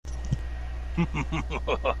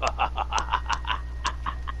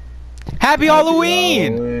Happy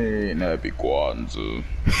Halloween! Happy Kwanzaa.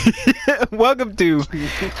 Welcome to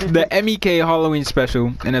the MEK Halloween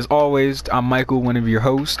special. And as always, I'm Michael, one of your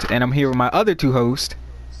hosts, and I'm here with my other two hosts.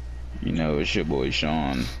 You know, it's your boy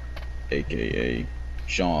Sean, aka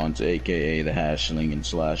Sean's, aka the Hash Slinging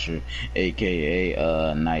Slasher,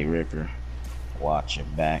 aka Night Ripper. Watch your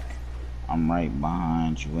back. I'm right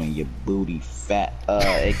behind you and your booty fat.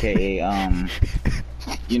 Aka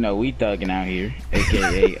you know, we thugging out here.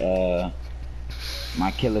 Aka my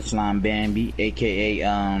killer slime Bambi, aka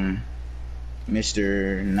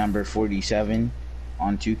Mr. Number 47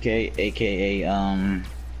 on 2K, aka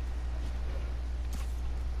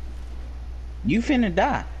you finna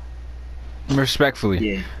die. Respectfully.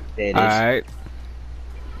 Yeah, there it is. Alright.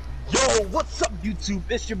 Yo, what's up, YouTube?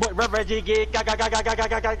 It's your boy Reggie again. What?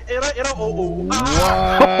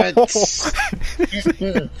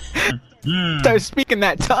 Start speaking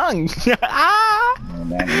that tongue.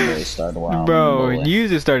 Bro, you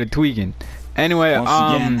just started tweaking. Anyway, Once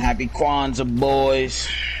again, happy Kwanzaa, boys.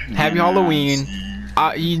 happy Halloween.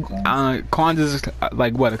 Kwanzaa's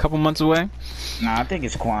like what, a couple months away? Nah, I think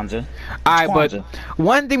it's Kwanzaa. Alright, but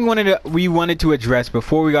one thing we wanted to address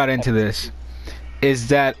before we got into this is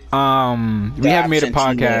that we haven't made a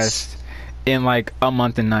podcast in like a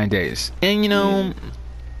month and 9 days, and you know,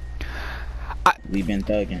 we've been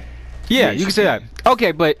thugging. Yeah, you can say that.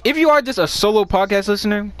 Okay, but if you are just a solo podcast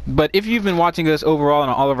listener, but if you've been watching us overall on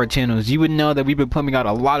all of our channels, you would know that we've been pumping out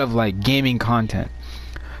a lot of like gaming content.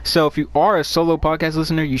 So if you are a solo podcast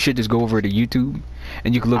listener, you should just go over to YouTube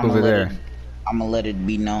and you can look over there. I'm gonna let it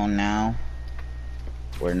be known now.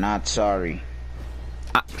 We're not sorry.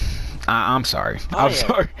 I'm sorry.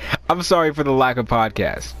 Sorry. I'm sorry for the lack of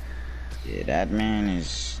podcast. Yeah, that man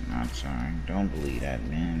is not sorry. Don't believe that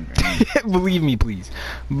man, bro. Believe me, please.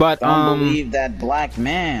 But don't believe that black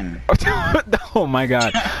man. Oh my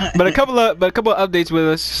god. But a couple of updates with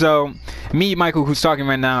us. So me, Michael, who's talking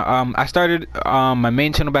right now, I started my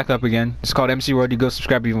main channel back up again. It's called MC Road. You go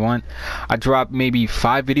subscribe if you want. I dropped maybe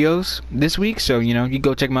 5 videos this week, so you know, you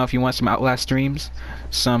go check them out if you want some Outlast streams.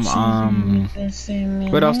 Some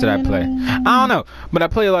what else did I play? I don't know, but I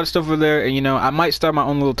play a lot of stuff over there, and you know, I might start my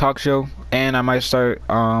own little talk show, and I might start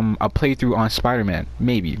a playthrough on Spider-Man,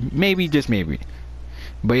 maybe just maybe.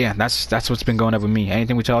 But yeah, that's what's been going on with me.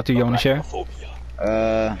 Anything with y'all two you want to share?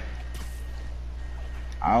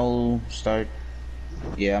 I'll start.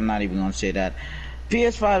 Yeah, I'm not even gonna say that.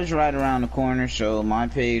 PS5 is right around the corner, so my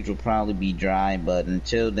page will probably be dry, but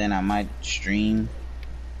until then I might stream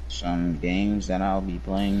some games that I'll be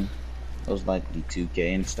playing. Those likely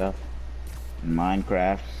 2K and stuff, and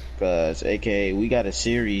Minecraft, cause aka we got a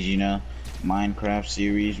series, you know, Minecraft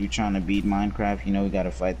series. We trying to beat Minecraft, you know. We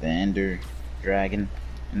gotta fight the Ender Dragon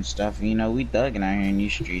and stuff. You know, we thugging out here in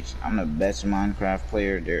these streets. I'm the best Minecraft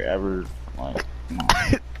player there ever. Like, come on.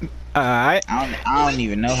 Alright. I don't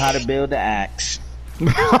even know how to build the axe.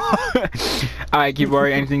 Alright,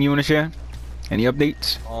 Kibari, anything you want to share? Any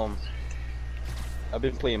updates? I've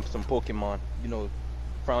been playing some Pokemon. You know,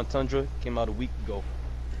 Crown Tundra came out a week ago.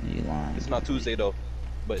 You lying. It's not Tuesday though,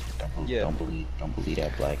 but yeah. Don't believe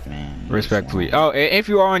that black man. Respectfully. Oh, if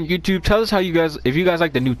you are on YouTube, tell us how you guys, if you guys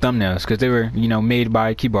like the new thumbnails, because they were, you know, made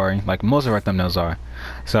by Kibari, like most of our thumbnails are.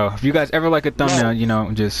 So if you guys ever like a thumbnail, you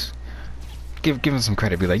know, just give him some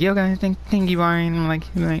credit. Be like, yo guys, thank Kibari, and I'm like,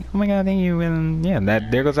 oh my god, thank you, and yeah,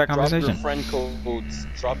 there goes that conversation.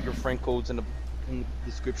 Drop your friend codes in the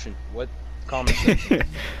description. What? Comment section.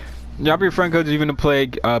 Drop your friend codes even to play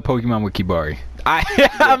Pokemon with Kibari.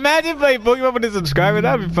 Imagine playing Pokemon with a subscriber.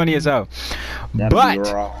 That'd be funny as hell. But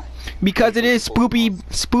because it is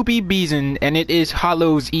spoopy Beeson and it is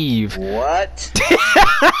Hallows Eve. What?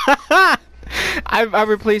 I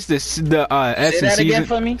replaced the S Say in that season. again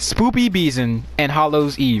for me? Spoopy Beeson and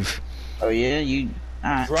Hallows Eve. Oh yeah, you.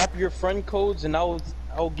 Drop your friend codes and I'll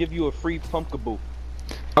give you a free Pumpkaboo.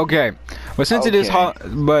 Okay, but since it is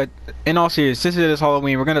but in all seriousness, since it is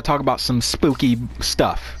Halloween, we're gonna talk about some spooky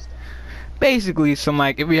stuff. Basically, some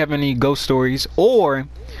like if we have any ghost stories or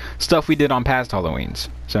stuff we did on past Halloweens.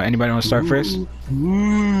 So anybody want to start first? Past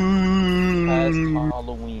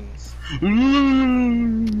Halloweens.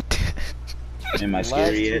 Am I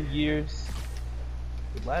scary yet?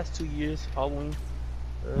 The last 2 years, Halloween,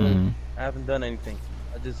 I haven't done anything.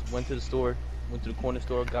 I just went to the store, went to the corner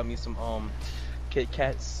store, got me some Kit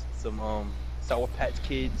Kats, some Sour Patch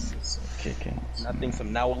Kids, Kit Kats. I think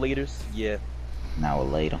some Now Laters. Yeah. Now or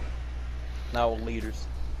later. Now Laters.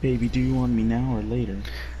 Baby, do you want me now or later?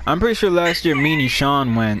 I'm pretty sure last year me and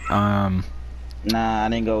Sean went. Nah, I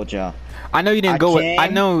didn't go with y'all. I know you didn't go with. I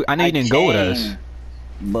know you didn't go with us.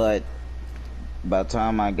 But By the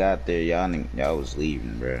time I got there, y'all was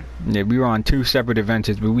leaving, bro. Yeah, we were on 2 separate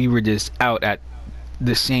adventures, but we were just out at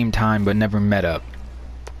the same time, but never met up.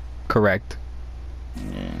 Correct.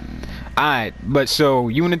 Yeah. Alright, but so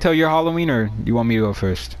you want to tell your Halloween, or you want me to go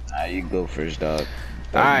first? Nah, you go first, dog.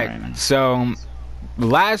 Alright, so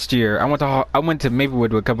last year I went to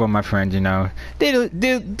Maplewood with a couple of my friends, you know,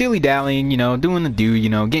 dilly dallying, you know, doing the do, you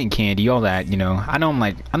know, getting candy, all that, you know. I know I'm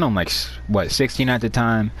like what, 16 at the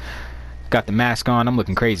time. Got the mask on, I'm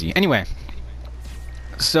looking crazy. Anyway,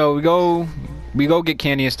 so we go get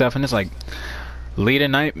candy and stuff, and it's like late at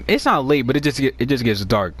night. It's not late, but it just gets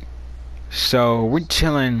dark. So we're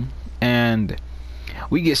chilling, and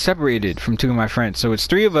we get separated from 2 of my friends. So it's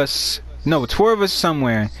 3 of us. No, it's 4 of us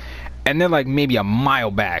somewhere, and they're like maybe a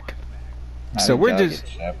mile back. So we're just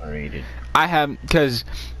separated. Because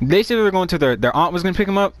they said they were going to their aunt was gonna pick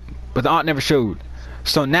them up, but the aunt never showed.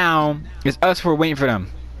 So now it's us for waiting for them.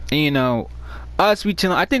 And you know, us, we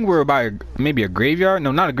chilling. I think we're by maybe a graveyard.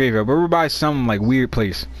 No, not a graveyard, but we're by some like weird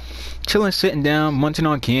place. Chilling, sitting down, munching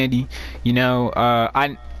on candy. You know,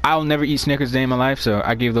 I'll never eat Snickers a day in my life, so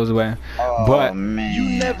I gave those away. Oh, but man.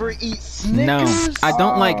 You never eat Snickers? No, I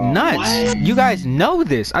don't like nuts. What? You guys know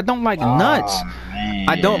this. I don't like nuts. Man.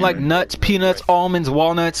 I don't like nuts, peanuts, almonds,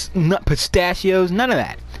 walnuts, pistachios, none of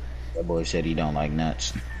that. That boy said he don't like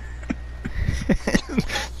nuts.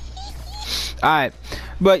 Alright,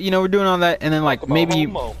 but you know, we're doing all that, and then like maybe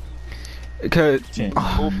because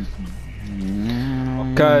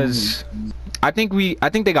I think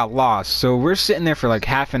they got lost. So we're sitting there for like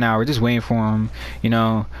half an hour just waiting for them. You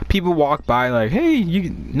know, people walk by like, hey,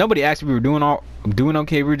 nobody asked if we were doing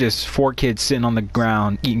okay. We were just 4 kids sitting on the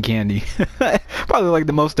ground eating candy. Probably like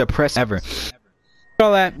the most depressed ever.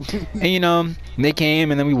 All that, and you know, they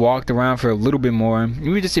came, and then we walked around for a little bit more. We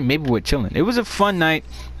were just in Maplewood chilling. It was a fun night,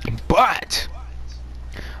 but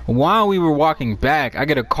while we were walking back, I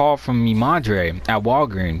get a call from me Madre at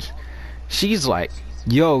Walgreens. She's like,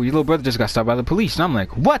 yo, your little brother just got stopped by the police. And I'm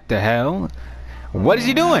like, what the hell? What is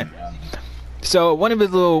he doing? So one of his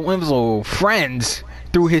little friends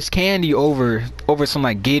threw his candy over some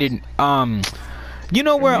like gated you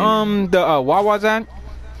know where the Wawa's at?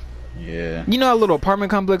 Yeah. You know that little apartment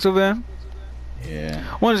complex over there? Yeah.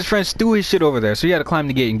 One of his friends threw his shit over there, so he had to climb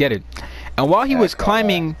the gate and get it. And while he was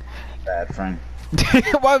climbing, bad friend.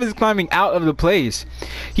 while he was climbing out of the place,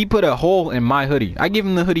 he put a hole in my hoodie. I gave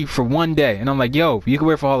him the hoodie for 1 day, and I'm like, "Yo, you can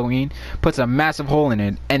wear it for Halloween." Puts a massive hole in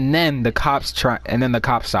it, and then the cops stop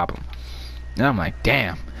him. And I'm like,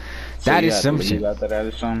 "Damn, that is some shit."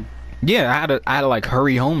 Yeah, I had to like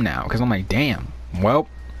hurry home now, because I'm like, "Damn, well,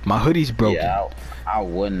 my hoodie's broken." Yeah, I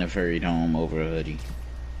wouldn't have hurried home over a hoodie.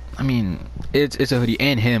 I mean, it's a hoodie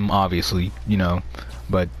and him, obviously, you know,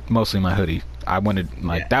 but mostly my hoodie. I wanted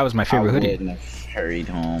that was my favorite hoodie. I wouldn't have hurried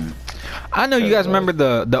home. I know you guys remember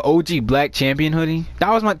the OG Black Champion hoodie. That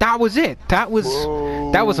was it. That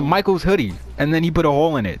was Michael's hoodie, and then he put a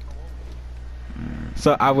hole in it.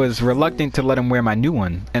 So I was reluctant to let him wear my new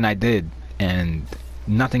one, and I did, and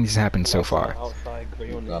nothing's happened so far.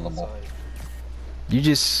 You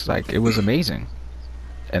just it was amazing,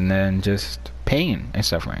 and then just pain and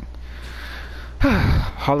suffering.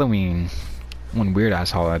 Halloween, one weird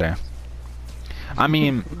ass holiday. I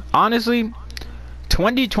mean, honestly,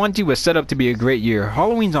 2020 was set up to be a great year.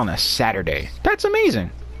 Halloween's on a Saturday. That's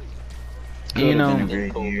amazing. You know,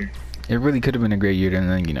 it really could have been a great year, and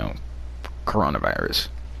then you know, coronavirus,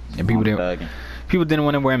 and people didn't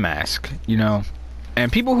want to wear a mask. You know,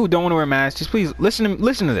 and people who don't want to wear masks, just please listen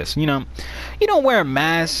to this. You know, you don't wear a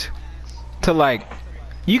mask to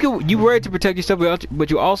you wear it to protect yourself,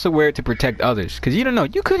 but you also wear it to protect others, because you don't know,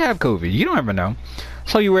 you could have COVID. You don't ever know.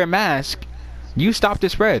 So you wear a mask. You stop the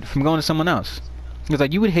spread from going to someone else. It's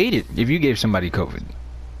like you would hate it if you gave somebody COVID.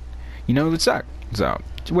 You know, it would suck. So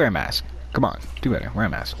wear a mask. Come on, do better. Wear a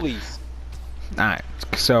mask, please. All right.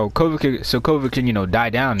 So COVID can you know die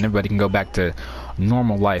down, and everybody can go back to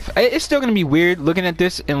normal life. It's still gonna be weird looking at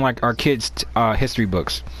this in like our kids' history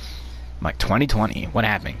books. Like 2020, what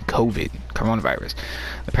happened? COVID, coronavirus,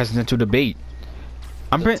 the presidential debate.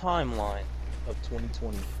 Timeline of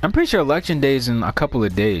 2020. I'm pretty sure election day is in a couple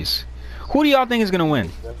of days. Who do y'all think is gonna win?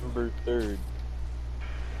 November 3rd.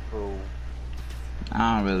 Bro.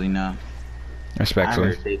 I don't really know. Respectfully.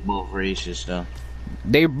 I heard they both racist though.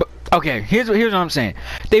 Okay. Here's what I'm saying.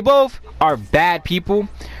 They both are bad people.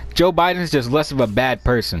 Joe Biden's just less of a bad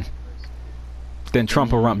person than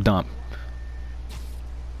Trump or Rump Dump.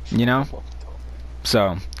 You know?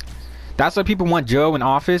 So that's why people want Joe in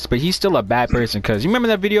office, but he's still a bad person. Cause you remember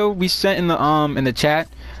that video we sent in the chat?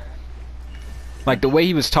 Like the way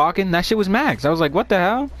he was talking, that shit was max. I was like, what the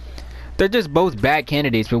hell? They're just both bad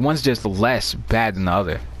candidates, but one's just less bad than the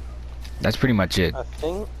other. That's pretty much it. I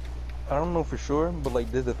think, I don't know for sure, but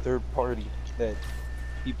like there's a third party that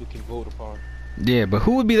people can vote upon. Yeah, but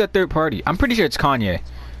who would be that third party? I'm pretty sure it's Kanye.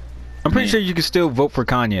 I'm pretty sure you can still vote for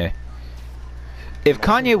Kanye. If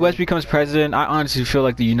Kanye West becomes president, I honestly feel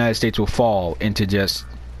like the United States will fall into just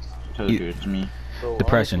It's me. So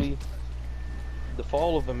depression. honestly, the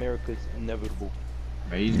fall of America is inevitable.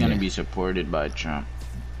 But he's gonna be supported by Trump.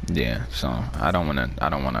 Yeah, so I don't wanna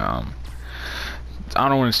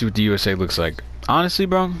see what the USA looks like. Honestly,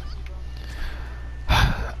 bro,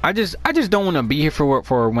 I just don't wanna be here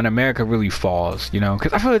for when America really falls, you know?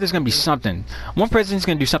 Cause I feel like there's gonna be something. One president's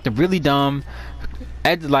gonna do something really dumb,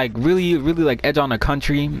 really like edge on the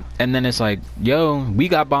country, and then it's like, yo, we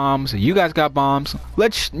got bombs, you guys got bombs,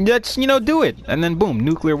 let's you know, do it, and then boom,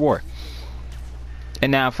 nuclear war.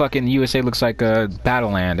 And now fucking USA looks like a battle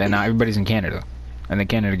land, and now everybody's in Canada, and then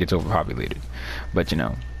Canada gets overpopulated. But you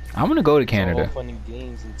know, I want to go to Canada. It's all fun and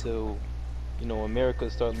games until, you know, America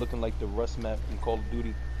start looking like the Rust map in Call of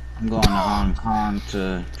Duty. I'm going to Hong Kong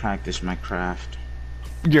to practice my craft.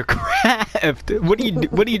 Your craft? What do you do?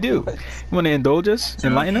 What do? You want to indulge us?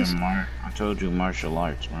 Enlighten us? I told you martial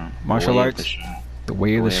arts, bro. Martial arts? The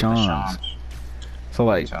way of the Shans. So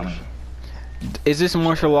like, is this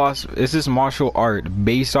martial arts? Is this martial art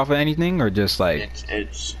based off of anything, or just like?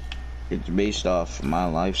 It's based off my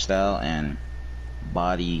lifestyle and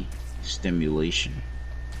body stimulation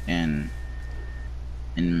and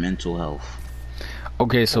mental health.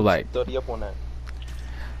 Okay, so like, Study up on that.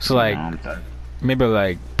 so like, maybe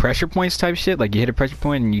like pressure points type shit. Like you hit a pressure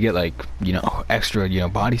point and you get like, you know, extra, you know,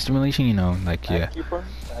 body stimulation. You know, like yeah.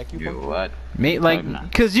 You what? Mate, like,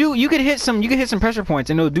 cause you could hit some pressure points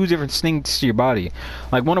and it'll do different things to your body.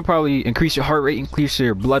 Like one will probably increase your heart rate, increase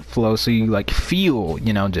your blood flow, so you like feel,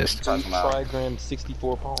 you know, just. Trigram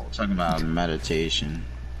 64 pounds. Talking about meditation.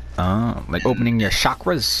 Like opening your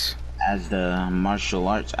chakras. As the martial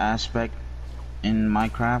arts aspect in my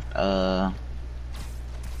craft, yeah,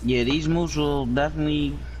 these moves will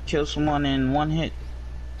definitely kill someone in one hit.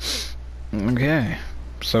 Okay.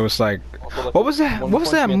 So it's like, what was that? What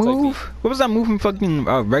was that move? What was that move from fucking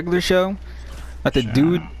regular show? Like the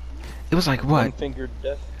dude, it was like what? One-fingered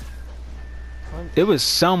death. It was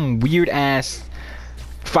some weird ass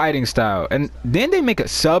fighting style, and then they make a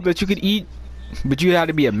sub that you could eat, but you had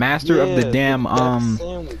to be a master of the damn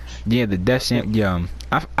yeah, the death sandwich. Yeah,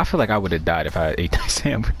 I feel like I would have died if I ate that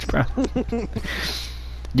sandwich, bro.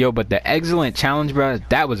 Yo, but the excellent challenge, bro,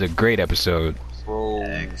 that was a great episode. Bro,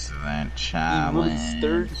 excellent challenge. He really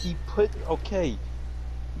stirred. He put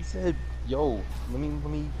He said, "Yo, let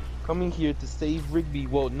me come in here to save Rigby."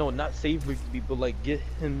 Well, no, not save Rigby, but like get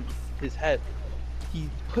him his hat. He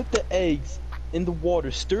put the eggs in the water,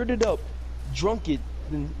 stirred it up, drunk it,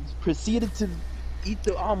 then proceeded to eat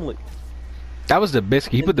the omelet. That was the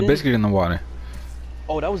biscuit. He put the biscuit in the water.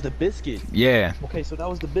 Oh, that was the biscuit. Yeah. Okay, so that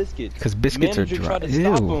was the biscuit. Because biscuits are dry. Tried to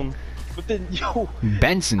stop him, but then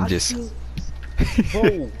Benson just.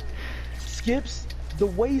 Bro, Skips, the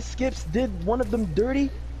way Skips did one of them dirty,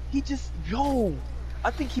 he just I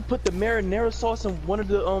think he put the marinara sauce in one of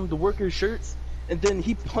the workers' shirts, and then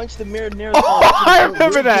he punched the marinara sauce. Oh, I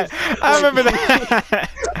remember that. I remember that.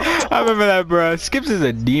 I remember that, bro. Skips is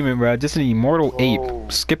a demon, bro. Just an immortal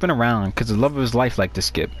ape skipping around because the love of his life like to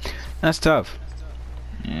skip. That's tough.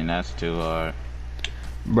 And that's too hard,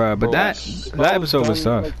 bro. But that episode was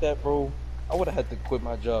tough. Like that, bro. I would have had to quit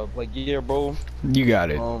my job. Like, yeah, bro. You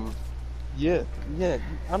got it. Yeah.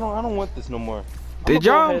 I don't want this no more. Did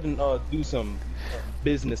y'all go ahead and do some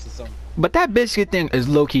business or something? But that biscuit thing is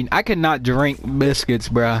low key. I cannot drink biscuits,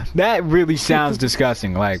 bro. That really sounds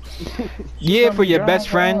disgusting. Like, yeah, for your best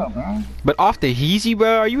friend, but off the heezy,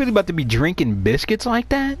 bro. Are you really about to be drinking biscuits like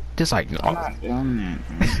that? Just like, I'm not doing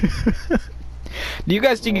that. Do you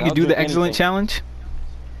guys think you could do the excellent challenge?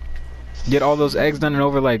 Get all those eggs done and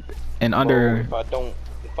over like in under. If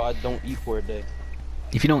I don't eat for a day.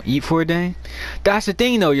 If you don't eat for a day, that's the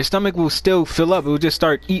thing though. Your stomach will still fill up. It will just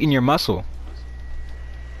start eating your muscle.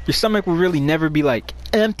 Your stomach will really never be like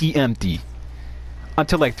empty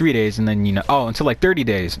until like 3 days, and then until like 30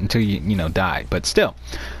 days until you die. But still,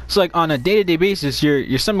 so like on a day-to-day basis,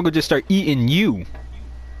 your stomach will just start eating you.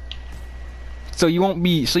 So you won't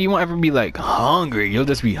ever be like hungry. You'll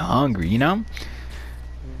just be hungry, you know.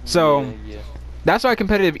 So that's why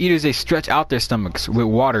competitive eaters, they stretch out their stomachs with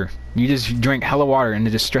water. You just drink hella water and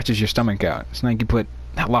it just stretches your stomach out. It's not like you put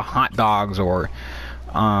hella hot dogs or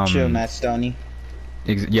chill, Matt Stoney.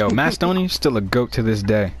 Yo, Matt Stoney still a goat to this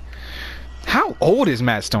day. How old is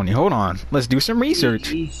Matt Stoney? Hold on, let's do some research.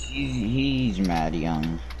 He's mad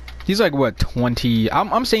young. He's like what, 20?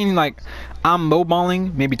 I'm saying like I'm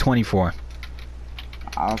lowballing maybe 24.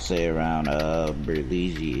 I'll say around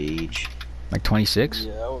Berlizzi age. Like 26?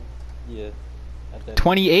 Yeah, yeah. At that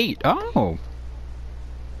 28. Oh.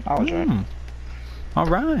 I was right. All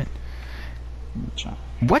right. Cha.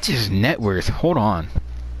 What's his net worth? Hold on.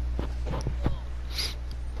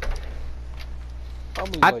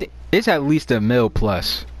 Probably I like, think it's at least $1 mil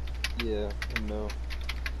plus. yeah, no.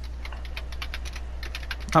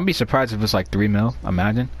 I'd be surprised if it's like 3 mil.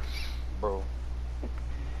 Imagine. Bro.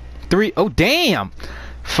 3. Oh damn.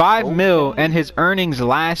 5 Oh, mil, damn. and his earnings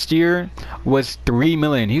last year was 3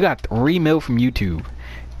 million. He got 3 mil from YouTube.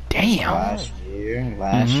 Damn. Last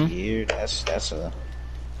year, that's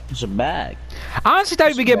a bag. I honestly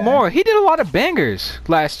thought he would get more. He did a lot of bangers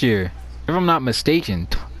last year, if I'm not mistaken.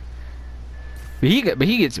 But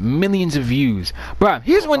he gets millions of views. Bruh,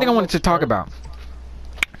 here's one thing I wanted to talk about.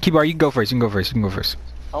 Kibar, you can go first. You can go first.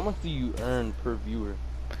 How much do you earn per viewer?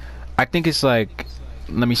 I think it's like,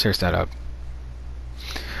 let me search that up.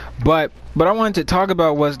 But I wanted to talk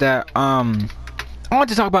about was that I wanted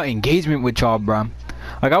to talk about engagement with y'all, bro.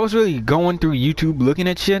 Like I was really going through YouTube looking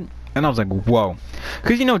at shit, and I was like, whoa,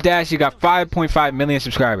 cause you know Dash, you got 5.5 million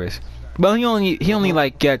subscribers, but he only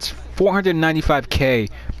like gets 495K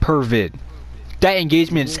per vid. That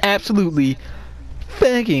engagement is absolutely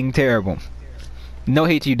fucking terrible. No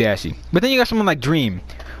hate to you, Dashy. But then you got someone like Dream,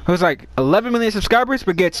 who's like 11 million subscribers,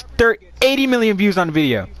 but gets 80 million views on the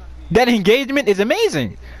video. That engagement is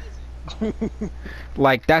amazing.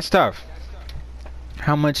 Like, that's tough.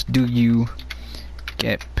 How much do you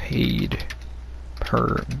get paid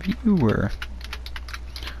per viewer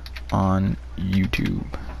on YouTube?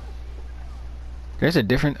 There's a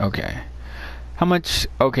different, okay. How much,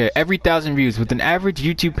 okay, every 1,000 views with an average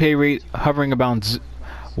YouTube pay rate hovering about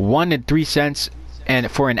 1 to 3 cents,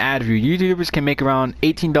 and for an ad view, YouTubers can make around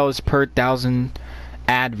 $18 per 1,000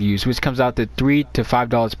 ad views, which comes out to $3 to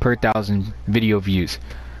 $5 per 1,000 video views.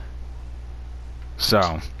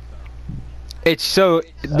 So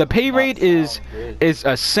the pay rate is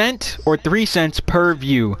a cent or 3 cents per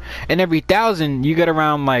view, and every 1,000 you get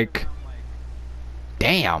around like,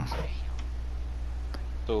 damn,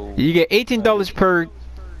 So you get $18 per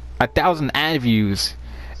 1,000 ad views,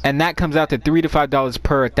 and that comes out to $3 to $5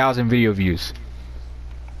 per 1,000 video views.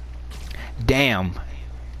 Damn,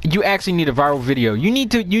 you actually need a viral video. You need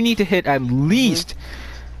to hit at least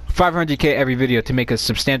 500K every video to make a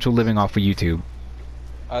substantial living off of YouTube.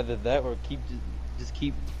 either that or just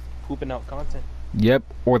keep pooping out content. Yep,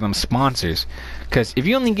 or them sponsors. Because if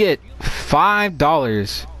you only get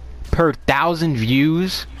 $5 per 1,000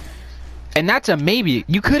 views, and that's a maybe,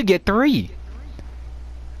 you could get 3.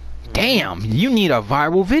 Damn, you need a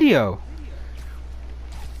viral video.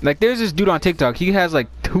 Like, there's this dude on TikTok. He has like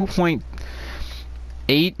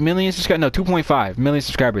 2.8 million subscribers. No, 2.5 million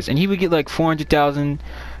subscribers, and he would get like 400,000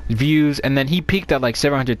 views, and then he peaked at like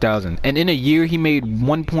 700,000. And in a year, he made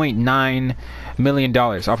 $1.9 million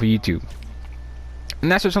off of YouTube.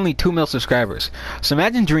 And that's with only 2 million subscribers. So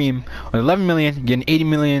imagine Dream with 11 million getting 80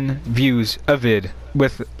 million views a vid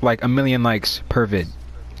with like 1 million likes per vid.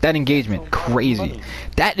 That engagement, crazy.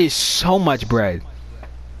 That is so much bread.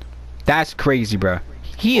 That's crazy, bro.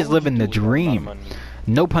 He is living the dream.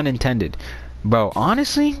 No pun intended. Bro,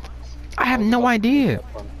 honestly, I have no idea.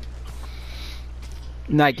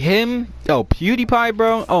 Like him, oh, PewDiePie,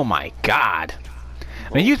 bro. Oh my god.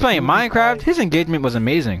 When he was playing Minecraft, his engagement was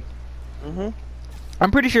amazing.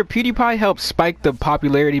 I'm pretty sure PewDiePie helped spike the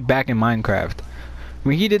popularity back in Minecraft.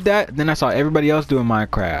 When he did that, then I saw everybody else doing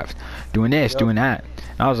Minecraft, doing this, doing that.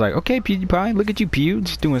 And I was like, okay, PewDiePie, look at you, Pew,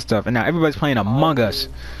 just doing stuff. And now everybody's playing Among Us.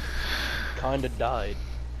 Kinda died.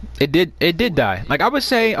 It did die. Like I would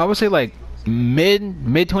say like mid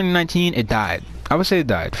 2019, it died. I would say it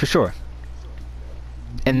died for sure.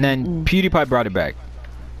 And then PewDiePie brought it back.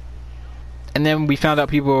 And then we found out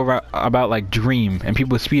people about like Dream and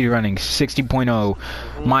people speedrunning 60.0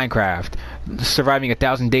 Minecraft, surviving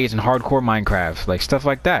 1,000 days in hardcore Minecraft, like stuff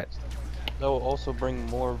like that. That will also bring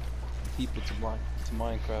more people to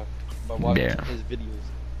Minecraft by watching his videos.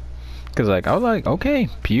 Cause like I was like, okay,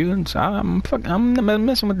 Pew, I'm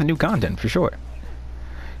messing with the new content for sure.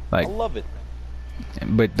 Like, I love it.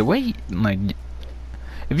 But the way like,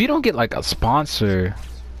 if you don't get like a sponsor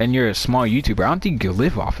and you're a small YouTuber, I don't think you can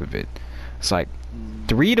live off of it. It's like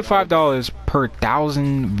 $3 to $5 per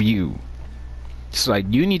 1,000 view. It's like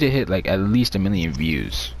you need to hit like at least 1 million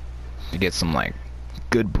views to get some like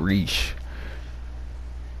good breach.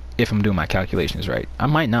 If I'm doing my calculations right, I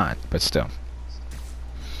might not, but still.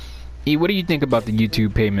 E, what do you think about the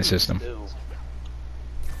YouTube payment system?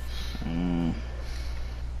 I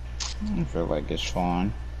feel like it's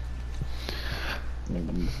fine.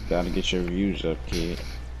 You gotta get your views up, kid.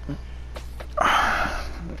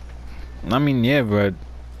 I mean, yeah, but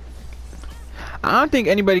I don't think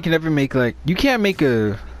anybody can ever make, like, you can't make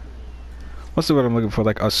a, what's the word I'm looking for,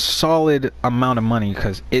 like a solid amount of money,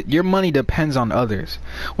 because your money depends on others,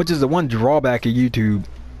 which is the one drawback of YouTube.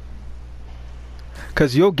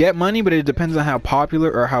 Because you'll get money, but it depends on how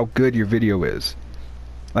popular or how good your video is.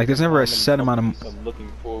 Like, there's never a set amount of. I'm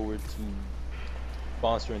looking forward to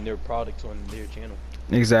sponsoring their products on their channel.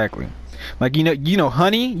 Exactly. Like, you know,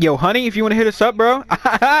 Honey, Honey, if you want to hit us up, bro.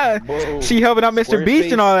 She helping out Mr.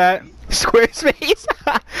 Beast and all that. Squarespace,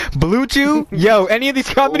 Blue Chew, yo, any of these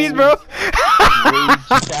companies, bro. Raid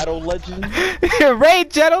Shadow Legends.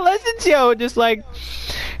 Raid Shadow Legends, yo, just like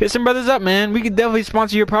hit some brothers up, man. We could definitely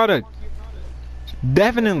sponsor your product.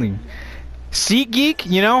 Definitely.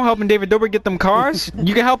 SeatGeek, you know, helping David Dobrik get them cars.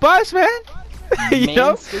 You can help us, man. You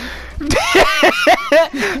know,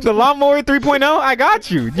 the Lawnmower 3.0. I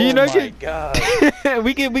got you. You know, my God.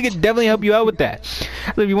 we could definitely help you out with that.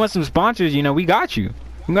 If you want some sponsors, you know, we got you.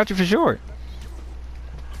 We got you for sure.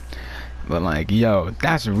 But like, yo,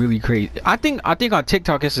 that's really crazy. I think on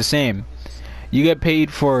TikTok it's the same. You get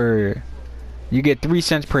paid for, you get 3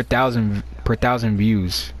 cents per thousand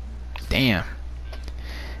views. Damn.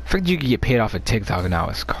 I figured you could get paid off of TikTok now.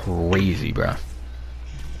 It's crazy, bro.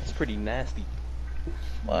 It's pretty nasty.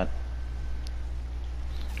 What?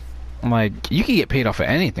 Like, you can get paid off of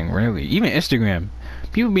anything, really. Even Instagram.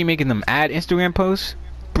 People be making them ad Instagram posts,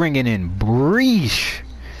 bringing in breesh.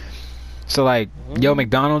 So like, yo,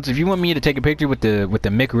 McDonald's, if you want me to take a picture with the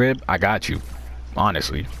McRib, I got you.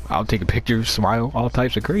 Honestly, I'll take a picture, smile, all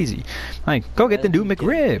types of crazy. Like, go get the new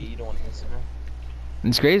McRib.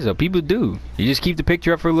 It's crazy though. People do. You just keep the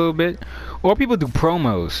picture up for a little bit, or people do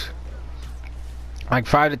promos, like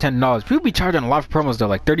 $5 to $10. People be charging a lot for promos though,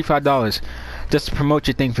 like $35 just to promote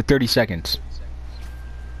your thing for 30 seconds.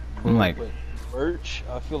 I'm like, merch.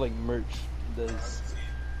 I feel like merch does.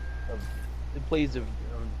 It plays a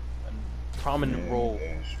prominent role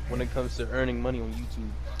when it comes to earning money on YouTube.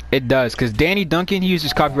 It does, because Danny Duncan, he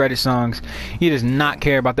uses copyrighted songs. He does not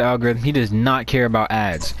care about the algorithm. He does not care about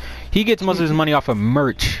ads. He gets most of his money off of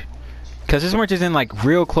merch, because his merch is in like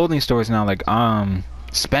real clothing stores now, like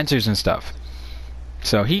Spencer's and stuff.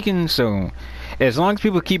 So he can, so as long as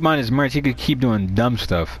people keep buying his merch, he could keep doing dumb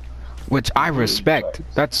stuff, which I respect.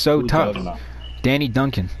 That's so tough. Danny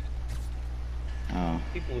Duncan. Oh.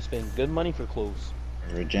 People will spend good money for clothes.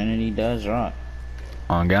 Virginity does rot.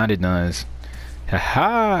 On God, it does.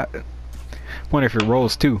 Haha. Wonder if it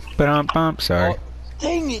rolls too. But sorry. Oh,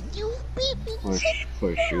 dang it, you beat me.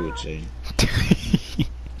 For sure, would say.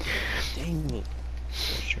 Dang it.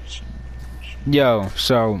 Yo,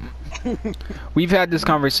 so we've had this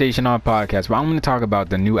conversation on podcast, but I'm going to talk about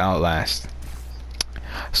the new Outlast.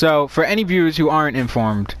 So for any viewers who aren't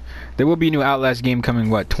informed, there will be a new Outlast game coming.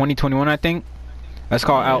 What, 2021? I think. That's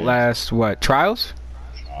called Outlast. What, Trials?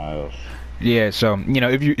 Trials. Yeah, so, you know,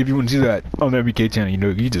 if you want to do that on the MBK channel, you know,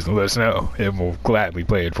 you just let us know, and we'll gladly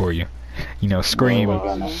play it for you. You know, Scream.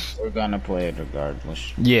 Well, we're gonna play it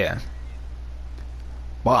regardless. Yeah.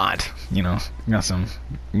 But, you know, got some,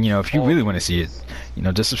 you know, if you really want to see it, you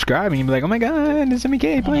know, just subscribe and you'll be like, oh my God, it's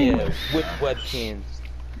MBK playing. Yeah, with webcams.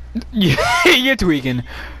 Yeah, you're tweaking.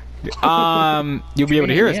 You'll be able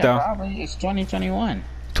to hear us, though. Probably. It's 2021.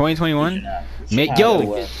 2021?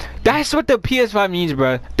 Yo, that's what the PS5 needs,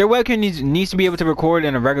 bro. Their webcam needs to be able to record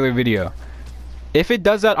in a regular video. If it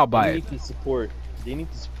does that, I'll buy it. They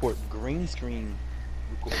need to support green screen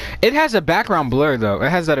recording. It has a background blur, though. It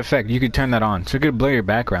has that effect. You could turn that on, so it could blur your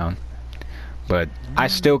background. But I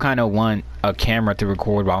still kind of want a camera to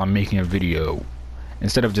record while I'm making a video,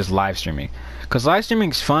 instead of just live streaming. Because live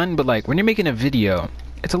streaming's fun, but like when you're making a video,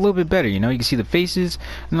 it's a little bit better, you know? You can see the faces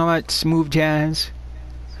and all that smooth jazz.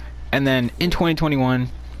 And then in 2021,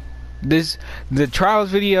 the Trials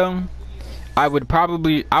video, I would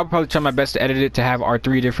probably try my best to edit it to have our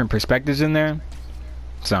 3 different perspectives in there.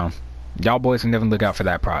 So y'all boys can definitely look out for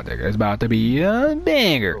that project. It's about to be a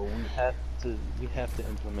banger. So we have to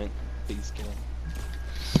implement face cam.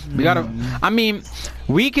 We gotta. I mean,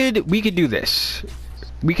 we could do this.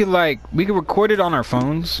 We could record it on our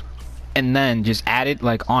phones, and then just add it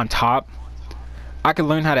like on top. I could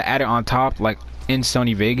learn how to add it on top, like in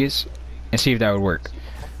Sony Vegas, and see if that would work.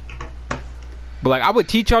 But like, I would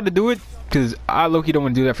teach y'all to do it, because I low-key don't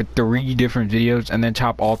want to do that for 3 different videos and then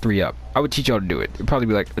chop all 3 up. I would teach y'all to do it. It'd probably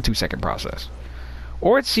be like a 2-second process.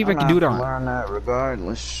 Or see if I can do it on. Learn that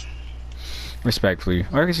regardless. Respectfully,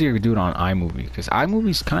 or I can see if I can do it on iMovie, because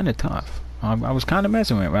iMovie's kind of tough. I was kind of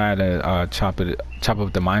messing with it when I had to chop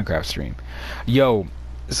up the Minecraft stream. Yo,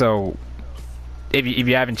 so if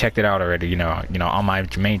you haven't checked it out already, you know on my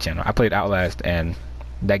main channel, I played Outlast, and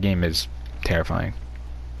that game is terrifying.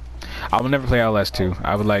 I will never play Outlast 2.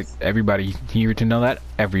 I would like everybody here to know that,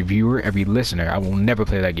 every viewer, every listener, I will never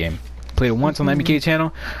play that game. Played it once on the MK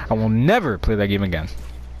channel. I will never play that game again.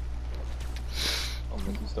 I'll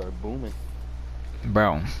make you start booming.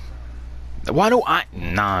 Bro. Why do I?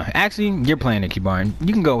 Nah. Actually, you're playing it, Keybarn.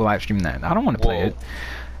 You can go live stream that. I don't want to play it.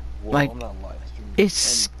 Whoa, Like, I'm not live streaming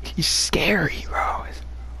it's scary, bro.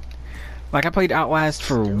 Like, I played Outlast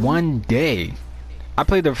for 1 day. I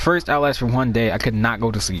played the first Outlast for 1 day. I could not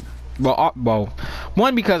go to sleep. Well,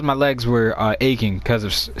 one, because my legs were aching because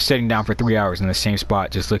of sitting down for 3 hours in the same spot,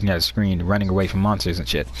 just looking at a screen, running away from monsters and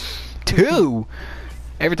shit. Two,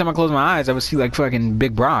 every time I close my eyes, I would see like fucking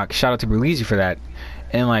Big Brock. Shout out to Berleezy for that.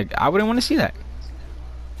 And like, I wouldn't want to see that.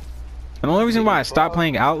 And the only reason why I stopped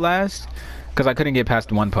playing Outlast, because I couldn't get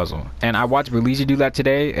past one puzzle. And I watched Berleezy do that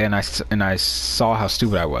today, and I saw how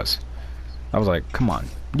stupid I was. I was like, come on,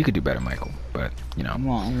 you could do better, Michael. But you know, I'm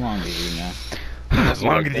longer than you now. as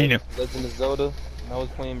long as you know. Legend of Zelda, and I was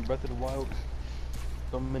playing Breath of the Wild.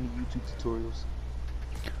 So many YouTube tutorials.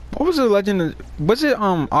 What was the Legend of, was it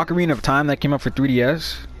Ocarina of Time that came out for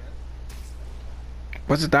 3DS?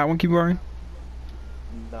 Was it that one, Keyboard?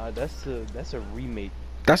 Nah, that's a remake.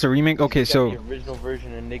 That's a remake? Okay, They got so the original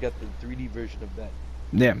version, and they got the 3D version of that.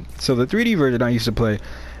 yeah, so the 3D version I used to play,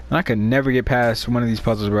 and I could never get past one of these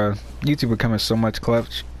puzzles, bro. YouTube would come in so much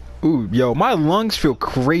clutch. Ooh, yo, my lungs feel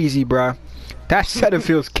crazy, bro. That setup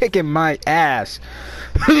feels kicking my ass.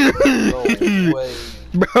 No way.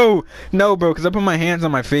 Bro, no, bro, because I put my hands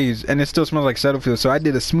on my face, and it still smells like Settlefield, so I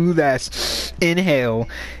did a smooth-ass inhale,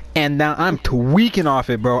 and now I'm tweaking off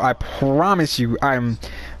it, bro. I promise you, I'm,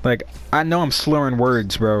 like, I know I'm slurring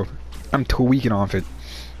words, bro. I'm tweaking off it.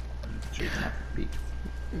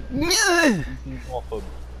 Off a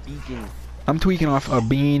beacon. I'm tweaking off a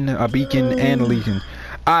beacon, and a leaking.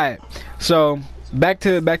 Alright, so back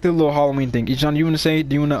to the little Halloween thing. Ishan, you wanna say?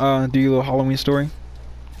 Do you wanna do your little Halloween story?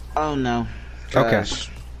 Oh no. Okay.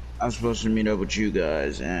 I was supposed to meet up with you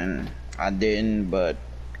guys, and I didn't. But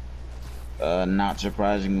not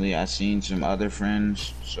surprisingly, I seen some other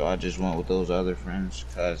friends, so I just went with those other friends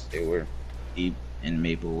because they were deep in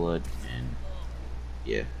Maplewood, and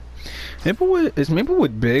yeah. Maplewood, is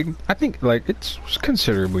Maplewood big? I think like it's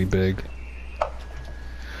considerably big.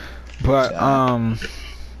 But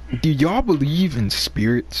do y'all believe in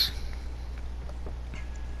spirits?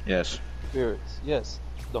 Yes. Spirits, yes.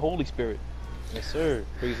 The Holy Spirit. Yes, sir.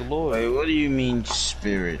 Praise the Lord. Wait, what do you mean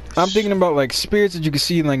spirits? I'm thinking about like spirits that you can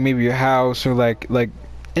see in like maybe your house, or like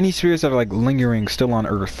any spirits that are like lingering still on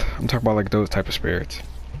Earth. I'm talking about like those type of spirits.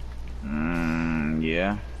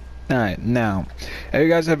 Yeah. Alright, now, have you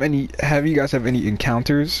guys have any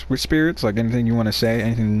encounters with spirits? Like anything you want to say?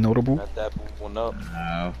 Anything notable? Not that one up.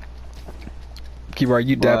 No. Keybar,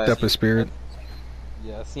 you dapped up a spirit.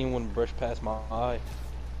 Yeah, I seen one brush past my eye.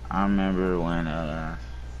 I remember when I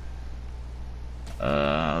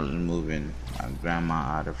was moving my grandma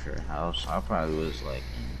out of her house. I probably was like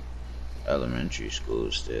in elementary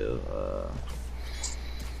school still.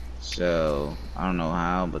 So I don't know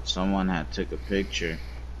how, but someone had took a picture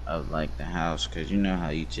of like the house, cause you know how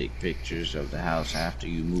you take pictures of the house after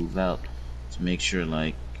you move out to make sure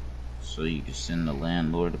like so you can send the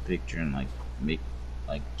landlord a picture and like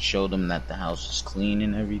show them that the house is clean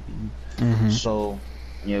and everything. So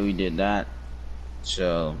yeah, we did that.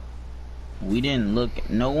 So we didn't look,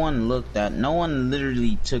 no one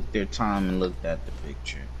literally took their time and looked at the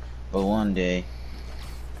picture. But one day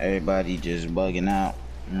everybody just bugging out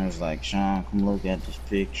and was like, Sean, come look at this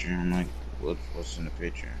picture. I'm like, what's in the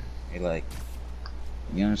picture? They like,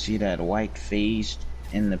 you don't see that white face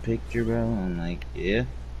in the picture, bro? I'm like, yeah,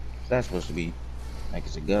 that's supposed to be like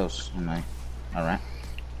it's a ghost. I'm like, alright.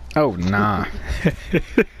 Oh nah.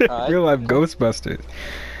 Real life Ghostbusters.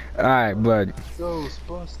 Alright, bud.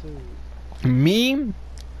 Ghostbusters. Me,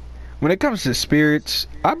 when it comes to spirits,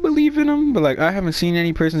 I believe in them, but like I haven't seen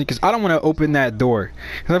any personally because I don't want to open that door.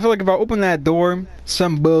 Because I feel like if I open that door,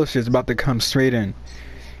 some bullshit's about to come straight in,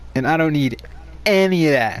 and I don't need any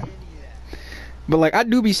of that. But like I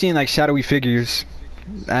do be seeing like shadowy figures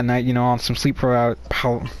at night, you know, on some sleep yeah,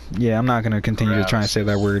 I'm not gonna continue to try and say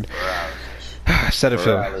that word.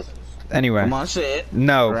 Cetaphil. Anyway. Come on, say it.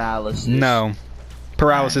 No. Paralysis. No.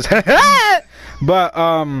 Paralysis.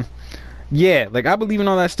 But yeah, like I believe in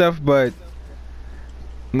all that stuff, but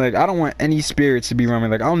like I don't want any spirits to be around me.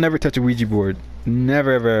 Like I'll never touch a Ouija board.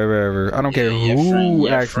 Never, ever. I don't care who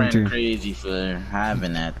asks me to. Crazy for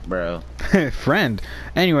having that, bro. Friend.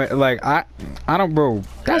 Anyway, like I don't, bro.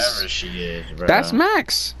 Whatever she is, bro. That's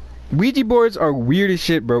Max. Ouija boards are weird as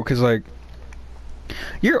shit, bro. Cause like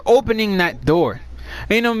You're opening that door.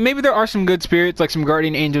 And, you know, maybe there are some good spirits, like some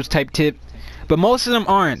guardian angels type tip, but most of them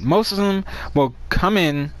aren't. Most of them will come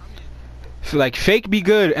in, like fake be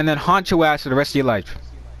good, and then haunt your ass for the rest of your life.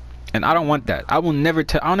 And I don't want that. I'll never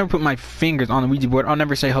put my fingers on the Ouija board. I'll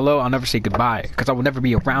never say hello. I'll never say goodbye, because I will never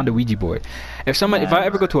be around a Ouija board. If I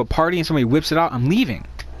ever go to a party and somebody whips it out, I'm leaving.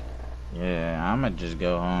 Yeah, I'ma just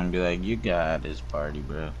go home and be like, you got this party,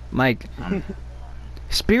 bro. Like,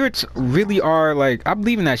 spirits really are like, I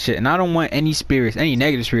believe in that shit, and I don't want any spirits, any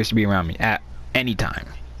negative spirits to be around me at any time.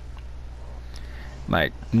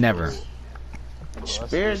 Like, never.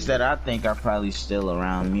 Spirits that I think are probably still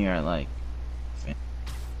around me are like that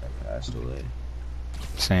passed away.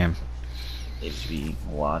 Sam. They just be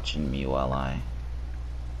watching me while I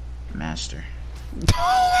master.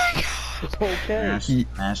 Oh my god. Okay.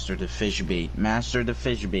 Master the fish bait. Master the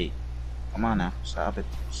fish bait. Come on now. Stop it.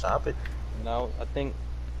 Stop it. Now, I think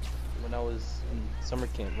when I was in summer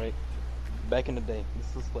camp, right? Back in the day,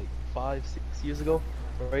 this was like 5-6 years ago,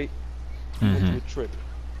 right? We went to a trip,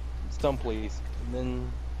 some place, and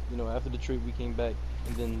then, you know, after the trip we came back,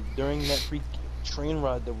 and then during that free train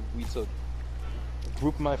ride that we took, a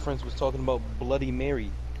group of my friends was talking about Bloody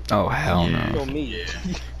Mary. Oh hell Yeah. You no. know me.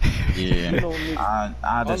 Yeah. You know me.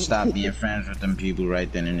 I'd have stopped being friends with them people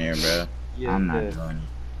right then and there, bro. Yeah, I'm not yeah. doing it.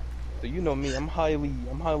 So you know me, I'm a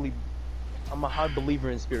high believer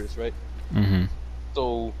in spirits, right? Mhm.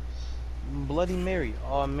 So, Bloody Mary,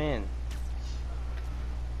 oh man.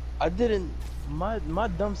 I didn't, my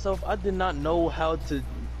dumb self, I did not know how to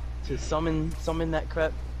summon that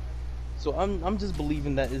crap. So I'm just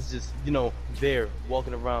believing that it's just, you know, there,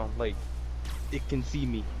 walking around, like, it can see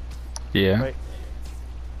me, Yeah. right?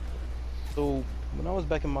 So, when I was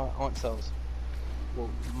back in my aunt's house,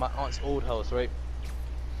 well, my aunt's old house, right?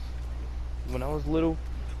 When I was little,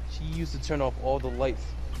 she used to turn off all the lights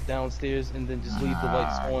downstairs and then just leave the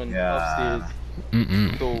lights on upstairs.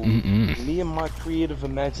 So me and my creative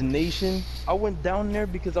imagination, I went down there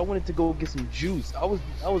because I wanted to go get some juice. I was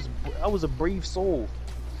a brave soul.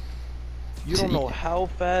 You don't know how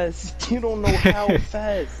fast. You don't know how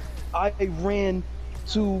fast I ran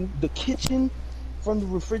to the kitchen from the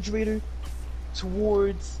refrigerator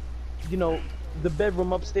towards, you know, the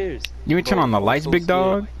bedroom upstairs. You ain't turn on the I was lights, so big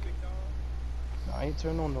scared. dog? I ain't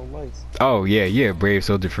turn on no lights. Oh yeah, yeah, brave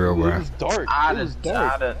soldier for real, It bro. was dark. It was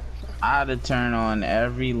dark. I'd have turned on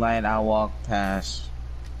every light I walk past.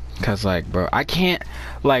 Cause like, bro, I can't,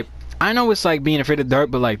 like, I know it's like being afraid of the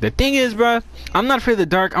dark, but like the thing is, bro, I'm not afraid of the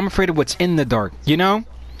dark. I'm afraid of what's in the dark. You know?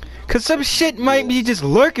 Cause some shit might be just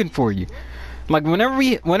lurking for you. Like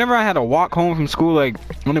whenever I had to walk home from school, like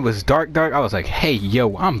when it was dark, I was like, hey,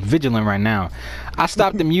 yo, I'm vigilant right now. I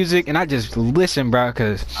stopped the music and I just listen, bro,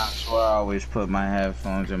 cause I swear I always put my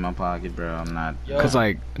headphones in my pocket, bro. I'm not. Cause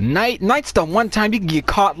like night's the one time you can get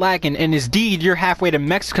caught lacking, and it's deed you're halfway to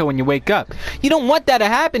Mexico when you wake up. You don't want that to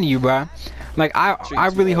happen to you, bro. Like I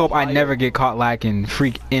really hope I never get caught lacking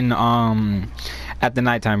freak in at the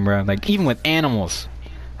nighttime, bro. Like even with animals,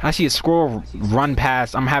 I see a squirrel run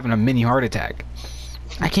past, I'm having a mini heart attack.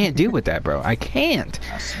 I can't deal with that, bro. I can't.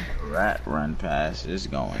 I see a rat run past. It's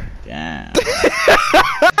going down.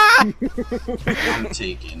 I'm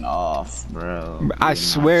taking off, bro. I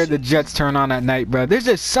swear the jets turn on at night, bro. There's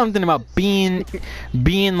just something about being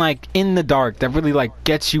like in the dark that really like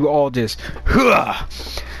gets you all just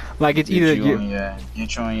like it's either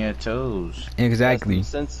get you on your toes. Exactly. That's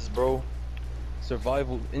the senses, bro.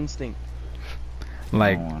 Survival instinct.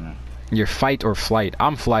 Like your fight or flight.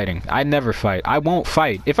 I'm flighting. I never fight. I won't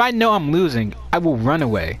fight. If I know I'm losing, I will run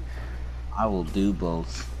away. I will do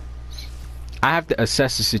both. I have to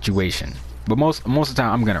assess the situation. But most of the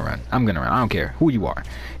time, I'm gonna run. I don't care who you are.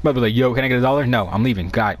 You might be like, yo, can I get $1? No, I'm leaving.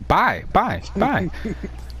 Guy, bye.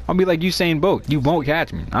 I'll be like Usain Bolt. You won't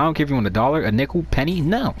catch me. I don't care if you want $1, a nickel, penny.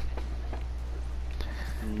 No.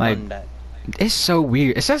 Like, it's so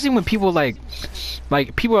weird, especially when people like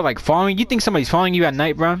people are like following. You think somebody's following you at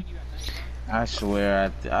night, bro? I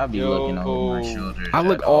swear, I'll be looking over my shoulder. I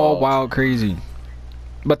look all wild crazy.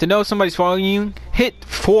 But to know somebody's following you, hit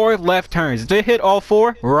 4 left turns. If they hit all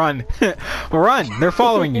 4, run. Run. They're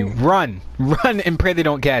following you. Run and pray they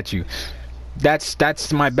don't catch you.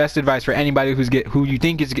 That's my best advice for anybody who you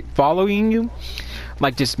think is following you.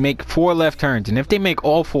 Like, just make 4 left turns, and if they make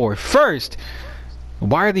all 4 first,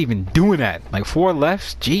 why are they even doing that? Like 4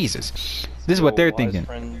 lefts? Jesus. This is what they're thinking.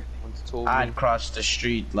 I'd cross the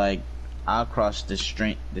street like I'll cross the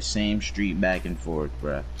same street back and forth,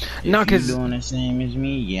 bruh. No, If cause you doing the same as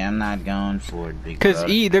me, yeah, I'm not going for it, big Cause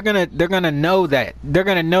brother. E, they're gonna know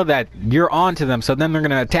that you're on to them, so then they're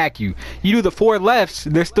gonna attack you. You do the 4 lefts,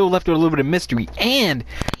 they're still left with a little bit of mystery. And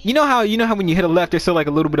you know how when you hit a left, there's still like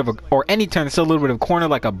a little bit of or any turn, there's still a little bit of corner,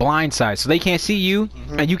 like a blind side, so they can't see you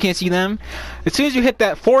and you can't see them. As soon as you hit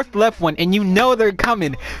that 4th left one and you know they're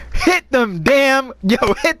coming, hit them,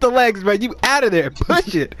 hit the legs, bro. You out of there,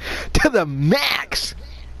 push it to the max.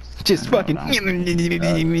 Just fucking, and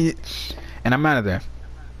I'm out of there.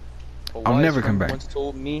 I'll never come back. Once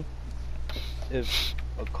told me if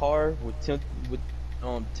a car with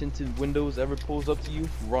tinted windows ever pulls up to you,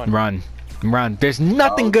 run. There's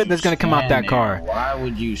nothing good that's gonna come out that car. Why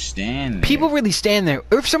would you stand there? People really stand there.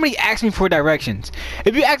 If somebody asks me for directions,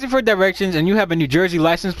 if you ask me for directions and you have a New Jersey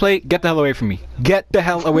license plate, get the hell away from me. Get the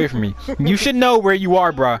hell away from me. You should know where you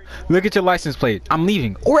are, bruh. Look at your license plate. I'm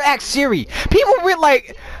leaving. Or ask Siri. People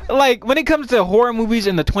really like when it comes to horror movies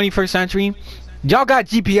in the 21st century, y'all got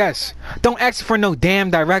GPS. Don't ask for no damn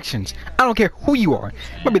directions. I don't care who you are.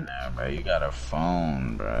 Nah, bro, you got a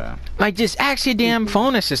phone, bruh. Like, just ask your damn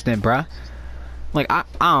phone assistant, bruh. Like, I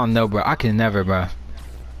don't know, bro. I can never, bro.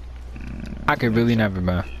 I could really never,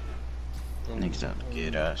 bro. Niggas out to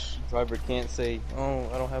get us. Driver can't say, "Oh,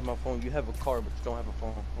 I don't have my phone." You have a car, but you don't have a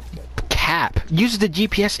phone. Okay. Cap. Use the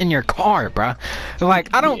GPS in your car, bro.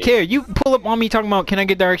 Like, I don't care. You pull up on me talking about, can I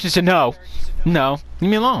get directions to no. No.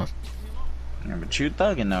 Leave me alone. Yeah, but you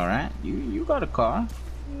thugging though, right? You got a car.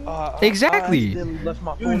 Exactly. I left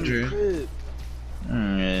my phone in the crib.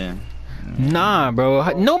 Yeah. Nah,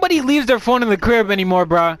 bro. Nobody leaves their phone in the crib anymore,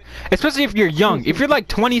 bro. Especially if you're young. If you're like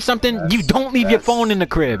 20 something, you don't leave your phone in the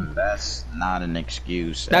crib. That's not an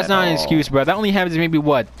excuse. That's not an excuse, bro. That only happens maybe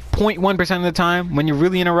what 0.1% of the time when you're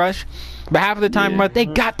really in a rush. But half of the time, bro, they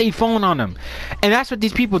got their phone on them, and that's what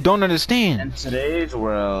these people don't understand. In today's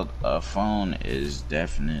world, a phone is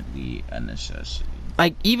definitely a necessity.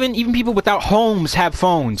 Like even people without homes have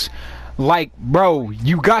phones. Like, bro,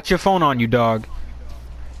 you got your phone on you, dog.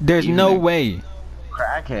 There's no way.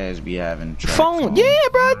 Crackheads be having phone. Yeah,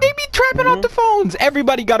 bro, they be trapping off the phones.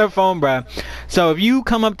 Everybody got a phone, bro. So if you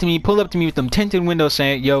come up to me, pull up to me with them tinted windows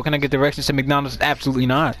saying, "Yo, can I get directions to McDonald's?" Absolutely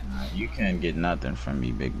not. You can't get nothing from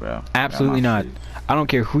me, big bro. Absolutely not. I don't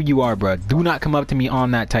care who you are, bro. Do not come up to me on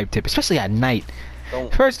that type tip, especially at night.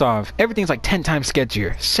 First off, everything's like 10 times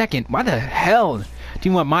sketchier. Second, why the hell do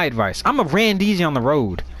you want my advice? I'm a Randeezy on the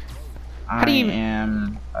road. I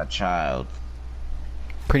am a child.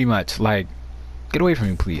 Pretty much. Like, get away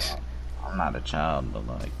from me, please. I'm not a child, but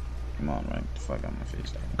like, come on, right? The fuck out my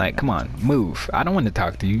face. Like, come on, move. I don't want to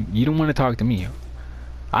talk to you. You don't want to talk to me.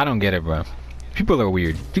 I don't get it, bro. People are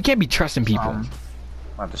weird. You can't be trusting people. I'm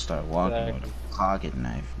about to start walking with a pocket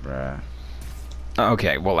knife, bruh.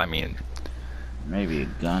 Okay, well, I mean, maybe a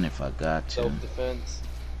gun if I got to.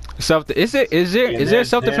 Self-defense. Is there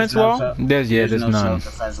self-defense law? There's none.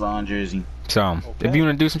 Self-defense law in Jersey. So, if you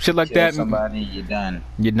want to do some shit like that, somebody, you're done.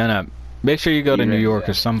 You're done up. Make sure you go to New York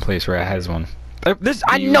or someplace where it has one.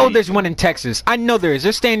 I know there's one in Texas. I know there is.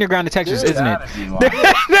 There's stand your ground in Texas, isn't it?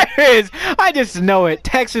 There is. I just know it.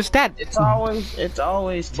 Texas, that. It's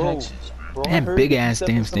always Texas, bro. That big ass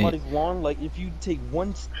damn state. Like if you take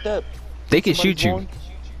one step, they can shoot you.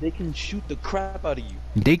 They can shoot the crap out of you.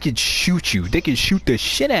 They could shoot you. They could shoot the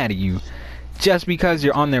shit out of you, just because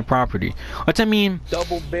you're on their property. What I mean?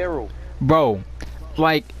 Double barrel. Bro,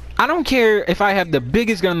 like, I don't care if I have the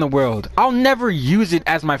biggest gun in the world. I'll never use it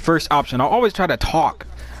as my first option. I'll always try to talk.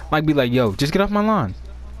 Like, be like, yo, just get off my lawn.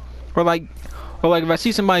 Or like if I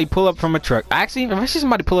see somebody pull up from a truck. Actually, if I see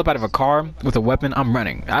somebody pull up out of a car with a weapon, I'm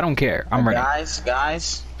running. I don't care. I'm running.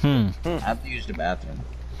 Guys. I have to use the bathroom.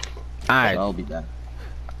 Alright. I'll be done.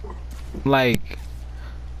 Like,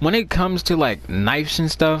 when it comes to, like, knives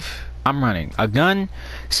and stuff, I'm running. A gun?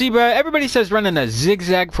 See, bro, everybody says running a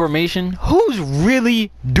zigzag formation. Who's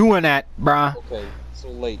really doing that, bruh? Okay, so,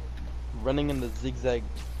 like, running in the zigzag,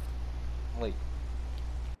 like,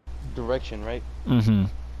 direction, right? Mm-hmm.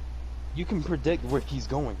 You can predict where he's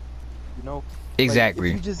going, you know? Exactly.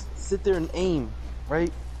 Like, if you just sit there and aim,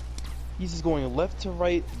 right? He's just going left to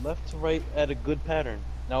right at a good pattern.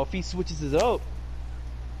 Now, if he switches it up,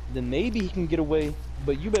 then maybe he can get away.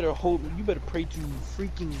 But you better pray to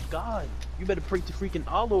freaking God. You better pray to freaking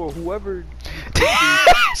Allah or whoever.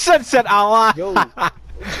 Sunset Allah.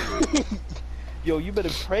 Yo, you better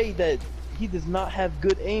pray that he does not have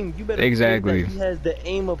good aim. You better exactly. pray that he has the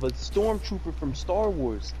aim of a stormtrooper from Star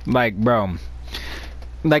Wars. Like, bro,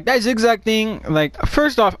 like that zigzag thing. Like,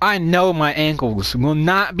 first off, I know my ankles will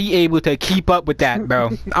not be able to keep up with that, bro.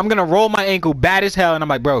 I'm gonna roll my ankle bad as hell, and I'm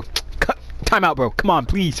like, bro, Time out, bro. Come on,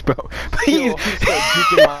 please, bro. Please. Yo, I'm start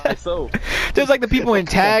juking myself. Just like the people in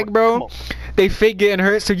tag, bro. They fake getting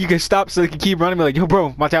hurt so you can stop so they can keep running. Be like, yo,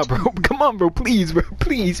 bro, watch out, bro. Come on, bro. Please, bro.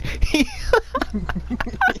 Please. Come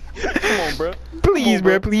on, bro. Please,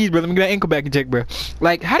 bro. Please, bro. Let me get that ankle back and check, bro.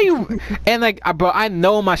 Like, how do you... And, like, bro, I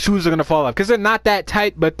know my shoes are going to fall off. Because they're not that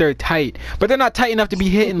tight, but they're tight. But they're not tight enough to be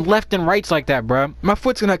hitting left and rights like that, bro. My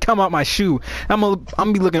foot's going to come out my shoe. I'm going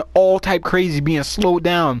to be looking all type crazy, being slowed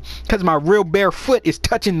down. Because my real bare foot is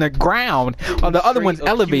touching the ground. While the other one's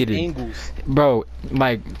elevated. Angles. Bro,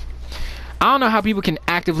 like... I don't know how people can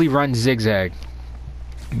actively run zigzag.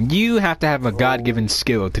 You have to have a God-given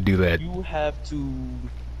skill to do that. You have to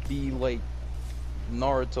be like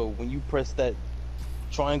Naruto when you press that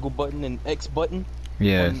triangle button and X button.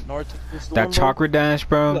 Yeah. Naruto That chakra dash,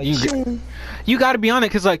 bro. Like, You gotta be on it,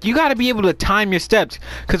 cause like you gotta be able to time your steps.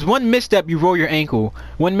 Cause one misstep, you roll your ankle.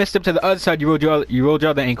 One misstep to the other side, you rolled your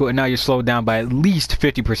other ankle, and now you're slowed down by at least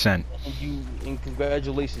 50%. And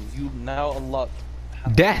congratulations, you now unlock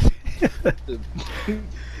Death.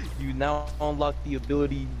 you now unlock the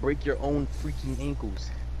ability to break your own freaking ankles.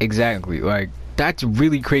 Exactly. Like that's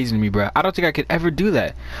really crazy to me, bro. I don't think I could ever do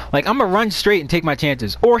that. Like I'm gonna run straight and take my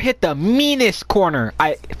chances, or hit the meanest corner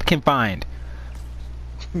I can find,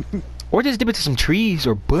 or just dip it to some trees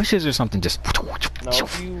or bushes or something. Just. Now,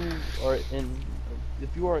 if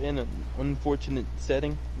you are in an unfortunate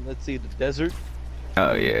setting, let's say the desert.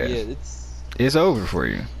 Oh yeah. Yeah, it's over for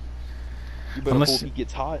you. You better hope he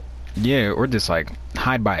gets hot. Yeah, or just like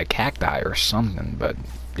hide by a cacti or something. But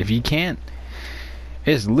if you can't,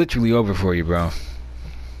 it's literally over for you, bro.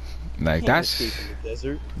 Like that's escape in the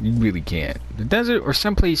desert. You really can't. The desert or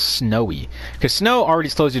someplace snowy, because snow already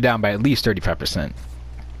slows you down by at least 35%.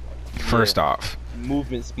 First off,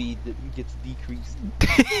 movement speed that gets decreased.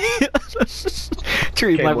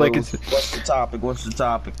 Treat Okay, life like what's the topic? What's the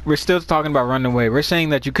topic? We're still talking about running away. We're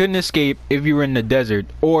saying that you couldn't escape if you were in the desert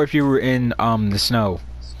or if you were in the snow.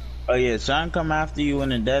 Oh yeah, sun come after you in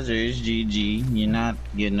the desert. It's GG. You're not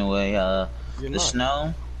getting away. The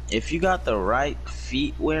snow. If you got the right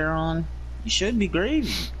feet wear on, you should be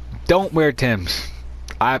gravy. Don't wear Timbs.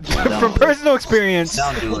 From personal experience,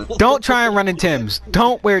 don't try and run in Timbs.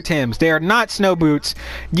 Don't wear Timbs. They are not snow boots.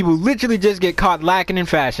 You will literally just get caught lacking in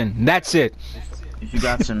fashion. That's it. If you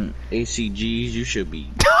got some ACGs, you should be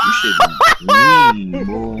green,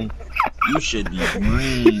 boy. You should be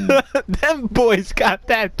green. Them boys got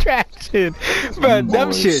that traction, bro.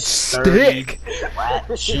 Them shit stick.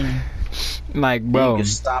 Like, bro, you can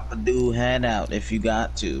stop a dude head out if you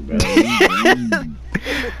got to, bro.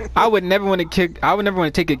 I would never want to kick. I would never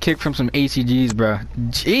want to take a kick from some ACGs, bro.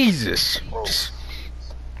 Jesus.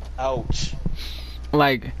 Ouch.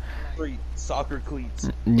 Like. Soccer cleats.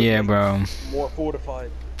 Yeah, bro. More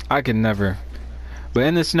fortified. I could never. But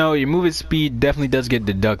in the snow, your movement speed definitely does get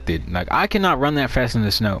deducted. Like I cannot run that fast in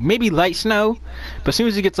the snow. Maybe light snow, but as soon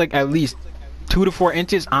as it gets like at least 2 to 4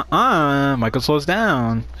 inches, Michael slows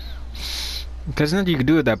down. Because nothing you can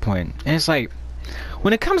do at that point. And it's like,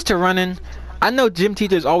 when it comes to running, I know gym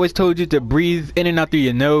teachers always told you to breathe in and out through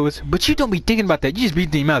your nose, but you don't be thinking about that. You just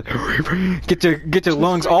breathe through your mouth. Get your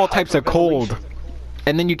lungs all types of cold.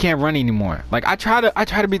 And then you can't run anymore. Like I try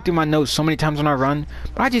to breathe through my nose so many times when I run,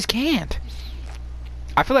 but I just can't.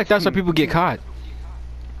 I feel like that's why people get caught.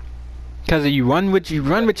 Cause you run with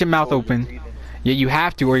your mouth open. Yeah, you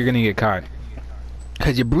have to, or you're gonna get caught.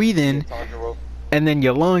 Cause you breathe in, and then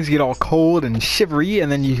your lungs get all cold and shivery,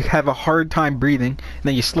 and then you have a hard time breathing. And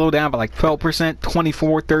then you slow down by like 12%,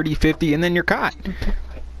 24, 30, 50, and then you're caught.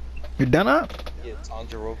 You're done up. Yeah,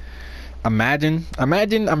 Tanjiro. Imagine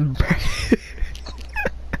I'm.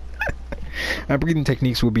 My breathing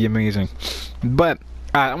techniques will be amazing. But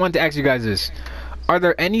I wanted to ask you guys this. Are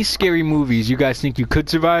there any scary movies you guys think you could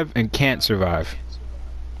survive and can't survive?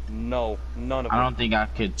 No, none of them. I don't think I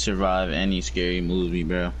could survive any scary movie,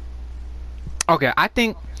 bro. Okay, I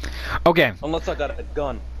think... Okay. Unless I got a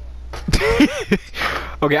gun.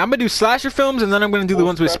 Okay, I'm gonna do slasher films and then I'm gonna do the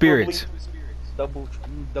ones with spirits. Double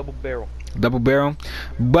barrel. Double barrel.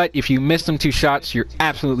 But if you miss them 2 shots, you're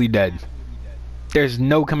absolutely dead. There's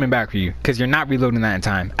no coming back for you because you're not reloading that in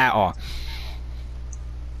time at all.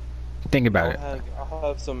 Think about it. I'll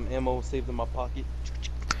have some ammo saved in my pocket.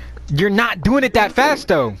 You're not doing it that fast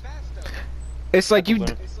though. It's like you.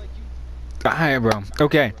 Alright, bro.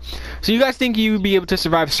 Okay. So you guys think you'd be able to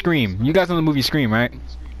survive Scream? You guys know the movie Scream, right?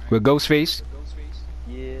 With Ghostface.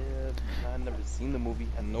 Yeah, I've never seen the movie.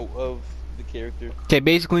 I know of the character. Okay,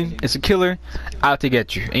 basically, it's a killer out to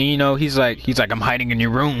get you, and you know he's like, I'm hiding in your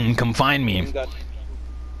room. Come find me.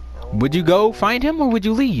 Would you go find him or would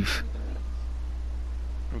you leave?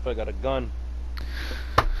 If I got a gun.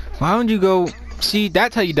 Why don't you go? See,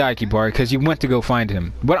 that's how you die, Kibar, because you went to go find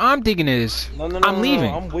him. What I'm thinking is, I'm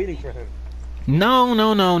leaving. No, I'm waiting for him. No.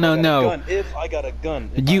 Gun. If I got a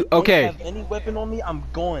gun. If You I okay? don't have any weapon on me, I'm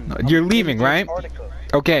going. You're I'm leaving, to right? Antarctica.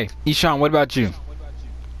 Okay, Ishan, what about you?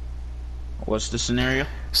 What's the scenario?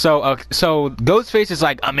 So, Ghostface is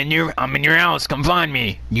like, I'm in your house. Come find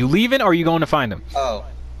me. You leaving or are you going to find him? Oh.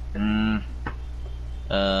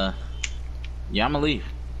 Yeah, I'ma leave.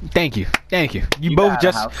 Thank you. You got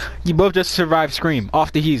a house. both just survived Scream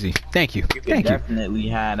off the easy. Thank you. Thank you. Definitely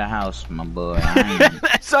had a house, my boy.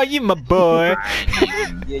 I Saw you, my boy.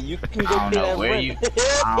 Yeah, you can go don't pay know that where rent. you.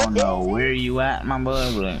 I don't know where you at, my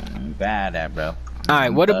boy. But I'm bad at, bro. All right.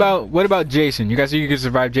 What about Jason? You guys think you can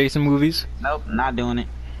survive Jason movies? Nope, not doing it.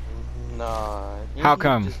 Nah. How he's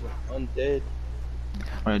come? just undead.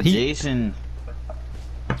 Bro, Jason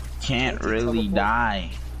can't really die.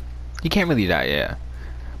 He can't really die, yeah.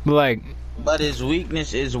 But like, But his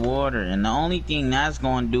weakness is water, and the only thing that's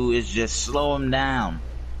gonna do is just slow him down,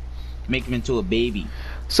 make him into a baby.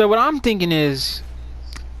 so what I'm thinking is,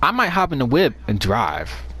 I might hop in the whip and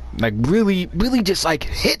drive. Like really just like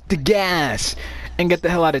hit the gas and get the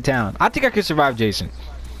hell out of town. I think I could survive Jason.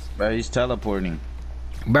 Bro, he's teleporting.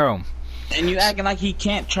 Bro. And you acting like he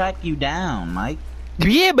can't track you down, Mike.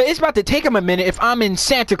 Yeah, but it's about to take him a minute if I'm in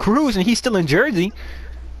Santa Cruz and he's still in Jersey.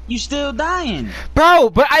 You still dying. Bro,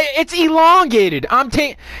 but it's elongated.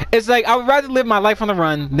 It's like I would rather live my life on the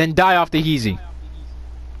run than die off the easy.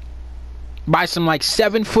 By some like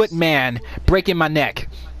 7-foot man breaking my neck.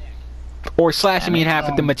 Or slashing me in half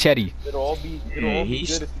with the machete. It'll all be good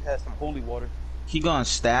if you have some holy water. He gonna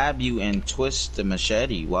stab you and twist the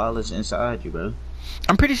machete while it's inside you, bro.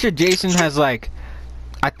 I'm pretty sure Jason has like,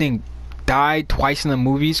 I think, died twice in the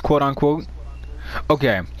movies, quote unquote.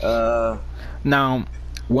 Okay. Now,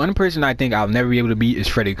 one person I think I'll never be able to beat is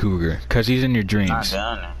Freddy Krueger, cause he's in your Not dreams.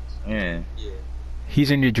 done. Yeah. He's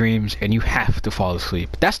in your dreams, and you have to fall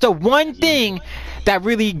asleep. That's the one thing that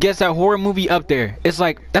really gets that horror movie up there. It's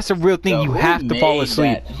like that's a real thing. Yo, You who have to fall made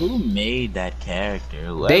asleep. Who made that character?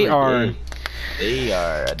 Whoever They are. did, they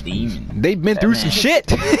are a demon. They've been That through man- some shit.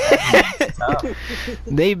 Tough.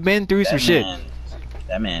 They've been through some shit.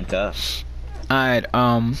 That man tough. Alright,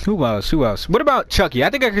 who else? What about Chucky? I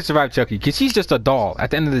think I could survive Chucky, because he's just a doll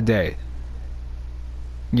at the end of the day.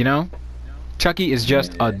 You know? Chucky is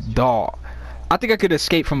just a doll. I think I could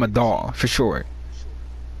escape from a doll, for sure.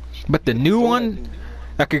 But the new one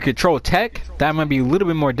that could control tech, that might be a little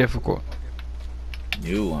bit more difficult.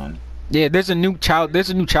 New one. Yeah, there's a new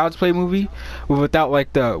Child's Play movie without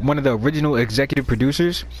like one of the original executive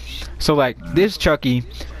producers. So like this Chucky,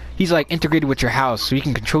 he's like integrated with your house, so he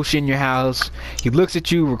can control shit in your house. He looks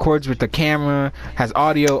at you, records with the camera, has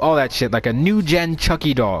audio, all that shit, like a new gen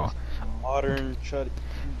Chucky doll. Modern Chucky.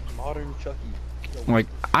 Like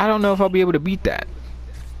I don't know if I'll be able to beat that.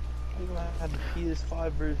 I'm gonna have the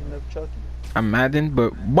PS5 version of Chucky. I'm Madden,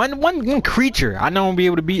 but one creature I know I'll be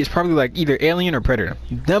able to beat is probably like either Alien or Predator.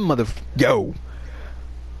 Them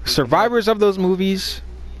survivors of those movies,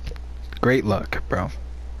 great luck, bro.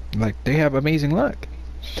 Like they have amazing luck.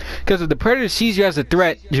 Because if the Predator sees you as a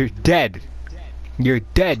threat, you're dead. You're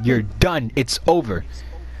dead. You're done. It's over.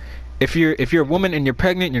 If you're a woman and you're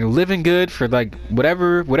pregnant, you're living good for like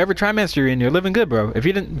whatever trimester you're in, you're living good, bro. If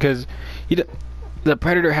you didn't, because the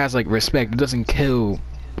Predator has like respect. It doesn't kill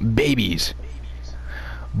babies.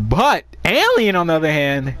 But Alien, on the other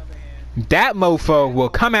hand, that mofo will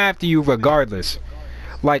come after you regardless.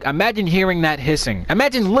 Like imagine hearing that hissing.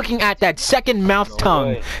 Imagine looking at that second mouth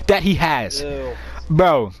tongue that he has. Ew.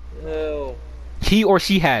 Bro. Ew. He or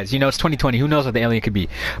she has. You know, it's 2020. Who knows what the alien could be?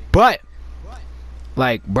 But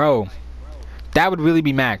like, bro, that would really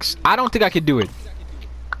be max. I don't think I could do it.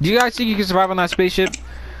 Do you guys think you can survive on that spaceship?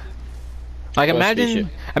 Like,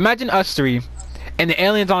 imagine us three, and the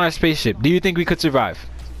aliens on our spaceship. Do you think we could survive?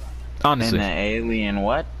 Honestly. And the alien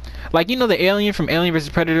what? Like, you know the alien from Alien vs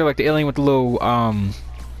Predator, like the alien with the little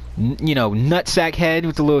you know, nutsack head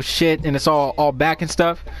with the little shit, and it's all back and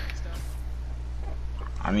stuff.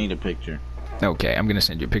 I need a picture. Okay, I'm gonna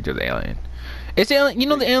send you a picture of the alien. It's the alien. You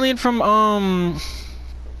know the alien from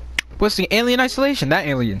what's the Alien Isolation? That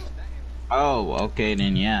alien. Oh, okay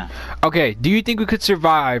then, yeah. Okay, do you think we could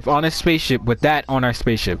survive on a spaceship with that on our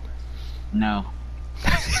spaceship? No.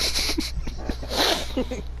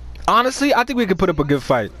 Honestly, I think we could put up a good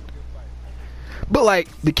fight. But like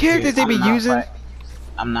the characters they be using,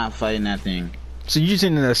 I'm not fighting that thing. so you're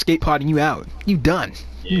using an escape pod and you out. You done.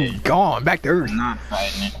 Yeah. You gone back to Earth. I'm not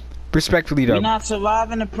fighting it. Respectfully though. We're not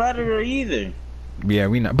surviving the Predator either. Yeah,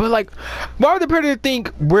 we not. But like, why would the Predator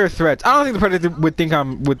think we're threats? I don't think the Predator would think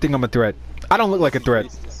I'm a threat. I don't look like a threat.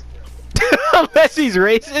 Unless he's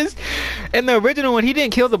racist. In the original one, he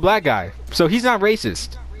didn't kill the black guy, so he's not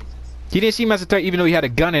racist. He didn't see him as a threat, even though he had a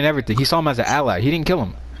gun and everything. He saw him as an ally. He didn't kill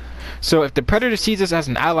him. So if the Predator sees us as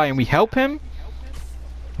an ally and we help him,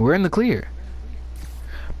 we're in the clear.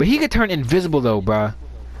 But he could turn invisible though, bruh.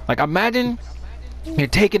 Like imagine you're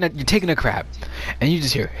taking a crap, and you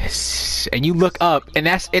just hear hiss, and you look up, and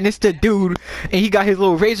it's the dude, and he got his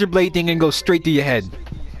little razor blade thing and goes straight through your head.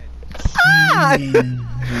 Ah!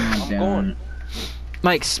 I'm going.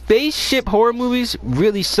 Like spaceship horror movies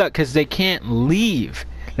really suck because they can't leave.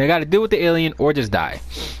 They got to deal with the alien or just die.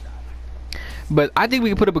 But I think we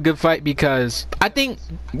can put up a good fight because I think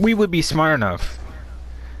we would be smart enough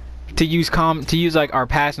to use like our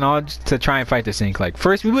past knowledge to try and fight this thing. Like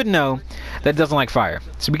first, we would know that it doesn't like fire,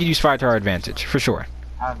 so we could use fire to our advantage for sure.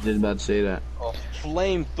 I was just about to say that. A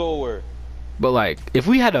flamethrower. But like, if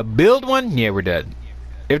we had to build one, yeah, we're dead.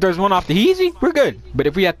 If there's one off the easy, we're good. But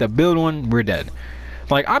if we have to build one, we're dead.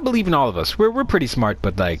 Like I believe in all of us. We're pretty smart,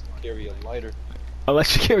 but like, Carry a lighter.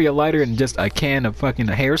 unless you carry a lighter and just a can of fucking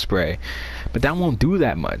hairspray, but that won't do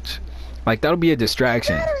that much. Like that'll be a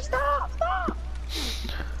distraction. Stop.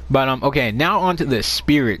 But okay, now on to the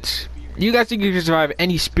spirits. You guys think you can survive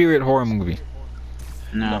any spirit horror movie?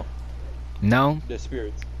 No, No? They're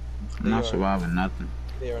spirits. I'm not surviving nothing.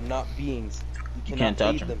 They are not beings. You can't cannot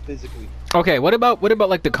touch feed them physically. Okay, what about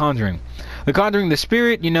like The Conjuring? The Conjuring, the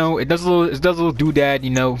spirit, you know, it does a little doodad, you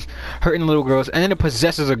know, hurting little girls, and then it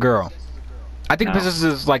possesses a girl. I think it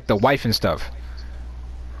possesses like the wife and stuff.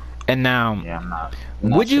 And now, Yeah, I'm not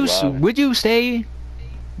would you surviving. stay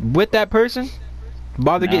with that person?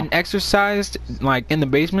 Bother No. getting exercised like in the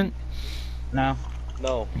basement? No.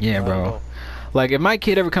 No. Yeah, not bro. at all. Like if my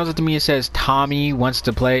kid ever comes up to me and says Tommy wants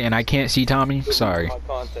to play and I can't see Tommy, sorry. My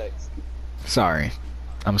context. Sorry.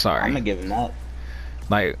 I'm I'm sorry. gonna give him that.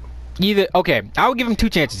 Like either okay, I would give him two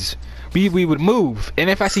chances. We would move, and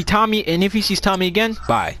if I see Tommy and if he sees Tommy again,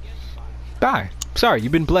 bye. Bye. Sorry,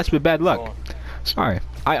 you've been blessed with bad luck. Sorry.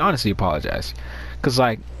 I honestly apologize. Cause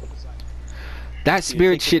like that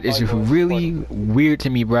spirit shit is really weird to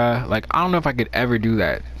me, bruh. Like I don't know if I could ever do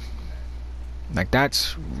that. Like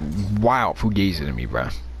that's wild fugazi to me,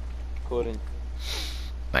 bruh. Couldn't.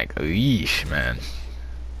 Like yeesh, man.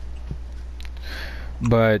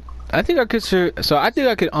 But I think I could I think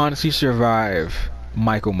I could honestly survive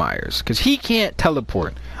Michael Myers because he can't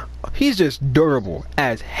teleport. He's just durable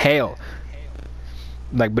as hell.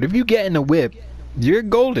 Like, but if you get in a whip, you're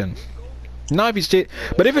golden. Not if he's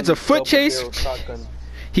but if it's a foot chase,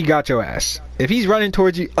 he got your ass. If he's running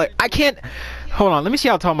towards you, like I can't. Hold on, let me see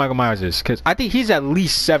how tall Michael Myers is, because I think he's at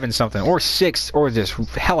least 7 something or 6 or just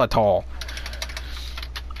hella tall.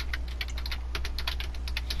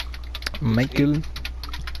 Michael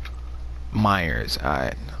Myers,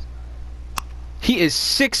 alright. He is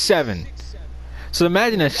 6'7". So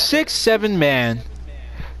imagine a 6'7" man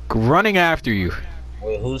running after you.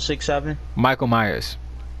 Wait, who's 6'7"? Michael Myers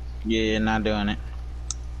Yeah, not doing it.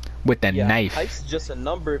 with a Yeah, knife. height's just a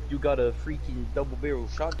number if you got a freaking double barrel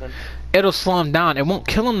shotgun. It'll slow him down. It won't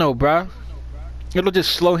kill him though, bruh. It'll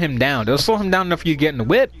just slow him down. It'll slow him down enough for you to get in the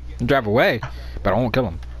whip and drive away, but it won't kill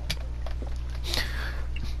him.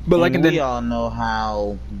 But like, And and we then all know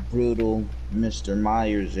how brutal Mr.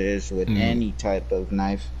 Myers is with any type of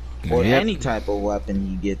knife or Yep. any type of weapon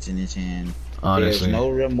he gets in his hand. honestly, There's no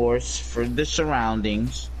remorse for the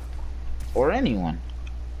surroundings or anyone.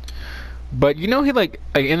 but you know he like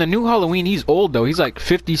in the new Halloween, he's old though. He's like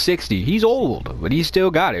 50, 60. He's old, but he's still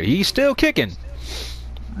got it. He's still kicking.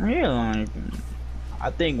 Yeah, like, I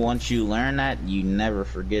think once you learn that, you never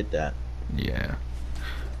forget that. Yeah,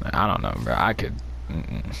 I don't know, bro. I could,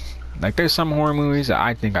 like, there's some horror movies that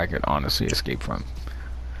I think I could honestly escape from,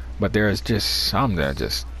 but there's just some that are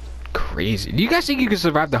just crazy. Do you guys think you could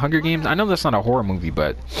survive the Hunger Games? I know that's not a horror movie,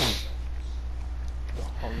 but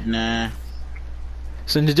Nah,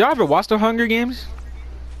 so did y'all ever watch the Hunger Games?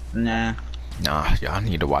 nah. Nah, y'all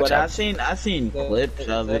need to watch But that. I seen clips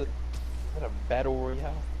of it. Is that a battle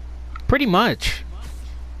royale? Pretty much.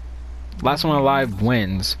 Last one alive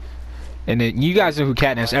wins. And then you guys know who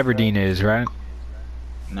Katniss Everdeen is, right?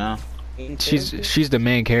 No. She's the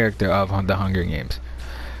main character of the Hunger Games.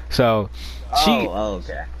 So she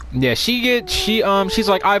Okay. yeah, she's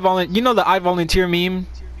like I volunteer. You know the I volunteer meme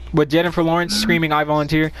with Jennifer Lawrence screaming I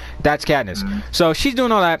volunteer? That's Katniss. So she's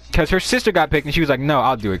doing all that cuz her sister got picked and she was like, "No,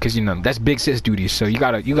 I'll do it cuz you know, that's big sis duty. So you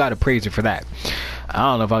got to praise her for that." I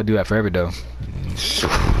don't know if I'll do that forever though.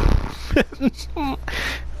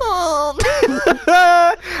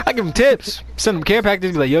 I give him tips, send him care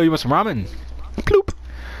packages, be like, "Yo, you want some ramen?" Bloop.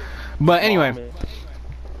 But anyway,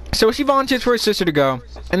 so she volunteers for her sister to go,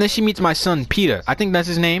 and then she meets my son Peter. I think that's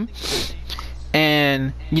his name.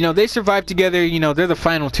 and you know they survive together. You know they're the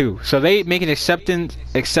final two, so they make an exception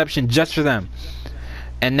just for them.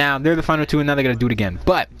 And now they're the final two, and now they're gonna do it again.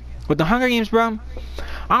 But with the Hunger Games, bro,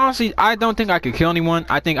 honestly, I don't think I could kill anyone.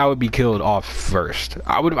 I think I would be killed off first.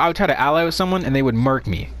 I would try to ally with someone, and they would murk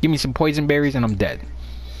me. Give me some poison berries, and I'm dead.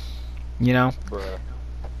 You know? Bruh.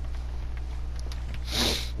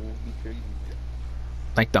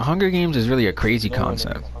 Like, the Hunger Games is really a crazy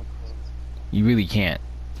concept. You really can't.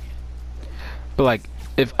 But, like,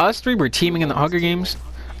 if us three were teaming in the Hunger Games,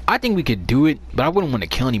 I think we could do it, but I wouldn't want to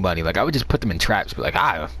kill anybody. Like, I would just put them in traps. Be like,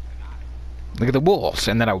 look at the wolves.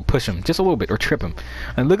 And then I would push them just a little bit or trip them.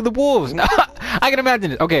 And look at the wolves. I can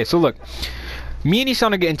imagine it. Okay, so look. Me and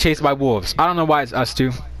Ishan are getting chased by wolves. I don't know why it's us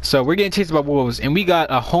two. So we're getting chased by wolves, and we got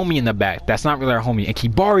a homie in the back. That's not really our homie. And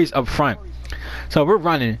Kibari's up front. So we're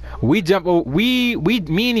running. We jump. Me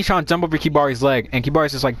and Ishan jump over Kibari's leg, and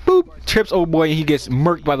Kibari's just like boop, trips old boy, and he gets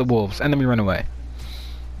murked by the wolves, and then we run away.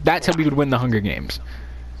 That's how we would win the Hunger Games.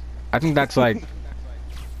 I think that's like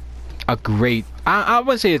a great. I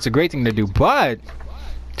wouldn't say it's a great thing to do, but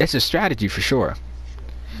it's a strategy for sure.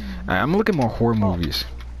 I'm looking more horror movies.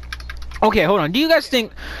 Okay, hold on. Do you guys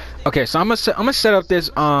think? Okay, so I'm gonna set up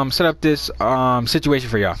this situation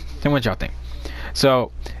for y'all. Tell me what y'all think.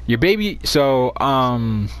 So your baby. So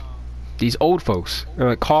these old folks are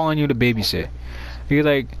like calling you to babysit. They're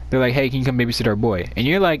like, hey, can you come babysit our boy? And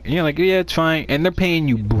you're like, yeah, it's fine. And they're paying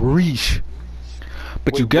you breesh.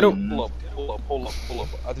 But you get a. Hold up.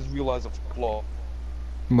 I just realized a flaw.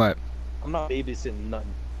 What? I'm not babysitting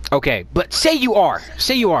nothing. Okay, but say you are,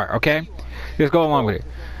 okay? Just go along with it.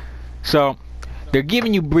 So, they're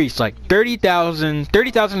giving you briefs like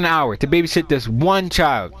 $30,000 an hour to babysit this one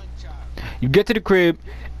child. You get to the crib,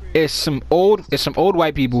 it's some old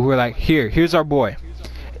white people who are like, here's our boy.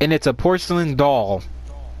 And it's a porcelain doll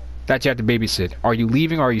that you have to babysit. Are you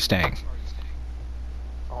leaving or are you staying?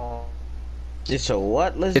 It's a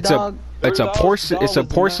what-less dog? It's a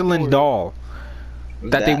porcelain doll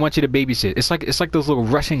that they want you to babysit. It's like those little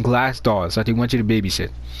Russian glass dolls that they want you to babysit.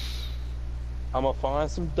 I'm gonna find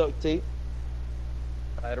some duct tape,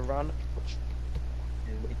 tie it around the porch,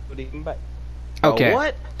 and wait till they come back. Okay. A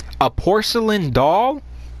what? A porcelain doll?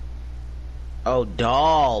 Oh,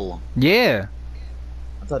 doll. Yeah.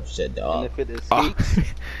 I thought you said dog. And if it escapes,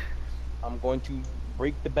 I'm going to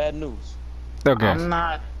break the bad news. Okay.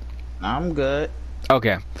 I'm good.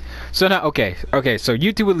 Okay. So now, okay, so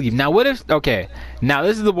you two will leave. Now what if, okay, now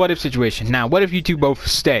this is the what if situation. Now what if you two both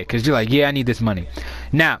stay? Because you're like, yeah, I need this money.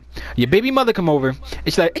 Now, your baby mother come over, and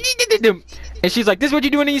she's like, and she's like, this is what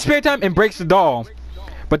you're doing in your spare time? And breaks the doll.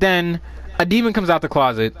 But then, a demon comes out the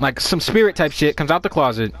closet, like some spirit type shit comes out the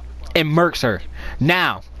closet, and murks her.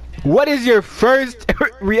 Now, what is your first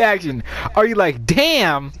reaction? Are you like,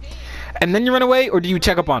 damn, and then you run away, or do you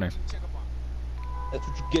check up on her? That's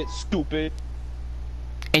what you get, stupid.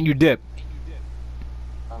 And you dip.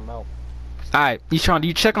 I'm out. Alright, Ishan, do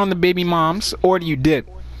you check on the baby moms or do you dip?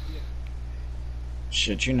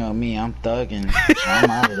 Shit, you know me, I'm thugging. I'm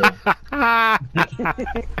out of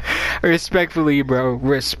there. Respectfully, bro.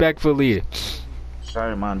 Respectfully.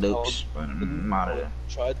 Sorry, my dukes, but I'm out of there.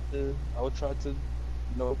 I would try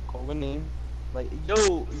to, call her name. Like,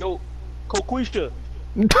 yo, Coquisha.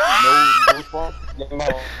 No response.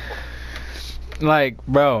 Like,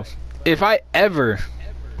 bro, if I ever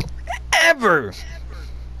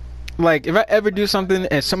do something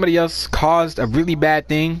and somebody else caused a really bad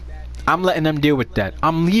thing, I'm letting them deal with that.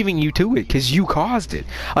 I'm leaving you to it because you caused it.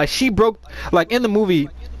 Like, she broke, like in the movie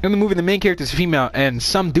the main character's female, and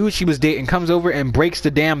some dude she was dating comes over and breaks the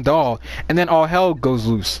damn doll, and then all hell goes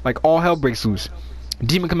loose. Like, all hell breaks loose.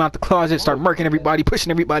 Demon come out the closet, start murking everybody, pushing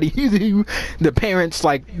everybody. The parents,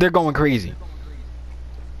 like, they're going crazy.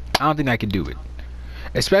 I don't think I can do it.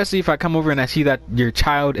 Especially if I come over and I see that your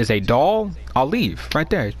child is a doll, I'll leave right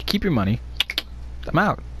there. Keep your money. I'm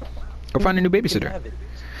out. Go find a new babysitter.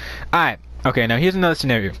 Alright. Okay, now here's another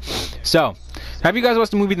scenario. So, have you guys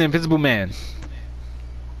watched the movie The Invisible Man?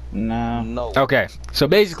 No. Okay. So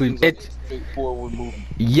basically, it's straightforward movie.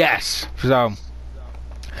 Yes. So,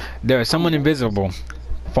 there is someone invisible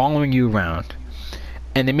following you around,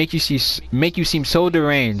 and they make you seem so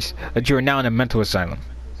deranged that you are now in a mental asylum.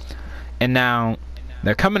 And now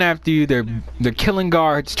they're coming after you. They're killing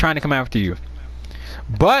guards trying to come after you.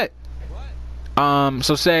 But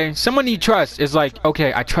so say someone you trust is like,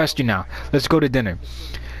 okay, I trust you now. Let's go to dinner.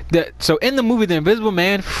 So in the movie, The Invisible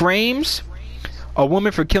Man frames a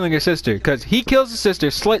woman for killing her sister, because he kills the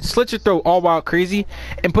sister, slits your throat all wild crazy,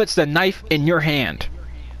 and puts the knife in your hand.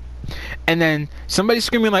 And then somebody's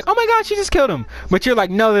screaming like, oh my god, she just killed him. But you're like,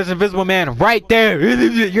 no, there's an invisible man right there.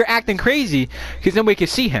 You're acting crazy because nobody can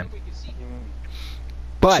see him.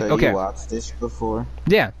 But so okay, you watched this before?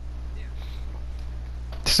 yeah.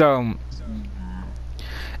 So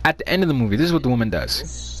at the end of the movie, this is what the woman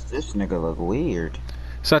does. This nigga look weird.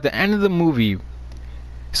 So at the end of the movie,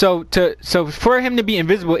 so for him to be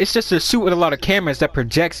invisible, it's just a suit with a lot of cameras that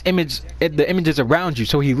projects the images around you,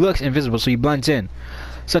 so he looks invisible, so he blends in.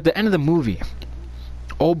 So at the end of the movie,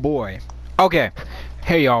 oh boy. Okay,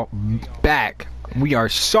 hey y'all, back. We are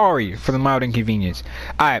sorry for the mild inconvenience.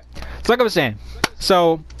 Alright, so like I was saying,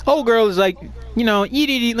 so old girl is like, you know,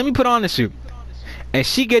 eat, let me put on the suit. And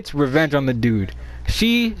she gets revenge on the dude.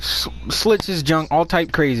 She slits his junk all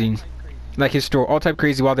type crazy, like his store, all type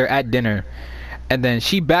crazy while they're at dinner. And then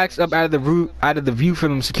she backs up out of the view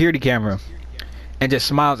from the security camera and just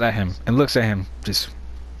smiles at him and looks at him, just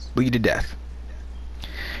bleed to death.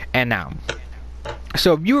 And now,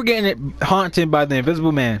 so if you were getting haunted by the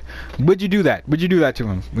invisible man, would you do that? Would you do that to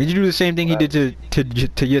him? Would you do the same thing he did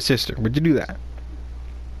to your sister? Would you do that?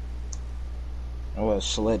 What,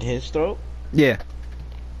 slit his throat? Yeah.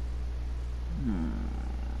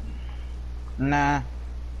 Nah.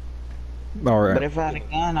 Alright. But if I had a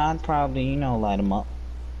gun, I'd probably, you know, light him up.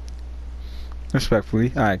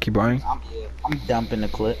 Respectfully. Alright, keep going. I'm dumping the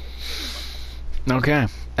clip. Okay.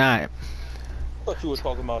 Alright. I thought you were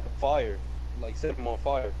talking about the fire. Like, set him on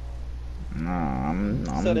fire. No, I'm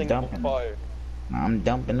Setting him on dumping. fire. I'm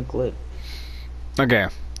dumping the clip. Okay.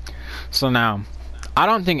 So now, I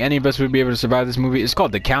don't think any of us would be able to survive this movie. It's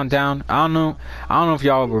called The Countdown. I don't know if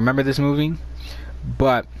y'all remember this movie,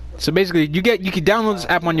 but so basically you can download this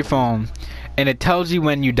app on your phone and it tells you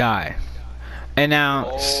when you die. And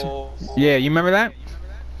now yeah, you remember that?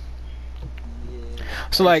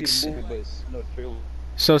 So like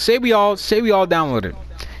so say we all download it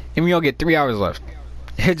and we all get 3 hours left.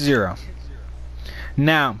 Hit 0.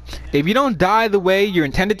 Now, if you don't die the way you're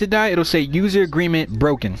intended to die, it'll say user agreement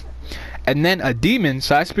broken. And then a demon /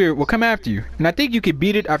 spirit will come after you. And I think you could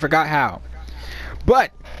beat it. I forgot how.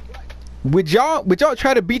 But would y'all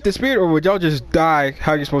try to beat the spirit, or would y'all just die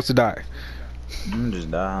how you're supposed to die? I'm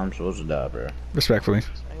just die how I'm supposed to die, bro. Respectfully.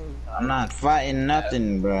 I'm not fighting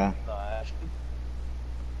nothing, bro. Nah, actually,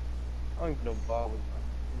 I don't even know if I was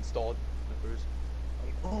installed first.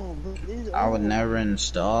 Like, oh, look, I would never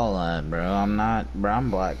install that, bro. I'm not, bro.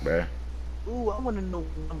 I'm black, bro. Ooh, I wanna know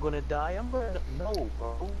when I'm gonna die. I'm gonna know,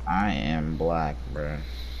 bro. I am black, bro.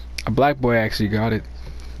 A black boy actually got it.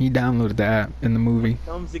 He downloaded the app in the movie.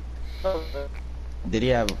 Did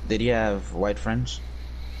he have white friends?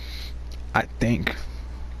 I think.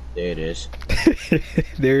 There it is.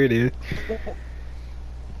 There it is.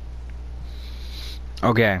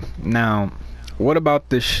 Okay, now what about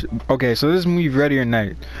this? Okay, so this movie Ready or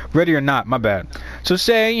Not, my bad. So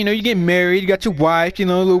say, you know, you get married, you got your wife, you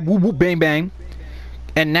know, a little whoop whoop bang bang.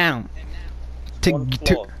 And now to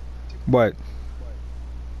what?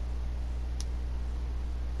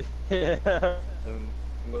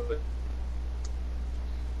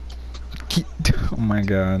 Oh my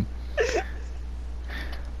god.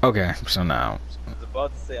 Okay, so now I was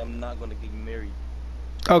about to say I'm not gonna get married.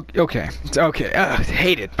 okay.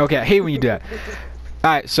 Hate it. Okay, I hate when you do that.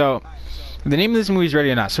 Alright, so the name of this movie is Ready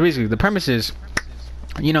or Not. So basically the premise is,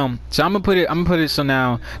 you know, so I'm gonna put it so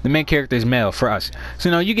now the main character is male for us. So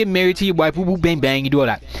now you get married to your wife, woo woo bang bang, you do all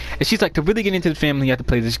that. And she's like, to really get into the family you have to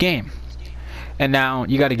play this game. And now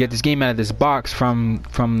you gotta get this game out of this box from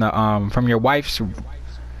your wife's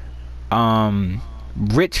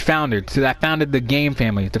rich founder, so that founded the game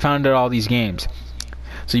family, that founded all these games.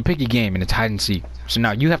 So you pick your game and it's hide and seek. So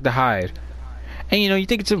now you have to hide, and you know, you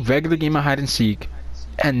think it's a regular game of hide and seek,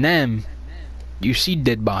 and then you see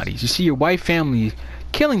dead bodies. You see your wife family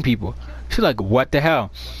killing people. She's like, what the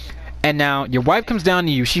hell? And now your wife comes down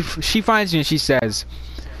to you. She finds you and she says,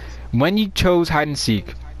 when you chose hide and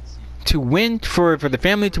seek to win, for the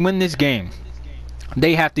family to win this game,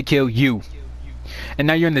 they have to kill you. And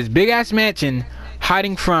now you're in this big ass mansion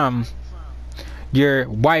hiding from your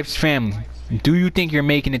wife's family. Do you think you're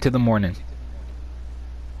making it to the morning?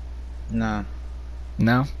 No.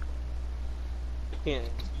 No? You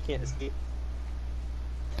can't escape.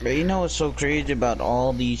 But you know what's so crazy about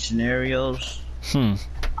all these scenarios?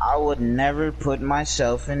 I would never put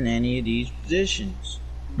myself in any of these positions.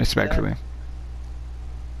 Respectfully.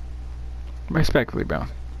 Respectfully, bro.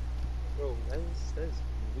 Bro, that's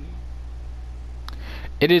weird.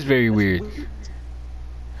 It is very weird.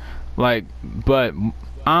 Like, but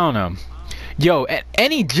I don't know. Yo,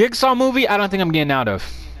 any Jigsaw movie, I don't think I'm getting out of.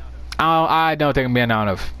 I don't think I'm getting out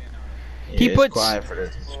of. Yeah, it's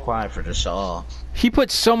quiet for the saw. He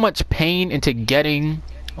puts so much pain into getting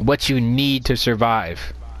what you need to survive.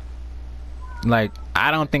 Like, I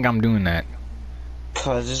don't think I'm doing that.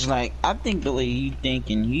 Cause it's like, I think the way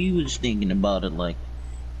he was thinking about it like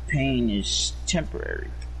pain is temporary.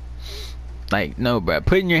 Like, no, bro.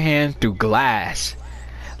 Putting your hand through glass.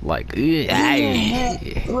 Like, Putting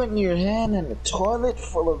your hand in the toilet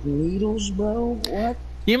full of needles, bro? What?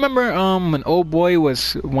 You remember when old boy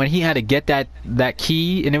was, when he had to get that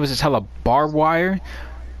key and it was just hella barbed wire,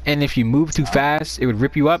 and if you move too fast it would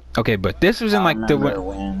rip you up? Okay, but this was in like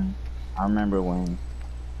I remember when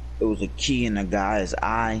it was a key in a guy's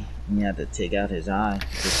eye and you had to take out his eye.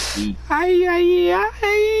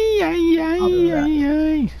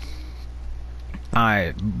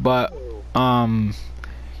 Alright, but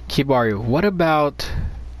Kibaru, what about,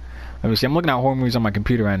 let me see, I'm looking at horror movies on my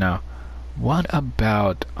computer right now. What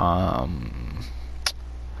about I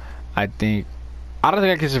don't think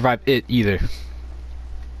I can survive it either.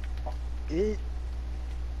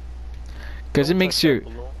 Because it makes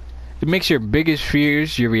your biggest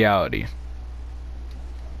fears your reality.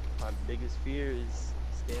 My biggest fear is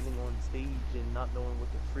standing on stage and not knowing what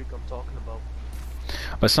the freak I'm talking about.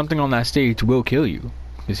 But something on that stage will kill you,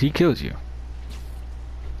 because he kills you.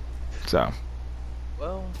 So.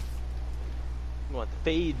 Well, you want to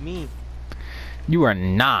fade me? You are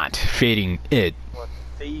not fading it. You want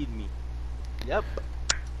to fade me? Yep.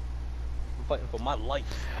 I'm fighting for my life.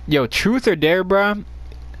 Yo, Truth or Dare, bruh?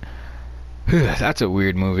 That's a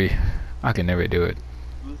weird movie. I can never do it.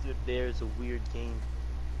 Truth or Dare is a weird game.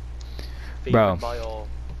 Favored Bro. by all.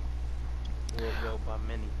 Well, by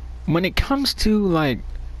many. When it comes to, like...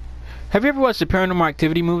 Have you ever watched the Paranormal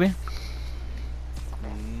Activity movie?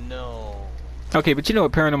 No. Okay, but you know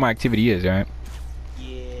what Paranormal Activity is, right?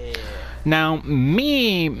 Yeah. Now,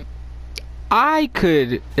 me... I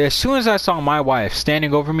could... As soon as I saw my wife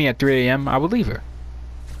standing over me at 3 a.m., I would leave her.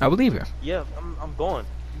 I would leave her. Yeah, I'm gone.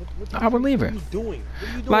 I would leave her. What are you doing? What are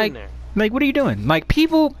you doing Like, there? Like, what are you doing? Like,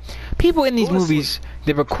 people in these Go to movies,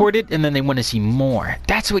 they record it and then they want to see more.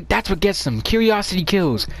 That's what gets them. Curiosity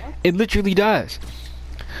kills. It literally does.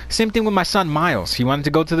 Same thing with my son Miles. He wanted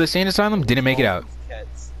to go to the insane asylum, didn't make it out.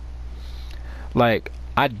 Cats. Like,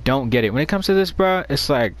 I don't get it. When it comes to this, bro, it's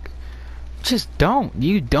like, just don't.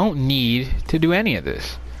 You don't need to do any of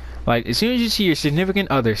this. Like, as soon as you see your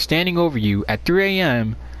significant other standing over you at 3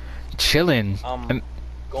 a.m., chilling, and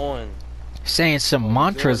going. saying some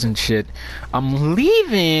mantras and shit, I'm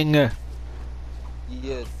leaving.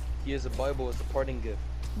 Yeah, here's a Bible as a parting gift.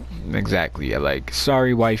 Exactly. Yeah, like,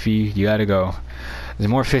 sorry, wifey, you gotta go. There's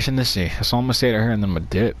more fish in the sea. That's all I'm gonna say to her, and then I'm gonna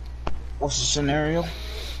dip. What's the scenario?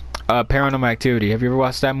 Paranormal Activity. Have you ever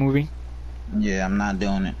watched that movie? Yeah, I'm not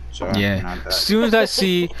doing it. Sorry, Yeah. As soon as I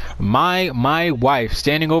see my wife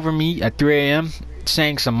standing over me at 3 a.m.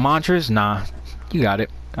 saying some mantras, nah, you got it.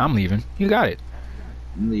 I'm leaving. You got it.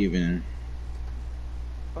 I'm leaving.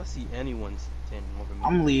 If I see anyone standing over me,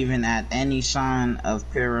 I'm leaving at any sign of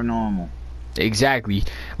paranormal. Exactly.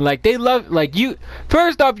 Like, they love, like, you,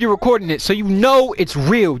 first off, you're recording it, so you know it's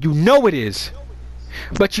real. You know it is.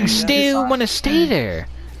 But you still want to stay there.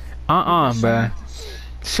 Bruh.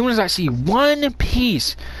 As soon as I see one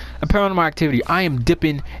piece of Paranormal Activity, I am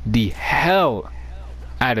dipping the hell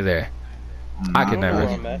out of there. I could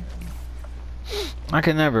never. I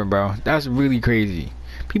could never, bro. That's really crazy.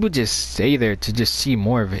 People just stay there to just see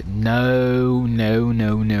more of it. No, no,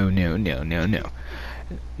 no, no, no, no, no, no.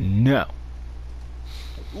 No.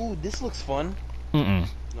 Ooh, this looks fun. No,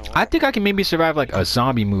 I think I can maybe survive like a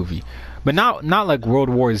zombie movie, but not like World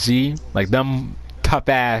War Z, like them tough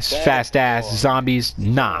ass, fast ass zombies.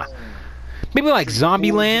 Nah, maybe like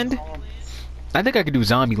Zombieland. I think I could do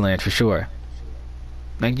Zombieland for sure.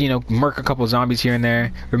 Like, you know, murk a couple zombies here and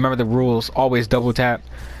there. Remember the rules. Always double tap.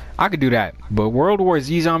 I could do that. But World War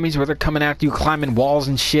Z zombies where they're coming after you, climbing walls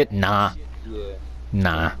and shit. Nah.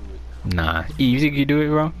 Nah. Nah. You think you do it,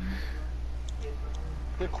 bro?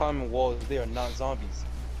 They're climbing walls. They are not zombies.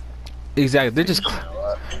 Exactly. They're just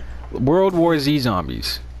World War Z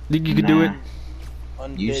zombies. Think you could do it?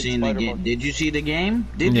 You seen the game? Did you see the game?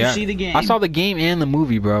 Did you see the game? I saw the game and the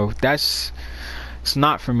movie, bro. It's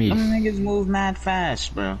not for me. Them niggas move mad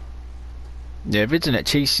fast, bro. Yeah, if it's in a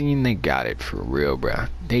chase scene, they got it for real, bro.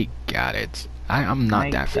 They got it. I'm not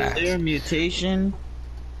like, that fast. Their mutation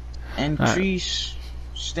increase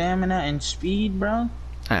stamina and speed, bro?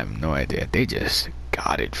 I have no idea. They just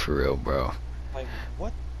got it for real, bro. Like,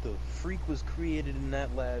 what the freak was created in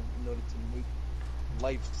that lab in order to make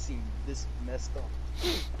life seem this messed up?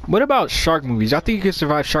 What about shark movies? I think you can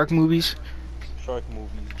survive shark movies. Shark movies.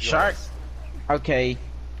 Shark? Okay.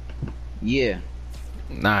 Yeah.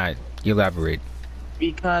 Nah, elaborate.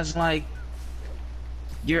 Because, like,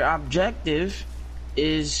 your objective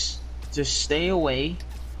is to stay away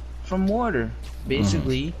from water.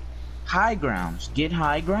 Basically, High grounds. Get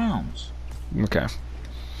high grounds. Okay.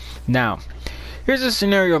 Now, here's a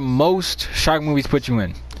scenario most shark movies put you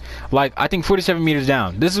in. Like, I think 47 meters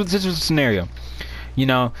down. This was a scenario. You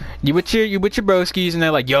know, you with your broskies, and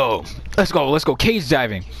they're like, "Yo, let's go cage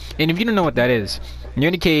diving." And if you don't know what that is, you're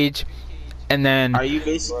in a cage, and then Are you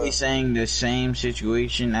basically saying the same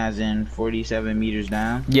situation as in 47 meters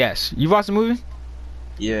down? yes, you watched the movie?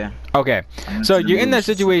 Yeah. Okay, so you're in that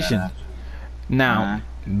situation. Now,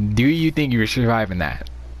 Uh-huh. do you think you're surviving that?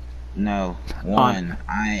 No. One,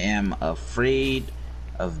 I am afraid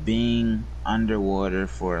of being underwater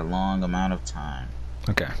for a long amount of time.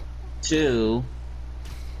 Okay. Two,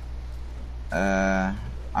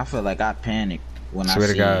 I feel like I panic when Swear I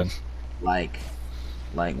to see God.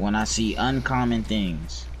 like when I see uncommon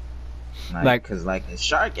things. Like- cause like a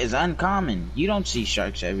shark is uncommon. You don't see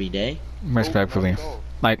sharks every day. Respectfully.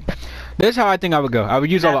 Like, this is how I think I would go. I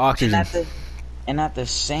would use all the oxygen. And at the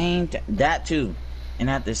same that too. And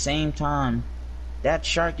at the same time, that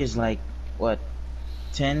shark is like what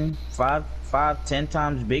 10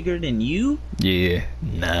 times bigger than you? Yeah.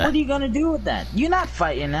 Nah. What are you gonna do with that? You're not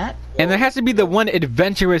fighting that. And there has to be the one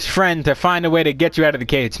adventurous friend to find a way to get you out of the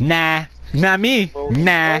cage. Nah. Not me.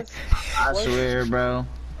 Nah. I swear, bro.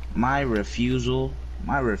 My refusal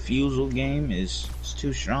game is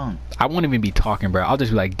too strong. I won't even be talking, bro. I'll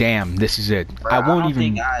just be like, damn, this is it. Bro, I won't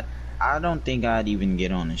even. I don't think I'd even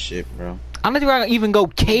get on the ship, bro. I don't think I'd even go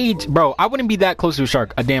cage, bro. I wouldn't be that close to a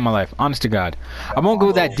shark a day in my life. Honest to God, I won't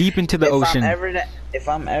go that deep into the ocean. If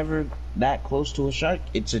I'm ever that close to a shark,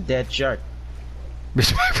 it's a dead shark.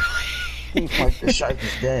 Respectfully. Like the shark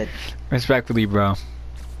is dead. Respectfully, bro.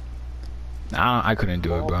 I couldn't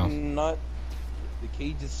do it, bro. Not the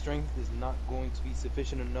cage's strength is not going to be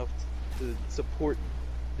sufficient enough to support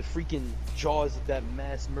the freaking jaws of that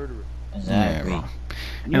mass murderer. Exactly. Yeah,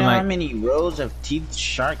 you know like, how many rows of teeth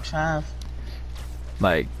sharks have?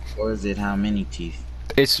 Like, Or is it how many teeth?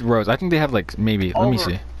 it's rows. I think they have like maybe. Let me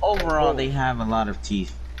see. Overall, they have a lot of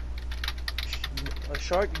teeth. A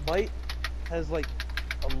shark bite has like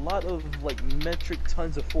a lot of like metric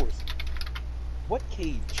tons of force. What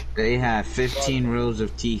cage? They have 15 rows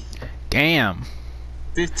of teeth. Damn.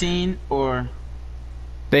 15 or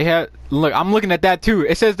They have. Look, I'm looking at that too.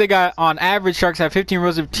 It says they got on average sharks have 15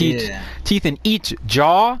 rows of teeth. Yeah. Teeth in each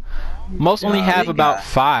jaw. Most only Nah, have they about got-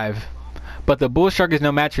 5. But the bull shark is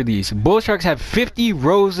no match for these. Bull sharks have 50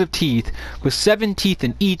 rows of teeth with 7 teeth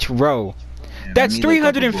in each row. That's let me look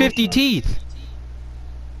up a bull 350 shark. teeth.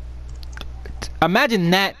 Imagine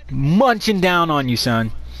that munching down on you,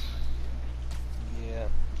 son. Yeah.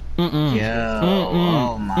 Mm-mm. Yo, Mm-mm.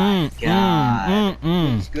 oh my god.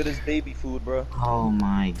 Mm-mm. As good as baby food, bro. Oh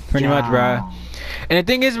my god. Pretty much, bruh. And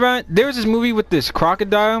the thing is, bro, there was this movie with this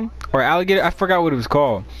crocodile or alligator. I forgot what it was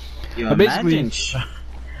called. Yo, But basically-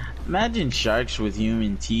 imagine sharks with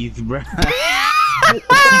human teeth, bro.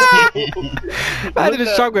 I did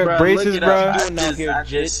a shark with Bruh, braces, look it bro. up. Doing out here, I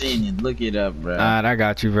just seen it. Look it up, bro. Alright, I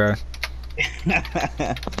got you, bro.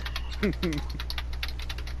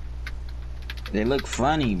 They look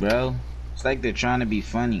funny, bro. It's like they're trying to be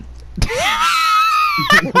funny.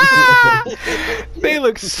 They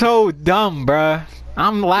look so dumb, bruh.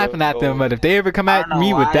 I'm laughing at them, but if they ever come I at don't know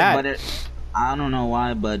me with why, that, but I don't know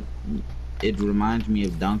why, but it reminds me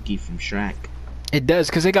of Donkey from Shrek. it does,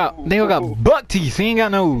 cause they all got buck teeth. They ain't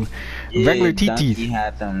got no regular teeth. Donkey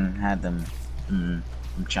had them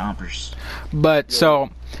chompers. But so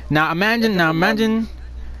now imagine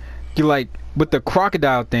you like with the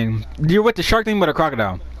crocodile thing. You're with the shark thing, but a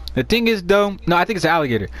crocodile. The thing is though, no, I think it's an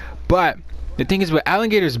alligator. But the thing is, when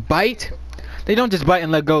alligators bite, they don't just bite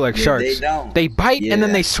and let go like Yeah, sharks. they don't. They bite and then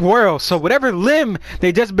Yeah. they swirl. So whatever limb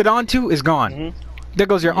they just bit onto is gone. Mhm. There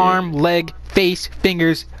goes your Yeah. arm, leg, face,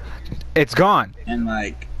 fingers. It's gone. And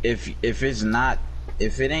like if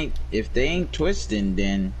they ain't twisting,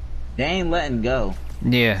 then they ain't letting go.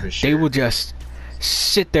 Yeah, For they sure. will just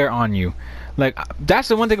sit there on you. Like, that's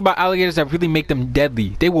the one thing about alligators that really make them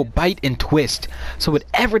deadly. They will bite and twist. So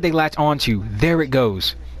whatever they latch onto, there it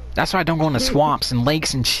goes. That's why I don't go in the swamps and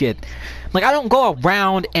lakes and shit. Like, I don't go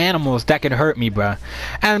around animals that could hurt me, bruh.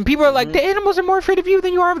 And people are like, the animals are more afraid of you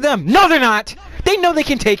than you are of them. No, they're not. They know they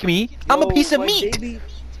can take me. I'm a Yo, piece of like, meat.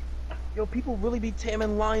 Yo, people really be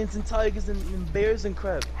taming lions and tigers and bears and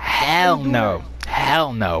crabs. Hell no.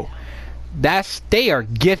 Hell no. They are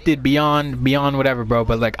gifted beyond whatever, bro.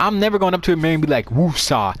 But like, I'm never going up to a man and be like,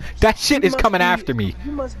 "Woo-saw." That shit You is must coming be- after me.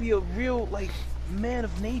 You must be a real like man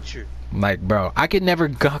of nature. Like, bro, I could never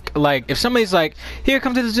go. Like, if somebody's like, "Here,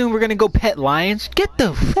 come to the zoo. We're gonna go pet lions." Get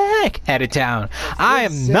the fuck out of town. I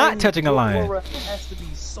am not touching a lion. Flora has to be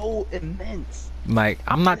so immense. Like,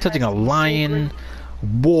 I'm not touching a lion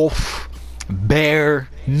wolf, bear,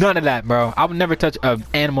 none of that, bro. I would never touch an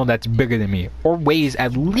animal that's bigger than me or weighs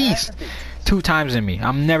at least 2 times than me.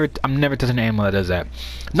 I'm never touching an animal that does that.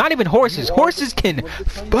 Not even horses. Horses can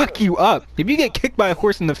fuck you up. If you get kicked by a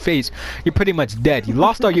horse in the face, you're pretty much dead. You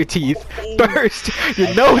lost all your teeth. First,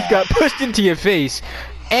 your nose got pushed into your face,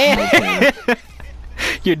 and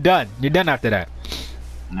you're done. You're done after that.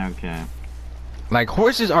 Okay. Like,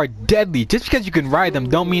 horses are deadly. Just because you can ride them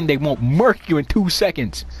don't mean they won't murk you in 2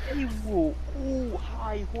 seconds. Ooh,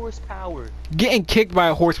 high horsepower. Getting kicked by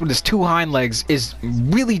a horse with his 2 hind legs is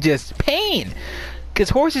really just pain. Because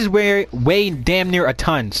horses weigh damn near a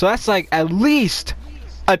ton. So that's like at least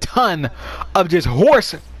a ton of just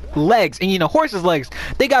horse legs. And you know, horses' legs,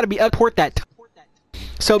 they gotta be up toward that.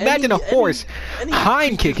 So imagine a horse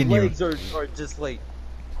hind kicking you. Legs are just like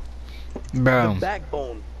Bro. the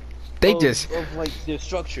backbone. They of like their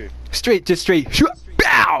structure. Straight, shoot,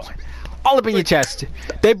 bow! All up in your chest.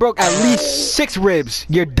 They broke at least 6 ribs.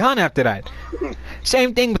 You're done after that.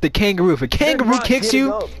 Same thing with the kangaroo. If a kangaroo kicks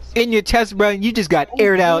you in your chest, bro, you just got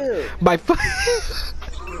aired out by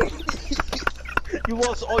You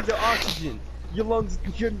lost all your oxygen. Your lungs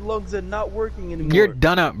are not working anymore. You're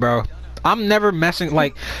done up, bro. I'm never messing,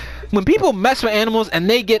 like, when people mess with animals and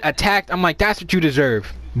they get attacked, I'm like, that's what you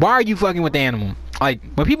deserve. Why are you fucking with the animal? Like,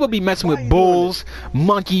 when people be messing with bulls,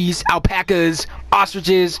 monkeys, alpacas,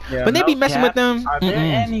 ostriches, when they be messing with them, are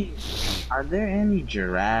there any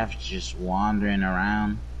giraffes just wandering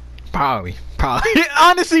around? Probably.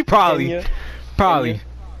 Honestly, probably. Kenya.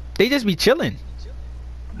 They just be chilling.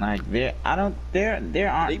 Like there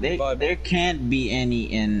can't be any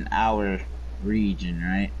in our region,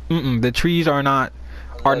 right? The trees are not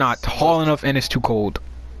tall enough, and it's too cold.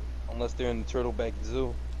 Unless they're in the Turtleback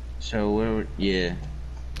Zoo. So yeah.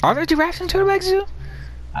 Are there giraffes in Turtleback Zoo?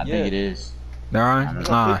 I think it is. There are?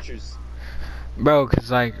 Bro,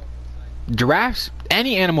 cause like giraffes,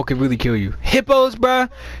 any animal could really kill you. Hippos, bro.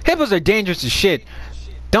 Hippos are dangerous as shit.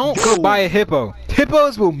 Don't go buy a hippo.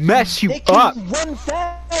 Hippos will mess you up. Run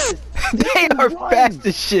fast. They are fast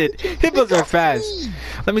as shit. Hippos are fast.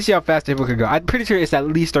 Let me see how fast a hippo can go. I'm pretty sure it's at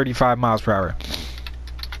least 35 miles per hour.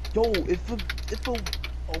 Yo, if a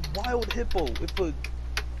wild hippo, if a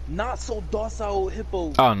not so docile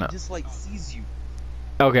hippo just like sees you.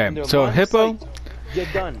 Okay, so a hippo, you're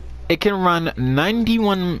done. It can run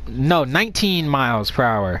 19 miles per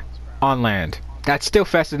hour on land. That's still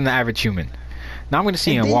faster than the average human. Now I'm gonna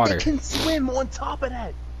see in water. They can swim on top of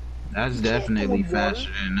that. That's definitely faster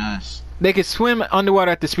than us. They can swim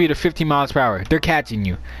underwater at the speed of 50 miles per hour. They're catching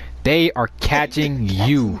you. They are catching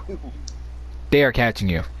you. They are catching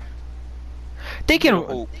you. They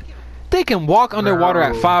can walk underwater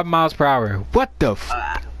at 5 miles per hour. What the f?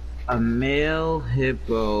 A male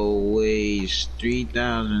hippo weighs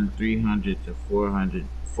 3,300 to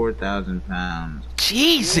 4,000 pounds.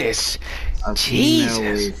 Jesus! A female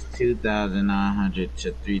weighs 2,900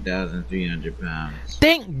 to 3,300 pounds.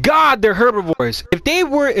 Thank God they're herbivores. If they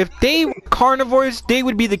were carnivores, they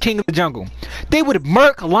would be the king of the jungle. They would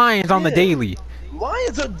murk lions on the daily.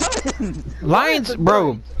 Lions are done. Lions,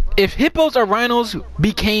 bro. If hippos or rhinos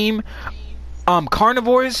became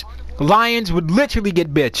carnivores, lions would literally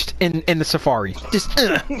get bitched in the safari. Just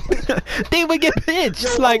they would get bitched.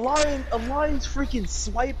 Yo, like a lion's freaking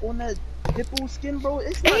swipe on that hippo skin, bro.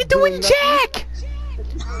 It's not ain't doing jack.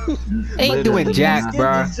 Ain't doing jack,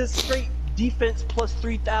 bro. It's just straight defense plus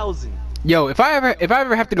 3,000. Yo, if I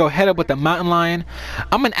ever have to go head up with a mountain lion,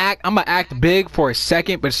 I'm gonna act big for a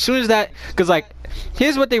second, but as soon as that, cause like,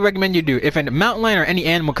 here's what they recommend you do. If a mountain lion or any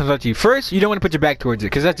animal comes up to you, first, you don't want to put your back towards it,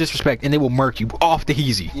 because that's disrespect, and they will murk you off the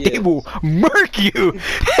easy. Yeah. They will murk you.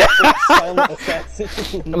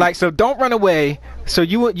 Like, so don't run away. So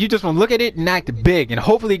you just want to look at it and act big, and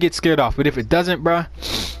hopefully it gets scared off. But if it doesn't, bruh,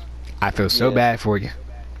 I feel so bad for you.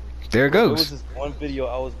 There it goes. There was this one video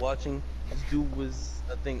I was watching. This dude was,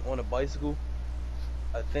 I think, on a bicycle.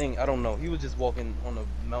 I don't know. He was just walking on a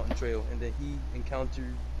mountain trail, and then he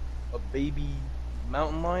encountered a baby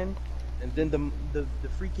mountain lion, and then the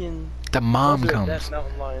freaking mom mother comes. of that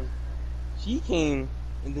mountain lion, she came,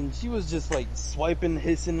 and then she was just like swiping,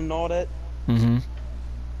 hissing, and all that.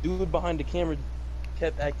 Dude behind the camera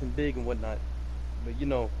kept acting big and whatnot, but you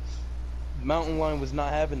know, the mountain lion was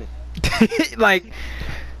not having it. Like,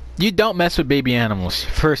 you don't mess with baby animals,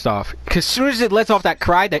 first off, because as soon as it lets off that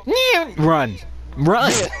cry, that run.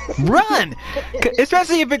 Run!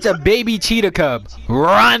 Especially if it's a baby cheetah cub.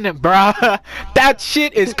 Run, bruh! That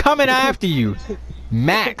shit is coming after you.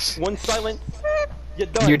 Max. One silent, you're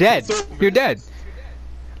done. You're dead. You're dead.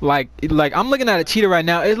 Like I'm looking at a cheetah right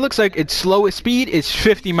now. It looks like its slowest speed is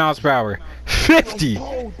 50 miles per hour. 50!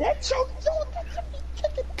 Oh, that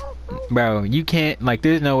Bro, you can't, like,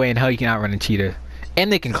 there's no way in hell you can outrun a cheetah.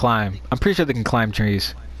 And they can climb. I'm pretty sure they can climb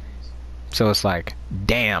trees. So it's like,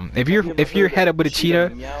 damn. If you're head up with a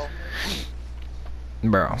cheetah,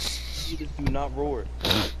 bro. Cheetahs do not roar.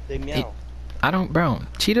 They meow. Bro,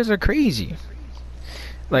 cheetahs are crazy.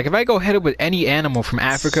 Like, if I go head up with any animal from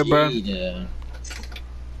Africa, bro,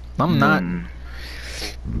 I'm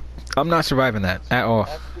not surviving that at all.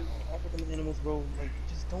 African animals, bro, like,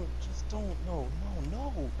 just don't, no.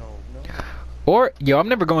 Or, yo, I'm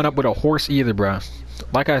never going up with a horse either, bro.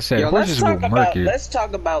 Like I said, horses will murk you. Let's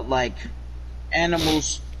talk about, like,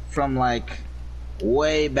 animals from, like,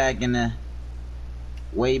 way back in the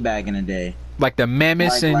day. Like the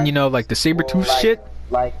mammoths and, you know, like the saber-tooth shit?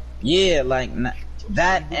 Like, yeah, like,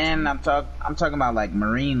 that, and I'm talking about, like,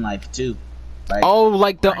 marine life, too. Like, oh,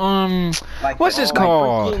 like the, like what's this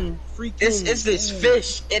called? It's this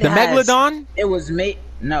fish. The megalodon? It was made.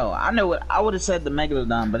 No, I know what I would have said the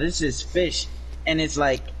megalodon, but it's this fish, and it's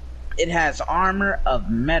like it has armor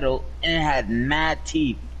of metal and it had mad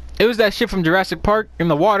teeth. It was that shit from Jurassic Park in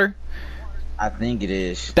the water. I think it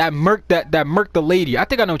is. That murked the lady. I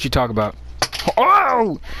think I know what you talk about.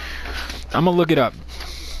 Oh, I'm gonna look it up.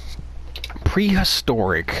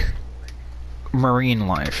 Prehistoric marine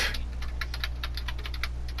life.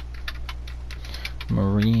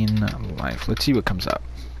 Marine life. Let's see what comes up.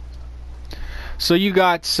 So you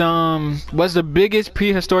got some. What's the biggest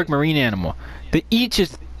prehistoric marine animal? The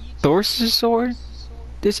Ichthyosaur.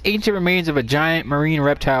 This ancient remains of a giant marine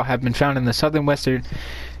reptile have been found in the southern western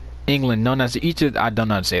England, known as the I don't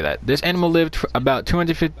know how to say that. This animal lived about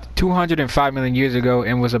 205 million years ago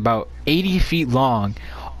and was about 80 feet long,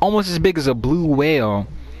 almost as big as a blue whale.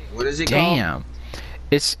 What is it called? Damn.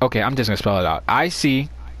 It's okay. I'm just gonna spell it out. ICHTHYOSAURUS.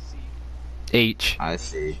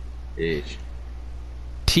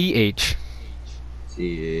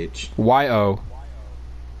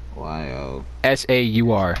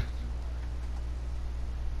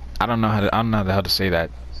 I don't know how to say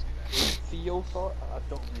that. Ichthyosaur? I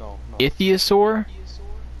don't know. No. Ichthyosaur?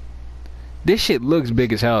 This shit looks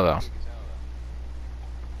big as hell though.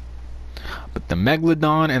 But the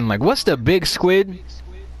megalodon and like, what's the big squid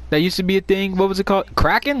that used to be a thing? What was it called?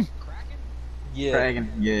 Kraken? Yeah. Kraken.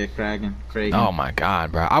 Yeah, Kraken. Oh my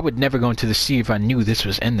god, bro. I would never go into the sea if I knew this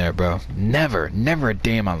was in there, bro. Never a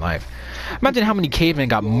day in my life. Imagine how many cavemen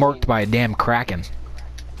got murked by a damn Kraken.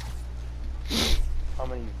 How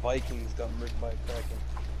many Vikings got murked by a Kraken?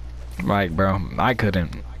 Like, bro, I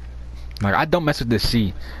couldn't. Like, I don't mess with the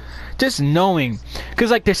sea. Just knowing, cause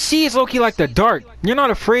like the sea is low-key like the dark. You're not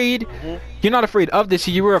afraid. You're not afraid of the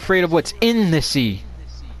sea. You were afraid of what's in the sea.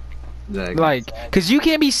 Exactly. Like, cause you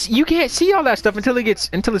can't see all that stuff until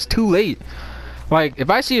it's too late. Like, if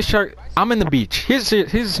I see a shark, I'm in the beach. Here's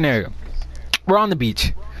a scenario. We're on the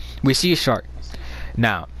beach. We see a shark.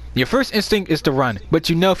 Now, your first instinct is to run, but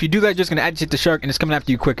you know if you do that, you're just gonna agitate the shark and it's coming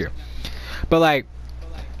after you quicker. But like,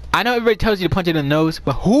 I know everybody tells you to punch it in the nose,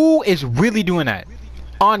 but who is really doing that?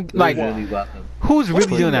 Like, who's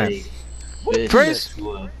really doing that? First,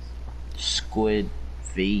 squid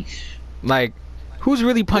fish. Like, who's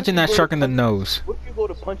really punching that shark in the nose? What if you go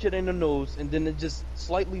to punch it in the nose and then it just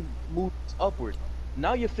slightly moves upward?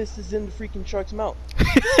 Now your fist is in the freaking shark's mouth.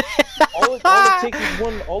 all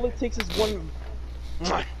it takes is one.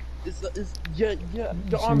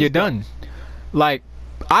 Your arm. You're done. Like,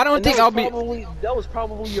 I don't think I'll be. That was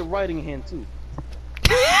probably your writing hand too.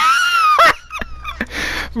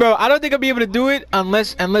 Bro, I don't think I'll be able to do it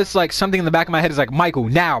unless like something in the back of my head is like, Michael,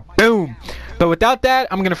 now, boom. But without that,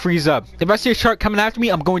 I'm gonna freeze up. If I see a shark coming after me,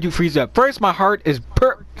 I'm going to freeze up. First, my heart is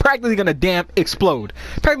practically gonna explode.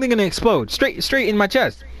 Practically gonna explode straight in my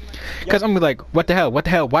chest. Cause I'm gonna be like, what the hell?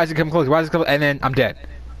 Why is it coming close? And then I'm dead.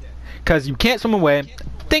 Cause you can't swim away.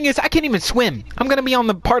 Thing is, I can't even swim. I'm gonna be on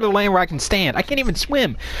the part of the land where I can stand. I can't even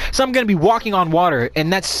swim. So I'm gonna be walking on water,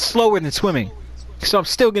 and that's slower than swimming. So I'm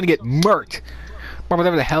still gonna get murked. Or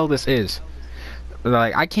whatever the hell this is.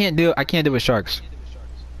 Like, I can't do it with sharks.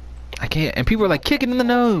 I can't. And people are like, kick it in the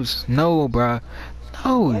nose. No, bruh.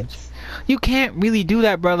 No. You can't really do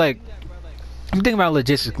that, bruh. Like, I'm thinking about it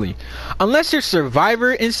logistically. Unless your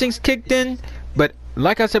survivor instincts kicked in, but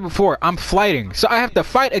like I said before, I'm flighting. So I have to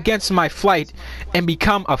fight against my flight and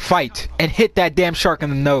become a fight and hit that damn shark in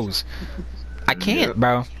the nose. I can't,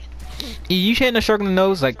 bro. You hitting a shark in the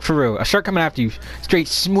nose, like, for real. A shark coming after you, straight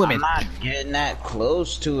swimming. I'm not getting that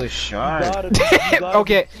close to a shark.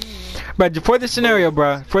 Okay, but for the scenario,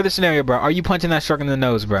 bro, are you punching that shark in the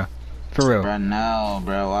nose, bro? For real. Bro, no,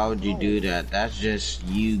 bro. Why would you do that? That's just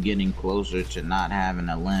you getting closer to not having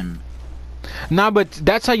a limb. Nah, but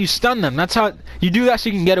that's how you stun them. That's how you do that so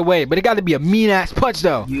you can get away. But it got to be a mean ass punch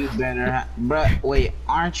though. You better, bruh. Wait,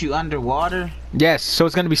 aren't you underwater? Yes, so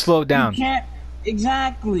it's gonna be slowed down. You can't.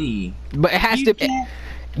 Exactly. But it has You to. can't.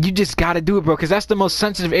 You just gotta do it, bro, because that's the most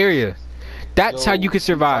sensitive area. That's how you can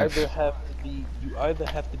survive. You either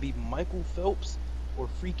have to be Michael Phelps or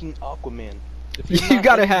freaking Aquaman. If You not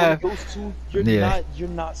gotta any one have. of those two, you're Yeah. not You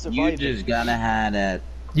surviving. just gotta have that.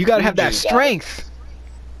 You gotta You have that just gotta- strength.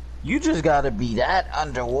 You just gotta be that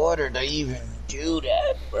underwater to even do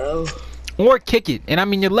that, bro. Or kick it. And I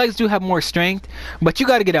mean, your legs do have more strength, but you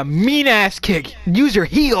gotta get a mean ass kick. Use your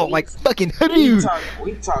heel like fucking.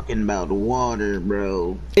 We talking about water,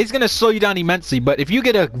 bro. It's gonna slow you down immensely. But if you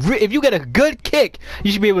get a good kick,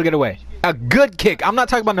 you should be able to get away. A good kick. I'm not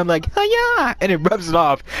talking about them like, oh yeah, and it rubs it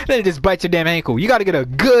off, then it just bites your damn ankle. You gotta get a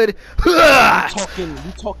good. We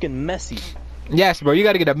talking Messi. Yes, bro. You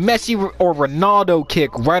gotta get a Messi or Ronaldo kick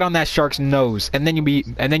right on that shark's nose, and then you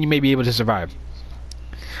may be able to survive.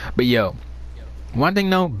 But yo, one thing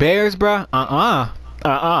though, bears, bro. They're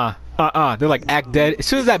like act dead. As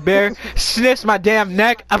soon as that bear sniffs my damn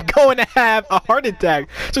neck, I'm going to have a heart attack.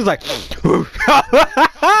 So it's like,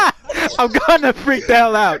 I'm gonna freak the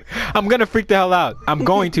hell out. I'm gonna freak the hell out. I'm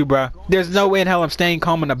going to, bro. There's no way in hell I'm staying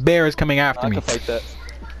calm when a bear is coming after me. I can fight that.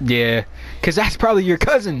 Yeah, cause that's probably your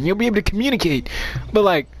cousin. You'll be able to communicate. But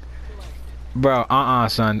like, bro,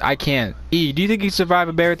 son, I can't. E, do you think you survive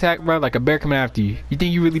a bear attack, bro? Like a bear coming after you? You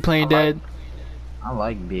think you really playing dead? I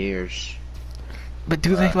like bears. But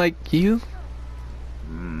do they like you?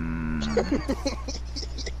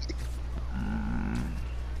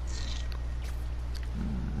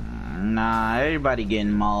 Nah, everybody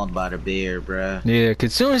getting mauled by the bear, bruh. Yeah, cause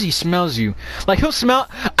as soon as he smells you, like he'll smell.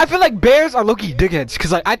 I feel like bears are low-key dickheads,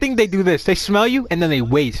 cause like I think they do this. They smell you and then they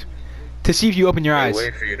wait to see if you open your eyes.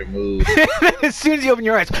 Wait for you to move. As soon as you open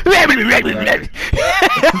your eyes,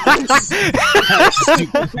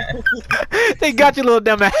 they got your little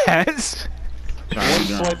dumb ass. One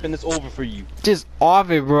swipe and it's over for you. Just off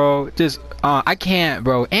it, bro. Just I can't,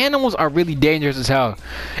 bro. Animals are really dangerous as hell.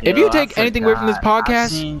 If Yo, you take anything away from this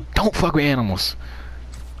podcast, I don't fuck with animals.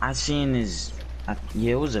 seen this.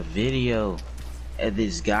 Yeah, it was a video of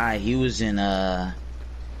this guy. He was in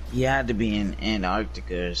he had to be in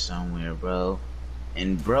Antarctica or somewhere, bro.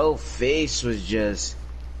 And bro, face was just,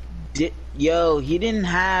 yo. He didn't.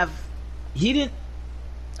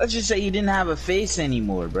 Let's just say he didn't have a face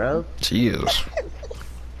anymore, bro. Jeez.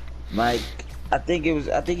 Like, I think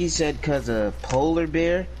he said cause a polar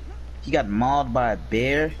bear. He got mauled by a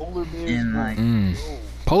bear. Polar bears, And like,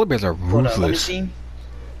 Polar bears are hold up, let me ruthless. see.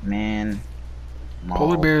 Man.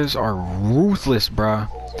 Polar bears are ruthless, bro.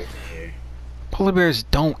 Polar bears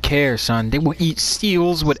don't care, son. They will eat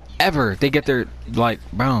seals, whatever. They get their, like,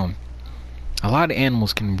 bro. A lot of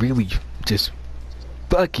animals can really just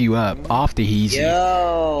fuck you up off the easy.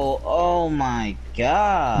 Yo, oh my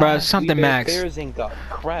god. Bro, something Max. Bears ain't got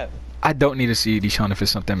crap. I don't need to see it, Deshaun, if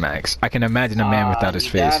it's something Max. I can imagine a man without his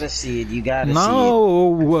you face. Gotta see it. You gotta see it.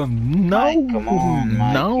 No, Mike, come on,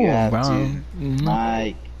 Mike, no, you have bro. to. No.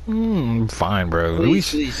 Mike, Fine, bro. At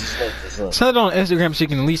please, least just look this up. send it on Instagram so you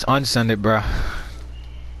can at least unsend it, bro.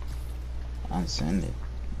 Unsend it.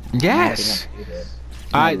 Yes.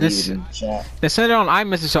 Alright, this. in the chat. Then send it on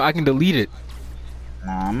iMessage so I can delete it.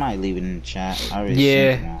 Nah, I might leave it in the chat. I already seen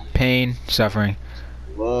it Yeah, now. pain, suffering.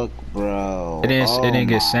 Look, bro. It didn't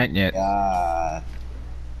get my sent yet. God.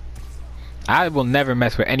 I will never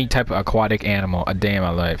mess with any type of aquatic animal a day in my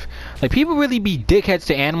life. Like, people really be dickheads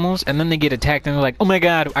to animals, and then they get attacked, and they're like, oh my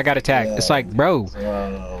god, I got attacked. Yeah. It's like, bro,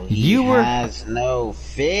 Bro, You he were- has no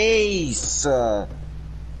face.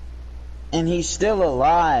 And he's still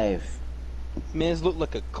alive. Man's look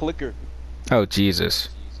like a clicker. oh Jesus.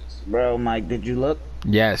 Bro, Mike, did you look?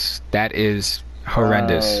 Yes, that is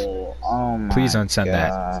horrendous. Bro, oh my Please unsend that.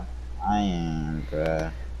 God. I am,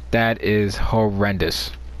 bruh. That is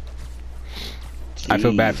horrendous. I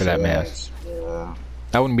feel bad for that man. Jesus, bruh.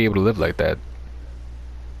 I wouldn't be able to live like that.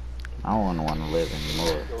 I wouldn't want to live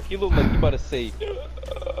anymore. Yo, he look like he about to say,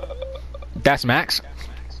 That's Max.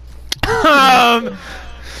 Yeah,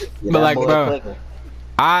 But that like, boy bro, clicker.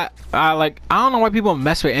 I don't know why people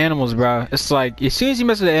mess with animals, bro. It's like as soon as you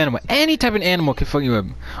mess with an animal, any type of animal can fuck you up.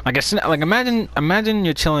 Like imagine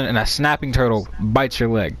you're chilling and a snapping turtle bites your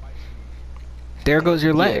leg. There goes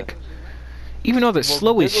your leg. Even though they're well,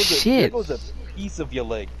 slow as there shit. goes a piece of your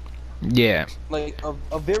leg. Yeah, Like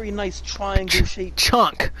a very nice triangle shape.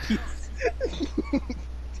 chunk.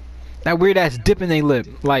 That weird ass dip in their lip.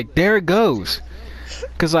 Like there it goes.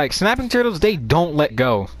 Cause like snapping turtles, they don't let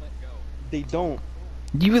go. They don't.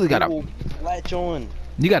 You really They gotta. will latch on.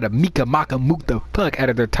 You gotta Mika Maka Mook the fuck out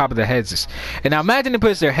of their top of their heads. And now imagine it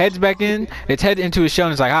puts their heads back in, its head into a shell,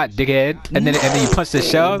 and it's like, hot dickhead. And then you punch the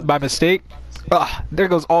shell by mistake. Ugh, there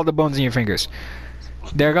goes all the bones in your fingers.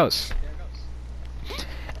 There it goes.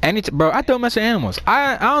 Bro, I don't mess with animals.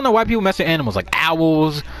 I don't know why people mess with animals like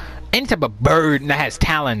owls, any type of bird that has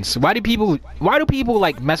talons. Why do people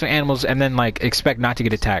like mess with animals and then like expect not to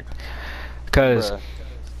get attacked? Cause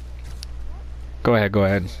go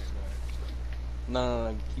ahead.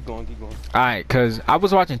 No, keep going. Alright, cause I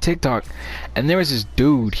was watching TikTok and there was this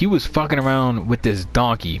dude, he was fucking around with this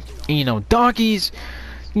donkey. And, you know, donkeys,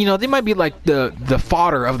 you know, they might be like the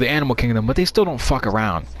fodder of the animal kingdom, but they still don't fuck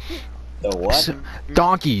around. The what?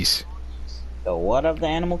 Donkeys. The what of the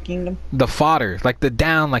animal kingdom? The fodder, like the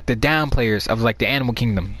down players of like the animal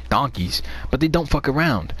kingdom, donkeys. But they don't fuck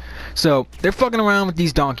around. So they're fucking around with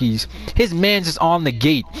these donkeys. His man's just on the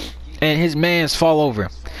gate, and his man's fall over,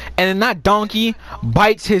 and then that donkey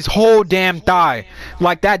bites his whole damn thigh.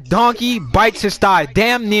 Like that donkey bites his thigh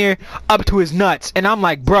damn near up to his nuts, and I'm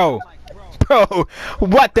like, bro,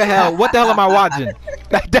 what the hell am I watching?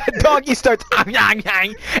 that donkey starts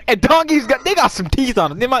and donkeys got some teeth on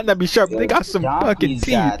them. They might not be sharp, but they got some fucking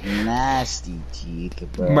teeth. Got nasty teeth,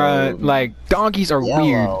 bro. Bruh, like donkeys are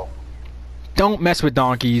weird. Don't mess with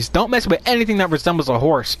donkeys. Don't mess with anything that resembles a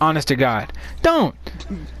horse, honest to God. Don't.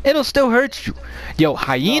 It'll still hurt you. Yo,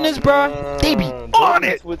 hyenas, bro, they be on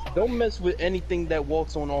it. Don't mess with anything that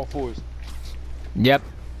walks on all fours. Yep.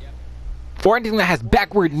 Or anything that has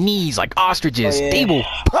backward knees, like ostriches. Oh, yeah. They will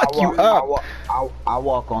fuck you up. I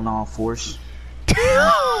walk on all fours.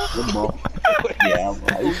 Yeah, I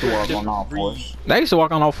used to walk on all fours. I used to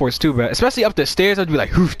walk on all fours too, but especially up the stairs, I'd be like,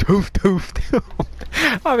 hoof, hoof, hoof.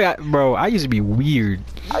 I mean, bro, I used to be weird.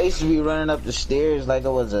 I used to be running up the stairs like it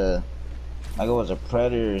was a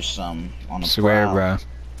predator or something on a Swear, prowl.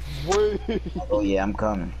 bro. Oh yeah, I'm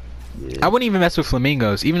coming. Yeah. I wouldn't even mess with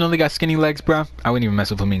flamingos, even though they got skinny legs, bro. I wouldn't even mess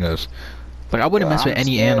with flamingos. Like I wouldn't mess with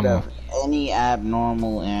any animal, any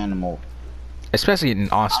abnormal animal, especially an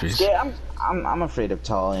ostrich. I'm afraid of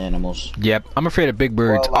tall animals. Yep, I'm afraid of big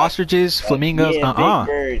birds. Well, ostriches, flamingos, big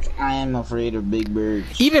birds. I am afraid of big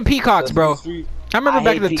birds. Even peacocks, bro. I remember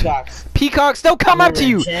back in the peacocks. Peacocks, they'll come up to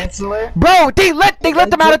you. Chancellor? Bro, they let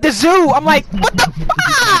them out at the zoo. I'm like, what the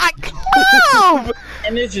fuck? Move!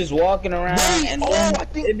 And they're just walking around, and then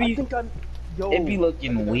it'd be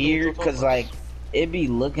looking weird, cause like it'd be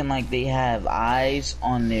looking like they have eyes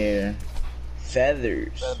on their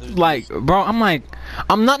feathers. Like, bro, I'm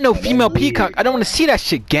not no female peacock. I don't want to see that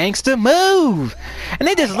shit, gangster. Move! And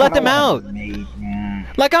they just let them out.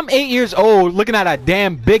 Like I'm 8 years old looking at a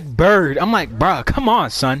damn big bird. I'm like, bro, come on,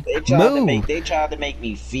 son. Move. They tried to make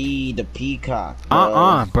me feed the peacock.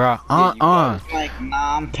 Bro. Bro. Like,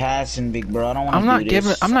 nah, I'm passing, big bro. I don't want to do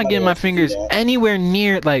this. I'm not getting my fingers anywhere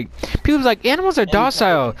near. Like, people's like, animals are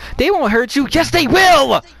docile. They won't hurt you. Yes, they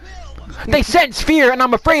will. They sense fear, and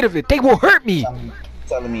I'm afraid of it. They will hurt me.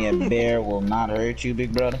 Telling me a bear will not hurt you,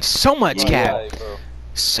 big brother? So much, cap.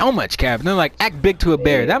 So much, cap. And they're like, act big to a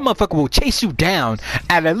bear. That motherfucker will chase you down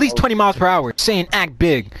at least 20 miles per hour, saying act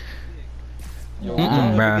big. Yo,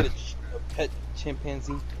 bro. Get a pet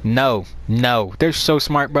chimpanzee? No. They're so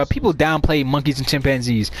smart, bro. People downplay monkeys and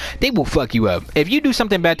chimpanzees. They will fuck you up. If you do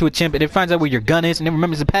something bad to a chimp and it finds out where your gun is and it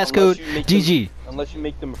remembers the passcode, GG. Unless you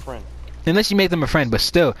make them a friend. Unless you make them a friend, but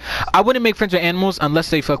still, I wouldn't make friends with animals unless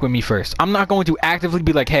they fuck with me first. I'm not going to actively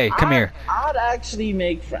be like, hey, come here.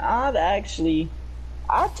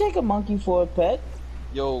 I'd take a monkey for a pet.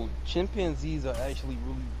 Yo, chimpanzees are actually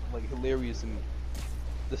really like hilarious, and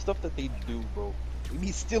the stuff that they do, bro. They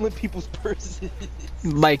be stealing people's purses.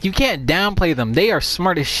 Like, you can't downplay them. They are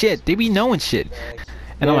smart as shit. They be knowing shit.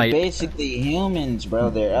 And They're I'm like, basically humans,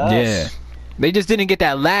 bro. They're us. yeah. They just didn't get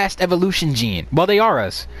that last evolution gene. Well, they are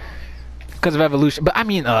us. Because of evolution. But I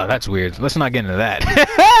mean, that's weird. Let's not get into that.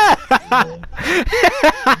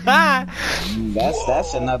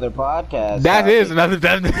 That's another podcast. That is another.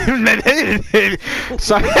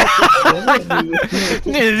 Sorry.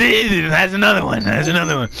 That's another one.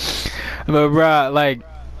 But bro, like,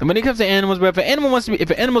 when it comes to animals, bro, if an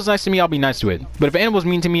animal's nice to me, I'll be nice to it. But if an animal's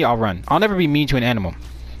mean to me, I'll run. I'll never be mean to an animal.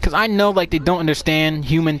 Because I know, like, they don't understand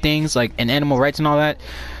human things, like, and animal rights and all that.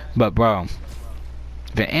 But bro,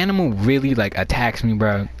 if an animal really like attacks me,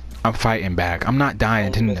 bro, I'm fighting back. I'm not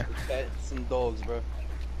dying to Cats and dogs, bro.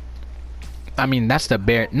 I mean, that's the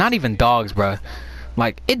bear. Not even dogs, bro.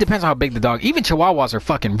 Like, it depends on how big the dog. Even chihuahuas are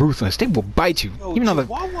fucking ruthless. They will bite you. Yo, even though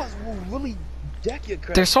chihuahuas will really deck your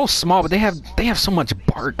crap. they're so small, but they have so much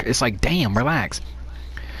bark. It's like, damn, relax,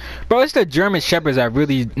 bro. It's the German shepherds that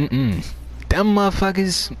really them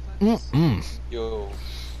motherfuckers. Yo.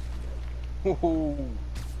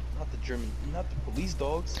 German, not the police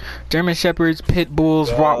dogs. German Shepherds, Pit Bulls,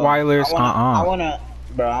 Rottweilers.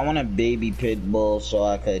 I want a baby pit bull so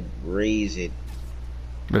I could raise it.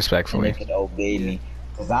 Respectfully. And it could obey me.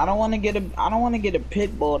 Cause I don't want to get a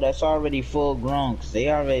pit bull that's already full grown. Cause they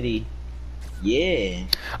already, yeah.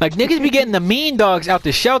 Like niggas be getting the mean dogs out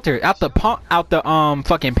the shelter, out the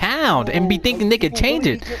fucking pound, and be thinking they could change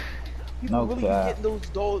it. People really be getting those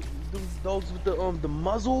dogs with the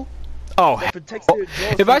muzzle. Oh, that protects their jaws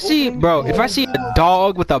if from I see, opening. bro, if I see a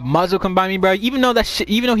dog with a muzzle come by me, bro, even though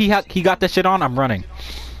he got that shit on, I'm running.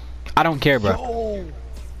 I don't care, bro. Yo.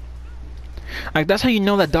 Like that's how you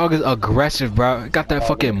know that dog is aggressive, bro. Got that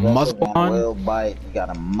fucking muzzle on. Will bite. You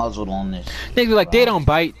got a muzzle on this. Niggas be like, they don't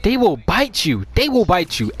bite. They will bite you. They will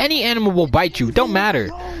bite you. Any animal will bite you. Don't matter.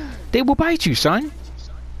 They will bite you, son.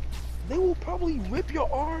 They will probably rip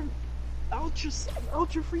your arm out your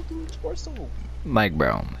freaking torso. Like,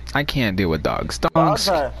 bro, I can't deal with dogs. Dogs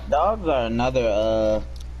are another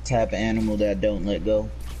type of animal that don't let go.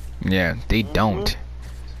 Yeah, they don't.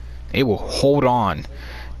 They will hold on.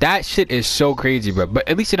 That shit is so crazy, bro. But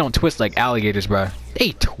at least they don't twist like alligators, bro.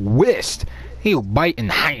 They twist. He'll bite and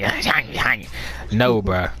no,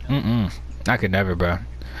 bro. I could never, bro.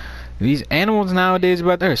 These animals nowadays,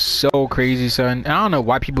 bro, they're so crazy, son. And I don't know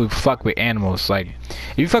why people fuck with animals. Like,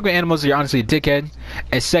 if you fuck with animals, you're honestly a dickhead.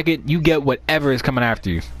 And second, you get whatever is coming after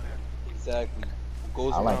you. Exactly.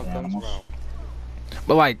 Goes around, comes around.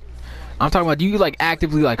 But like, I'm talking about, do you like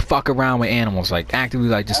actively like fuck around with animals? Like actively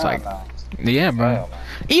like just like, yeah, bro.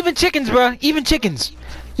 Even chickens, bro. Even chickens.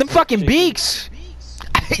 Them fucking beaks.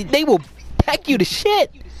 They will peck you to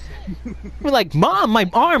shit. We're like, Mom, my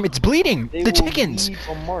arm, it's bleeding. The chickens.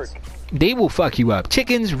 They will fuck you up.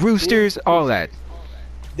 Chickens, roosters, all that.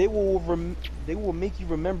 They will make you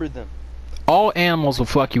remember them. All animals will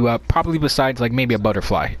fuck you up, probably besides like maybe a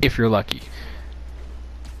butterfly, if you're lucky.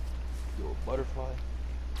 Yo, a butterfly?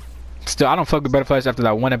 Still, I don't fuck with butterflies after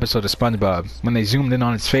that one episode of SpongeBob. When they zoomed in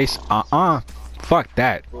on its face, fuck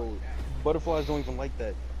that. Bro, butterflies don't even like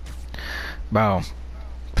that. Bro,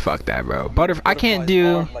 fuck that, bro. I can't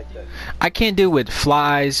do with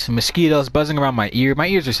flies, mosquitoes buzzing around my ear. My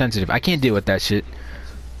ears are sensitive. I can't deal with that shit.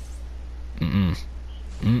 Yeah,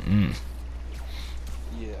 I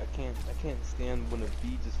can't stand when a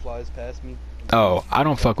bee just flies past me. Oh, I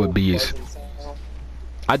don't fuck with bees.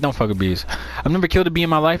 I don't fuck with bees. I've never killed a bee in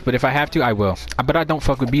my life, but if I have to, I will. But I don't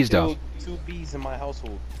fuck with bees though. 2 bees in my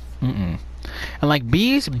household. And like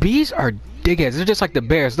bees are dickheads. They're just like the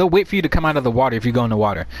bears. They'll wait for you to come out of the water if you go in the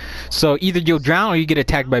water. So either you'll drown or you get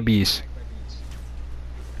attacked by bees.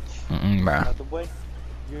 Bro. Out the way.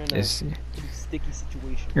 You're in a sticky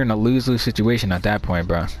situation. You're in a lose-lose situation at that point,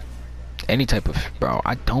 bro. Any type of, bro,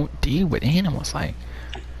 I don't deal with animals. Like,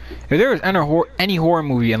 if there was any horror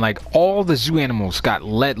movie and like all the zoo animals got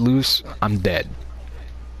let loose, I'm dead.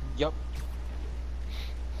 Yup.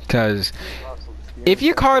 Cause if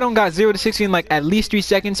your car don't got 0 to 60 in like at least 3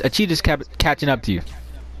 seconds, a cheetah's catching up to you.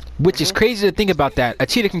 Which is crazy to think about that. A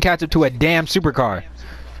cheetah can catch up to a damn supercar.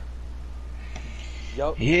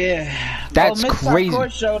 Yup. Yeah. That's crazy.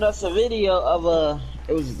 Court showed us a video of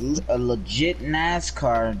it was a legit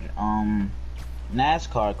NASCAR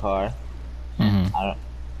car.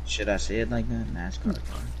 Should I say it like that? NASCAR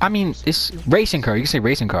car. I mean, it's racing car. You can say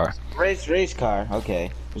racing car. Race car. Okay.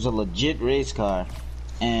 It was a legit race car,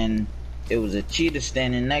 and it was a cheetah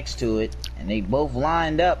standing next to it, and they both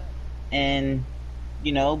lined up, and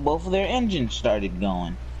you know, both of their engines started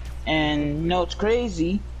going, and you know, it's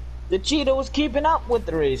crazy. The cheetah was keeping up with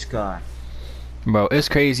the race car. Bro, it's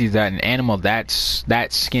crazy that an animal that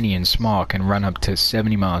skinny and small can run up to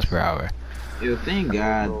 70 miles per hour. Yo, thank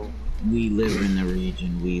God we live in the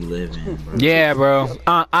region we live in, bro. Yeah, bro.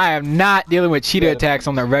 I am not dealing with cheetah attacks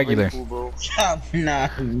on the regular. I'm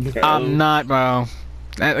not, bro. I'm not, bro.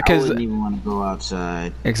 I wouldn't even want to go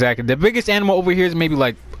outside. Exactly. The biggest animal over here is maybe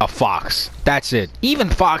like a fox. That's it. Even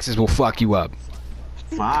foxes will fuck you up.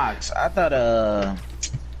 Fox? I thought a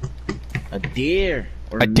deer.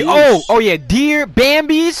 Oh yeah, deer,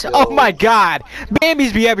 Bambis. Oh my God,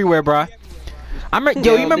 Bambis be everywhere, bro. You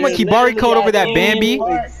remember when Kibari called over that Bambi?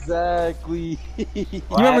 Exactly. You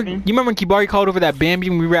remember when Kibari called over that Bambi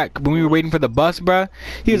when we were waiting for the bus, bro?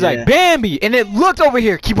 He was like, Bambi, and it looked over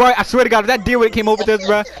here. Kibari, I swear to God, if that deer would have came over to us,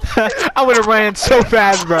 bro, I would have ran so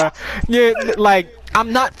fast, bro. Yeah, like,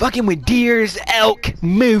 I'm not fucking with deers, elk,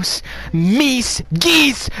 moose, meese,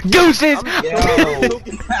 geese, gooses.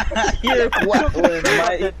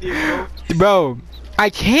 Bro, I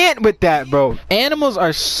can't with that, bro. Animals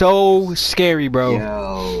are so scary, bro.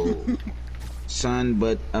 Yo. Son,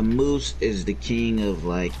 but a moose is the king of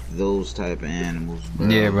like those type of animals, bro.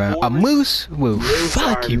 Yeah, bro. A moose will Moose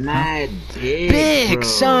fuck are you, bro. mad Big, bro.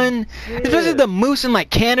 son. Especially the moose in like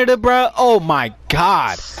Canada, bro. Oh my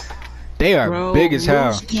god. They are Bro, big as hell.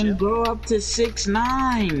 moose can grow up to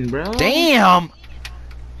 6'9", bro. Damn.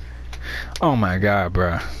 Oh my god,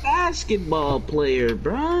 bro. Basketball player,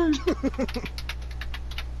 bro.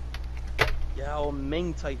 Yao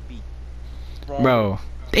Ming type beat. Bro,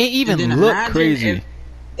 they even And then look imagine crazy.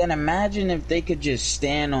 Then imagine if they could just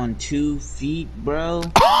stand on 2 feet, bro.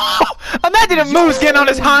 Imagine a moose getting on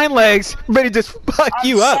his hind legs, ready to just fuck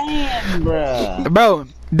you up. Bro. Bro,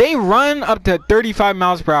 they run up to 35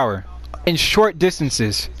 miles per hour in short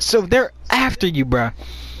distances. So they're after you, bro.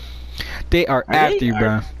 They are after you,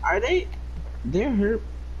 bro. Are they? They're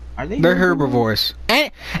They're herbivores.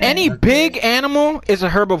 Any big animal is a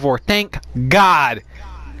herbivore. Thank God.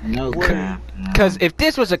 No crap. Because if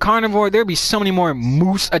this was a carnivore, there'd be so many more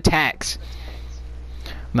moose attacks.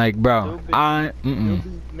 Like, bro, There'll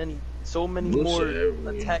be so many Moose more are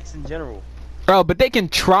everywhere. attacks in general. Bro, but they can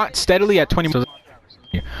trot steadily at 20 miles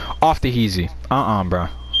off the easy. Bro.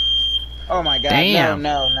 Oh my god. Damn.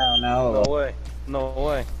 No. No way. No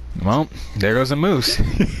way. Well, there goes a moose.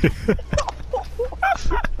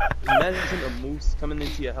 Imagine a moose coming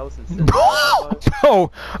into your house and setting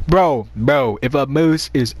you bro, if a moose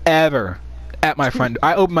is ever at my front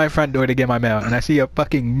I open my front door to get my mail and I see a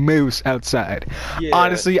fucking moose outside. Yeah,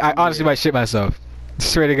 Honestly, I honestly might shit myself.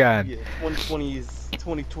 Swear to God. Yeah,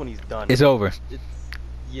 2020's done. It's over.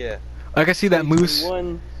 Yeah. Like I see that moose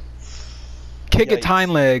 2021, kick its Yikes.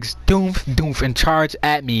 hind legs, doof, and charge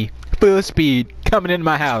at me, full speed, coming into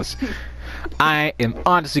my house. I am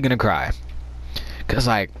honestly gonna cry. Cause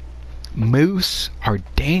like, moose are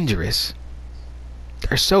dangerous.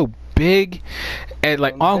 They're so big, and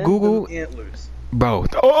like and on then Google, them antlers. bro.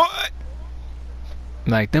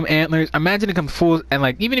 Like them antlers. Imagine it come full, and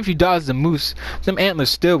like even if you dodge the moose, them antlers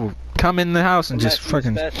still will come in the house and just Match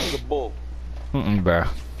fucking. fast as a bull. Bro.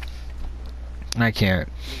 I can't.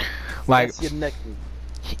 Like That's your neck.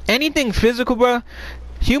 anything physical, bro.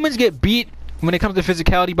 Humans get beat when it comes to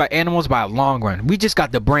physicality by animals by a long run. We just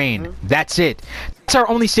got the brain. That's it. That's our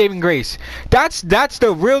only saving grace. That's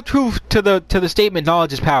the real truth to the statement.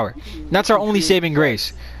 Knowledge is power. That's our only saving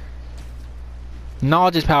grace.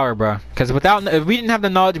 Knowledge is power, bro. Because if we didn't have the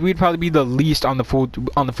knowledge, we'd probably be the least on the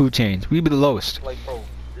food chain. We'd be the lowest. Like, bro,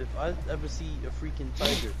 if I ever see a freaking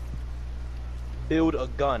tiger, build a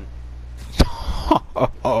gun.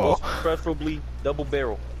 Most preferably double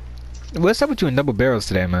barrel. What's up with you in double barrels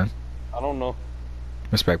today, man? I don't know.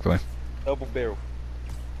 Respectfully. Double barrel.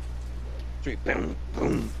 Straight boom,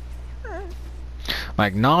 boom.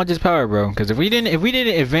 Like knowledge is power, bro. Because if we didn't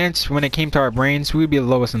advance when it came to our brains, we'd be the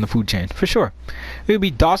lowest in the food chain for sure. We'd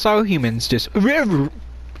be docile humans, just and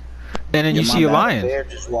then you see a lion. Bear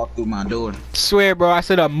just walked through my door. Swear, bro, I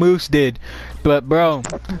said a moose did, but bro,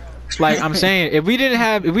 like I'm saying, if we didn't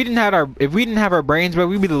have our brains, bro,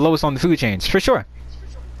 we'd be the lowest on the food chains for sure.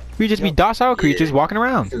 We'd just be docile creatures walking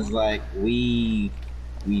around. It's like we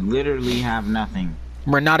literally have nothing.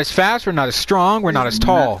 We're not as fast, we're not as strong, we're not as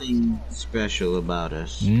tall. Nothing special about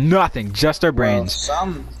us. Nothing, just our brains.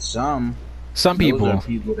 Well, some Some those people. are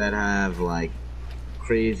people that have like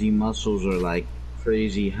crazy muscles or like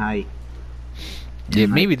crazy height. Yeah,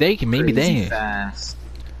 and, maybe they can. Maybe crazy they. fast.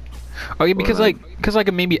 Oh yeah, because like,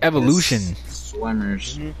 like maybe evolution.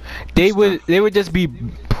 Swimmers. They would just be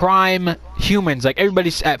prime humans. Like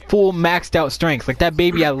everybody's at full maxed out strength. Like that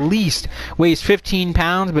baby at least weighs 15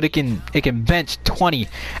 pounds, but it can bench 20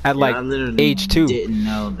 at like I literally age 2. didn't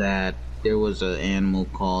know that there was an animal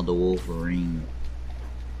called a wolverine.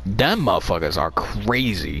 Them motherfuckers are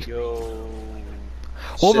crazy. Yo.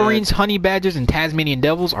 Wolverines, honey badgers, and Tasmanian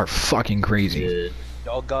devils are fucking crazy. Yeah.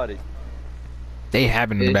 Y'all got it. They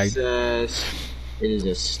have it in the It bag. says it is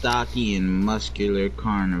a stocky and muscular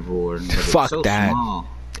carnivore. But Fuck it's so that. Small.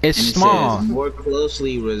 It's And it small. says more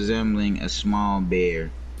closely resembling a small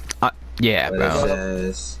bear. Yeah, But bro.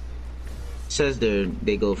 it says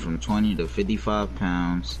they go from 20 to 55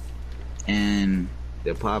 pounds, and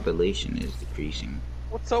the population is decreasing.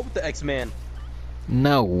 What's up with the X-Man?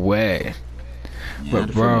 No way. Yeah, But I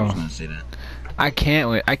figured bro, I was gonna say that. I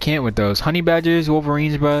can't with those honey badgers,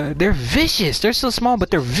 wolverines, bro. They're vicious. They're so small, but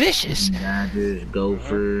they're vicious. Badgers,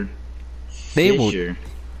 gopher, They will- fisher.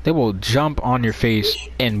 They will jump on your face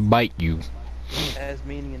and bite you.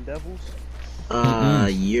 Tasmanian devils?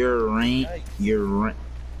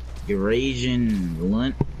 Eurasian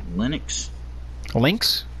lynx. Lynx?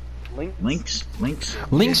 Lynx?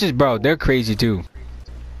 Lynxes, bro, they're crazy too.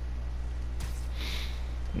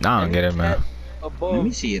 I don't get it, man. above. Let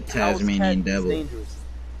me see a Tasmanian devil. Dangerous.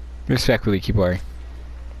 Respectfully, Kibari.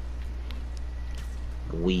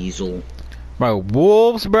 Weasel. Bro,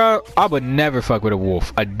 wolves, bro. I would never fuck with a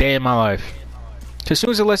wolf a day in my life. As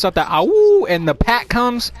soon as it lets out that ow and the pack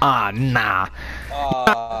comes, nah.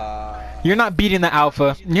 You're not beating the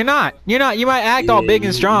alpha. You're not. You're not. You might act all big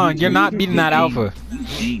and strong. You're not beating that alpha.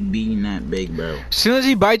 You ain't beating that big, bro. As soon as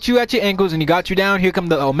he bites you at your ankles and he got you down, here come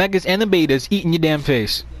the omegas and the betas eating your damn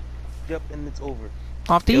face. Yep, and it's over.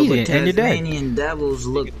 Off the Yo, easy, but and you're dead. Tasmanian devils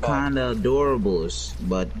look kinda adorable,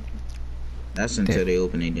 but that's until they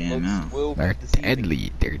open their damn mouth. They're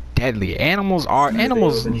deadly. They're deadly. Animals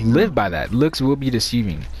live by that. Looks will be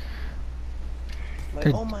deceiving. Like,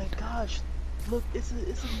 oh my gosh, look, it's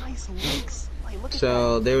a nice lynx. Like, look at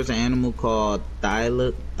So there was an animal called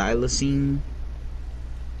thylacine.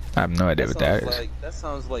 I have no idea what that is. Like, that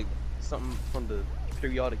sounds like something from the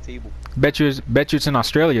periodic table. Bet you it's in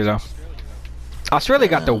Australia though. Australia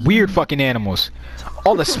got the weird fucking animals.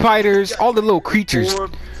 All the spiders, all the little creatures.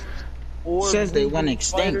 Says they went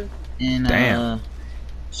extinct in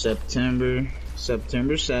September 7,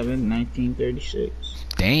 1936.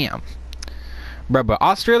 Damn. Bro, but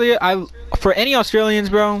Australia, for any Australians,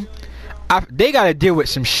 bro, they gotta deal with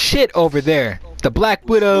some shit over there. The black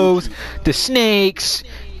widows, the snakes,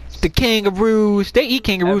 the kangaroos. They eat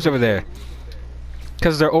kangaroos over there.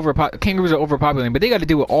 Because they're kangaroos are overpopulated, but they gotta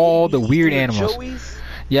deal with all the weird animals.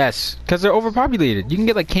 Yes, because they're overpopulated. You can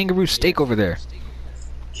get like kangaroo steak over there.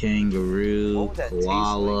 Kangaroo,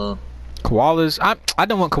 koala. Koalas, I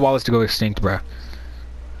don't want koalas to go extinct, bro.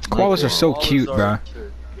 Koalas are so cute, bro.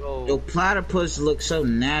 Yo, platypus looks so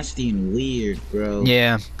nasty and weird, bro.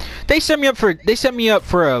 Yeah, they set me up for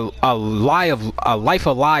a life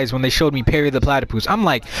of lies when they showed me Perry the Platypus. I'm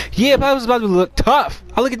like, yeah, platypus about to look tough.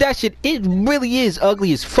 I look at that shit. It really is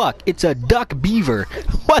ugly as fuck. It's a duck beaver.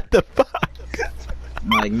 What the fuck?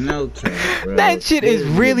 Like no cap, bro. That shit is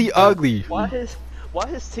really ugly. Why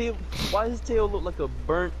his tail look like a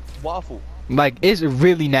burnt waffle? Like, it's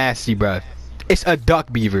really nasty, bro. It's a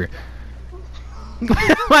duck beaver.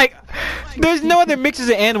 Like, there's no other mixes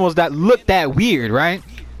of animals that look that weird, right?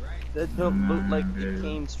 That don't look like it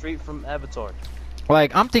came straight from Avatar.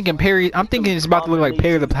 Like, I'm thinking it's about to look like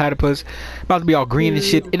Perry the Platypus. About to be all green and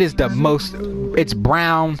shit. It is the most, it's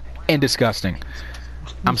brown and disgusting.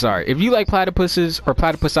 I'm sorry. If you like platypuses or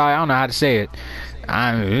platypusi, I don't know how to say it.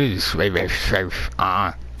 I really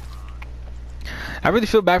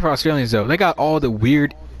feel bad for Australians though. They got all the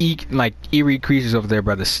weird, eerie creatures over there,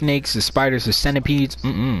 bro. The snakes, the spiders, the centipedes.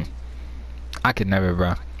 I could never,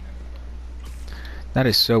 bro. That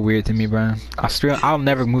is so weird to me, bro. I'll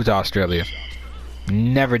never move to Australia.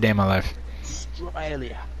 Never a day in my life.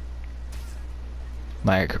 Australia.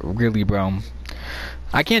 Like, really, bro.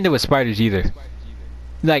 I can't deal with spiders either.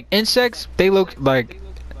 Like, insects, they look like...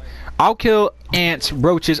 I'll kill ants,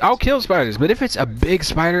 roaches, I'll kill spiders, but if it's a big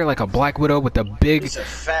spider, like a black widow with a big... It's a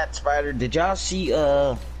fat spider. Did y'all see,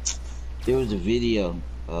 there was a video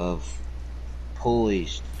of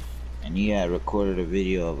Poised, and he had recorded a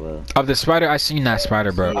video of the spider? I seen that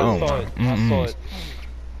spider, bro. I saw it.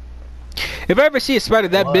 If I ever see a spider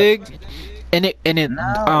that big, and it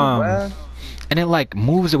like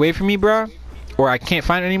moves away from me, bro, or I can't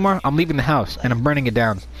find it anymore, I'm leaving the house and I'm burning it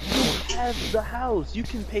down. Have the house. You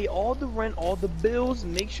can pay all the rent, all the bills,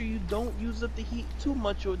 and make sure you don't use up the heat too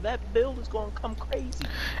much, or that bill is gonna come crazy.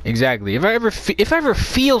 Exactly. If I ever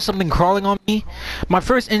feel something crawling on me, my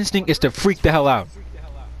first instinct is to freak the hell out.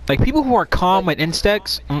 Like, people who are calm with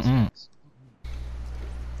insects,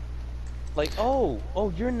 Like, oh,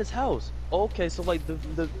 you're in this house. Okay, so like the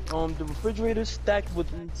refrigerator's stacked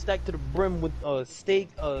to the brim with steak,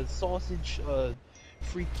 sausage,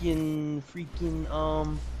 freaking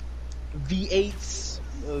V8s,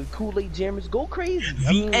 Kool-Aid jammers, go crazy.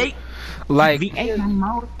 V8. Like,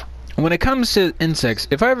 V8. when it comes to insects,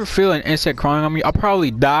 if I ever feel an insect crawling on me, I'll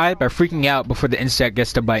probably die by freaking out before the insect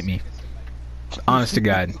gets to bite me. Honest to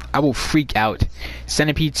God, I will freak out.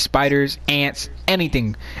 Centipedes, spiders, ants,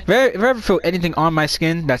 anything. If I ever feel anything on my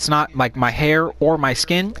skin that's not like my hair or my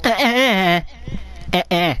skin, Yo.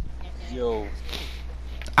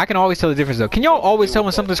 I can always tell the difference though. Can y'all always tell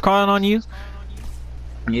when something's crawling on you?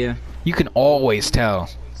 Yeah. You can always tell.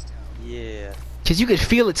 Yeah. Cause you can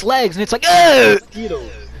feel its legs and it's like, ugh!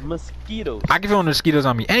 Mosquitoes. I can feel when mosquitoes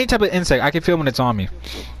on me. Any type of insect, I can feel when it's on me.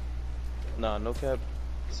 Nah, no cap.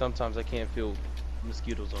 Sometimes I can't feel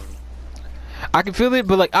mosquitoes on me. I can feel it,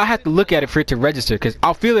 but like I have to look at it for it to register. Cause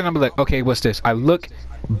I'll feel it and I'll be like, okay, what's this? I look,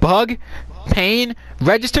 bug, pain,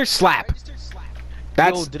 register, slap.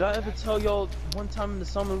 That's. Yo, did I ever tell y'all one time in the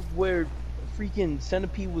summer where freaking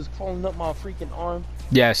centipede was crawling up my freaking arm.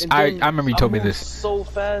 Yes, And I then remember you told me moved this. so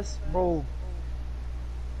fast, bro.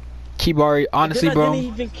 Kibari, honestly, And then I bro.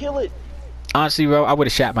 didn't even kill it. Honestly, bro, I would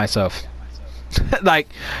have shat myself. Like,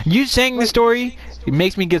 you saying the story, it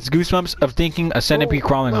makes me get goosebumps of thinking a centipede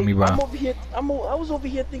crawling on me, bro. I'm over here. I was over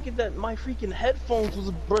here thinking that my freaking headphones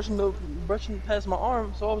was brushing past my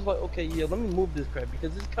arm. So I was like, okay, yeah, let me move this crap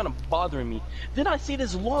because it's kind of bothering me. Then I see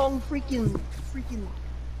this long freaking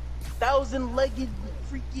 1,000-legged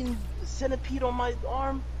freaking centipede on my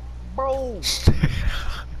arm, bro.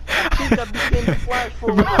 I think I became the Flash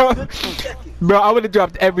for like a good 2 seconds. Bro, I would have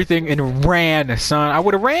dropped everything and ran, son. I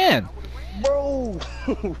would have ran. Bro.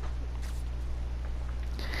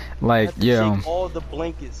 Like, I had to yo. shake all the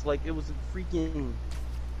blankets like it was a freaking,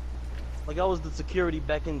 like I was the security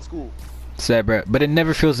back in school. Sad, bro. But it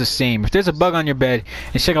never feels the same. If there's a bug on your bed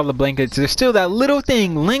and shake all the blankets, there's still that little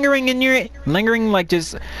thing lingering like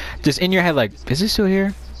just in your head. Like, is this still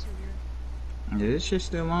here? Yeah, this shit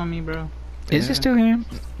still on me, bro. Is it still here?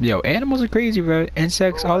 Yo, animals are crazy, bro.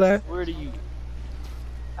 Insects, all that. I swear to you,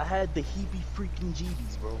 I had the heebie freaking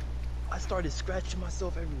jeebies, bro. I started scratching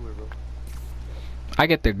myself everywhere, bro. I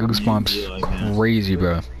get the goosebumps crazy,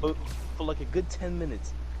 bro. For like a good 10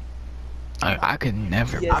 minutes. I could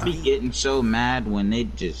never. Yeah. I be getting so mad when they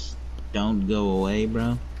just don't go away,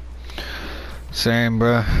 bro. Same,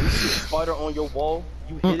 bro. You see a spider on your wall,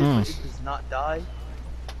 you hit it, but it does not die.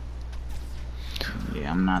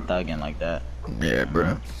 Yeah, I'm not thugging like that. Yeah,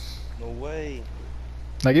 bro. No way.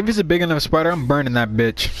 Like, if it's a big enough spider, I'm burning that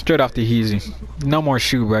bitch straight off the easy. No more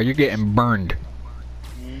shoe, bro. You're getting burned.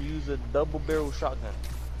 You use a double barrel shotgun.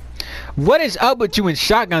 What is up with you and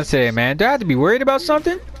shotgun today, man? Do I have to be worried about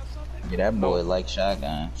something? Yeah, that boy like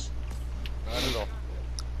shotguns. Not at all.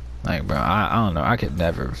 Like, bro, I don't know. I could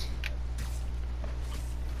never.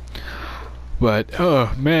 But,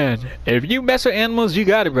 oh, man. If you mess with animals, you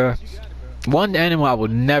got it, bro. One animal I will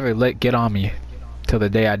never let get on me till the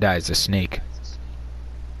day I die is a snake.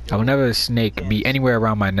 I will never let a snake be anywhere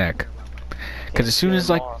around my neck. Because as soon as,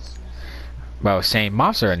 like... Well, same.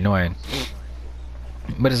 Moths are annoying.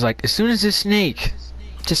 But it's like, as soon as this snake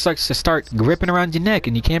just likes to start gripping around your neck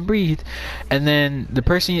and you can't breathe, and then the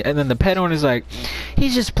pet owner's like,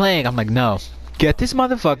 he's just playing. I'm like, no, get this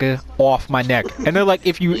motherfucker off my neck. And they're like,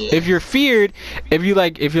 if you're fearful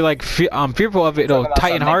of it, it'll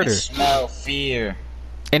tighten harder. Smell fear.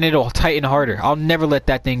 And it'll tighten harder. I'll never let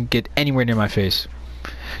that thing get anywhere near my face,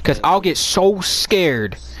 because I'll get so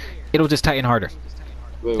scared, it'll just tighten harder.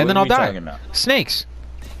 Wait, and then I'll die. About? Snakes.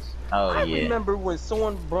 Oh I yeah. remember when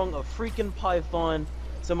someone brung a freaking python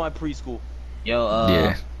to my preschool. Yo,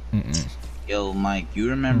 Yeah. Yo, Mike, you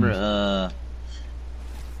remember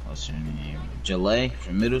what's her name? Jalay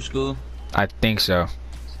from middle school? I think so.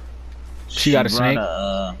 She got a snake?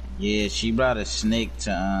 Yeah, she brought a snake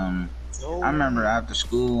to I remember after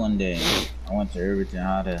school one day, I went to Irvington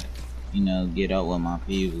how to, get out with my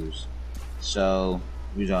peoples. So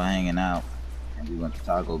we was all hanging out and we went to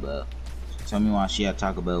Taco Bell. Tell me why she had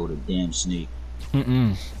Taco Bell with a damn snake.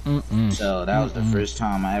 So that was the first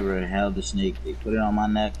time I ever held the snake. They put it on my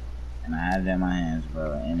neck and I had it in my hands,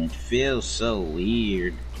 bro. And it feels so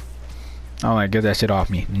weird. Oh my, get that shit off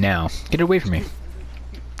me now. Get it away from me.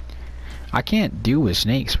 I can't deal with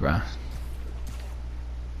snakes, bro.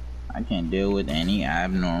 I can't deal with any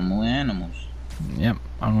abnormal animals. Yep,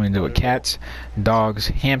 I'm gonna deal with cats, dogs,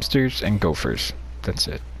 hamsters, and gophers. That's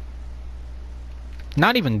it.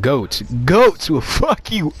 Not even goats. Goats will fuck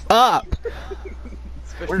you up.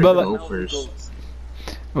 Where But, the like, gophers?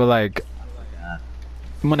 But like,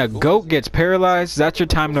 when a goat gets paralyzed, that's your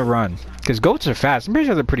time to run. Because goats are fast. I'm pretty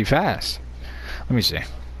sure they're pretty fast. Let me see.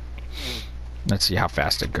 Let's see how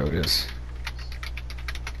fast a goat is.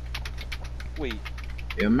 Wait.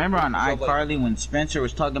 You remember on iCarly when Spencer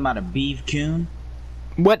was talking about a beef coon?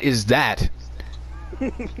 What is that?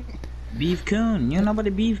 Beef coon. You know about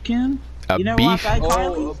a beef coon? A You never beef? watched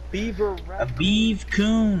iCarly? Oh, a beaver A rat. beef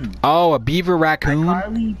coon. Oh, a beaver raccoon?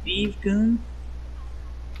 iCarly, beef coon.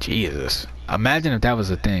 Jesus. Imagine if that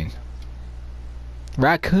was a thing.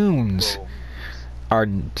 Raccoons are...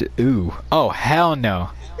 Ooh. Oh, hell no.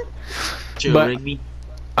 Chill, But- Rigby.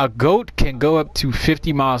 A goat can go up to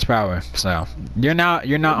 50 miles per hour. So, you're not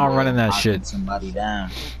on running that Knocking shit. Somebody down.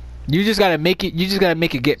 You just gotta make it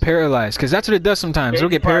get paralyzed, cause that's what it does sometimes. It'll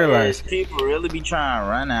get paralyzed. People really be trying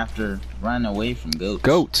to run away from goats.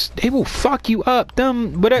 Goats, they will fuck you up.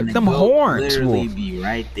 And Them the goat horns literally will. be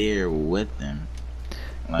right there with them.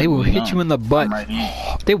 Like, They will we hit know. you in the butt. I'm right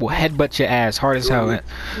here. They will headbutt your ass hard as hell. They'll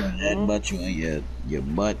headbutt you in your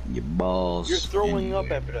butt, your balls. You're throwing up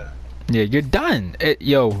and after that. Yeah, you're done.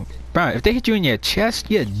 Yo, bro, if they hit you in your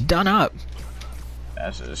chest, you're done up.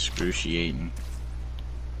 That's excruciating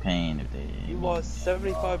pain if they. You lost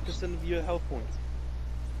 75% of your health points.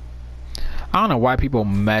 I don't know why people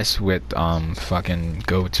mess with fucking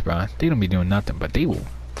goats, bro. They don't be doing nothing, but they will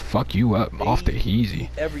fuck you up off the easy.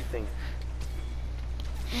 Everything.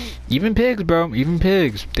 Even pigs, bro. Even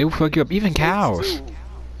pigs. They will fuck you up. Even cows.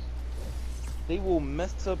 They will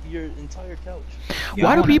mess up your entire couch.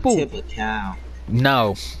 Why do people tip a cow?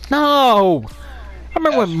 No. No. I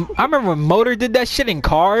remember when Motor did that shit in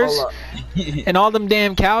Cars and all them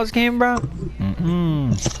damn cows came, bro.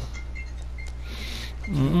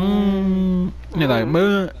 And they're like,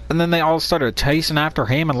 "Bleh," and then they all started chasing after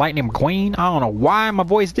him and Lightning McQueen. I don't know why my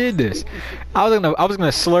voice did this. I was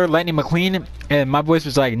gonna slur Lightning McQueen, and my voice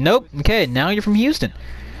was like, "Nope, okay, now you're from Houston."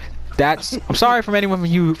 I'm sorry from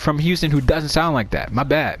anyone from Houston who doesn't sound like that. My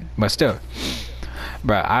bad, but still,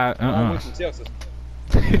 bruh,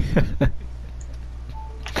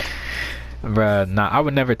 bruh, nah, I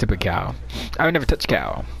would never tip a cow. I would never touch a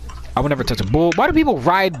cow. I would never touch a bull. Why do people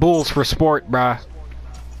ride bulls for sport, bruh?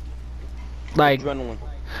 Like,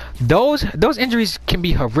 those injuries can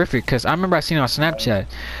be horrific. Cause I remember I seen it on Snapchat.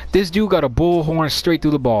 This dude got a bull horn straight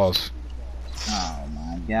through the balls. Oh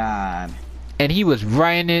my god. And he was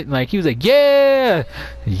riding it like he was like, yeah,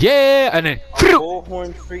 yeah, and then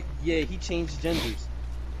bullhorn freak. Yeah, he changed genders.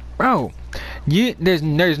 Bro, there's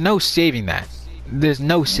no saving that. There's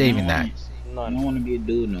no saving that. I don't want to be a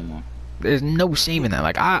dude no more. There's no saving that.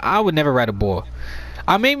 Like I would never ride a bull.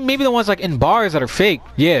 I mean, maybe the ones like in bars that are fake.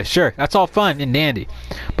 Yeah, sure, that's all fun and dandy.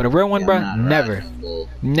 But a real one, bro, never,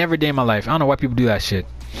 never day in my life. I don't know why people do that shit.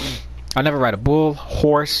 I never ride a bull,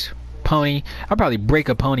 horse, pony. I'll probably break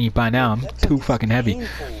a pony by now. I'm too fucking heavy.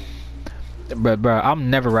 But bro, I'm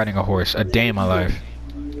never riding a horse a day in my life.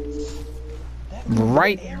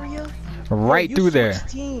 Right through there,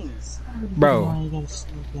 bro.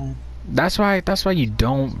 That's why you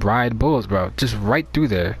don't ride bulls, bro. Just right through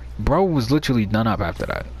there. Bro was literally done up after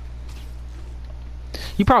that.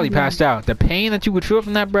 You probably passed out. The pain that you would feel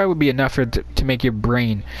from that, bro, would be enough to make your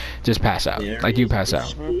brain just pass out. Like you pass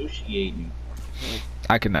out.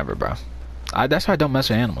 I could never, bro. That's why I don't mess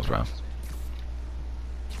with animals, bro.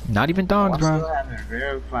 Not even dogs, bro. I still haven't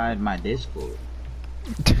verified my Discord.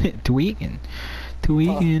 Tweaking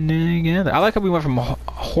together. I like how we went from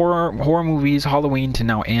horror movies, Halloween to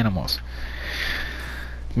now animals.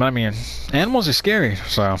 But I mean, animals are scary,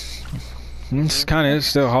 so it's kind of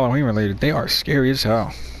still Halloween related. They are scary as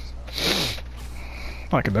hell.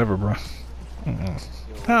 I could never, bro. I don't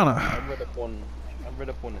know. I read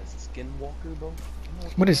up on a skinwalker, bro.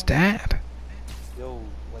 What is that? Yo,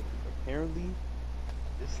 like apparently,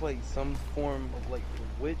 it's like some form of like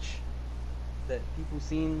a witch that people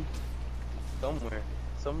seen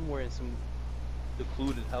somewhere in some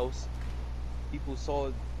secluded house. People saw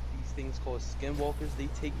these things called skinwalkers. They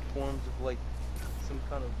take forms of like some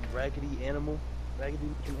kind of raggedy looking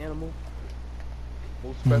animal,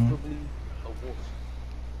 most preferably a wolf.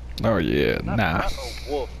 Oh yeah, Not nah.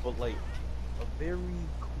 a wolf, but like a very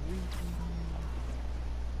creepy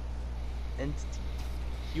entity,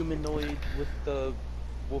 humanoid with the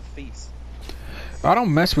wolf face. I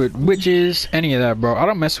don't mess with witches, any of that, bro. I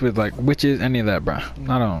don't mess with like witches, any of that, bro.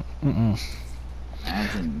 I don't.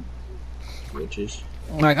 Imagine witches.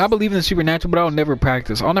 Like I believe in the supernatural, but I'll never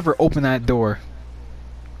practice. I'll never open that door.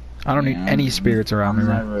 I don't need any spirits around me,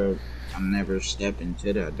 bro. I'm never stepping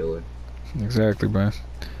to that door. Exactly, bro.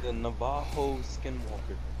 The Navajo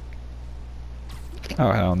skinwalker.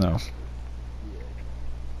 Oh hell no.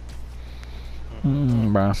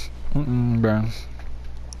 Bro. Bro.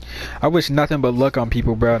 I wish nothing but luck on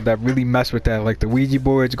people, bro, that really mess with that. Like the Ouija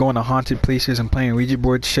boards, going to haunted places and playing Ouija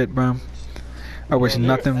board shit, bro. I wish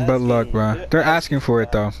nothing but luck, bro. They're asking for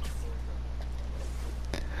it, though.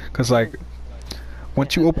 Because, like,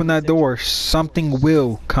 once you open that door, something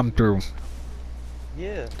will come through.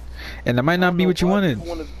 Yeah. And it might not be what you wanted. I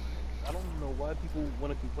don't know why people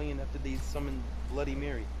want to complain after they summon Bloody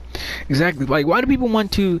Mary. Exactly. Like, why do people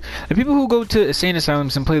want to... The people who go to insane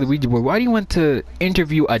asylums and play the Ouija board, why do you want to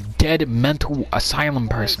interview a dead mental asylum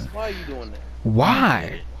person? Why are you doing that?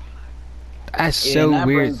 Why? That's so that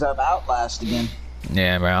weird. Brings up Outlast again.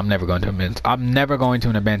 Yeah, bro. I'm never going to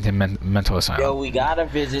an abandoned mental asylum. Yo, we gotta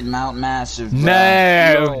visit Mount Massive.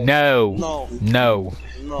 No, No.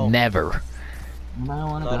 Never.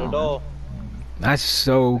 Not at all. That's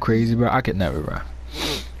so crazy, bro. I could never, bro.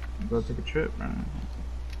 Go take a trip,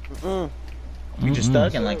 bro. We just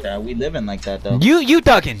thugging like that. We living like that, though. You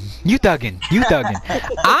thugging.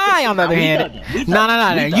 I, on the other hand, no.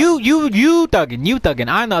 You thugging.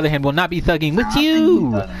 I, on the other hand, will not be thugging with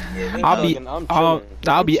you.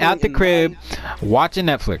 I'll be at the crib watching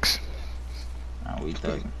Netflix. we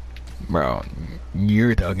thugging. Bro,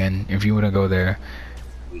 you're thugging if you want to go there.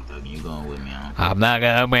 We thugging. You going with me? I'm not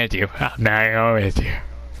going with you. I'm not going with you.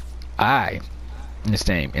 I am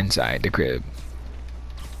staying inside the crib.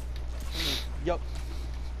 Yup.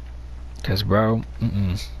 Cause bro,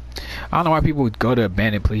 I don't know why people would go to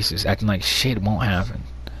abandoned places acting like shit won't happen.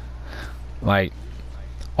 Like,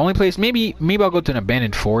 only place maybe I'll go to an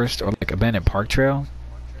abandoned forest or like abandoned park trail.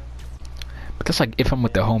 But that's like if I'm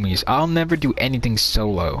with the homies. I'll never do anything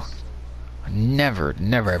solo. Never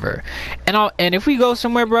ever. And if we go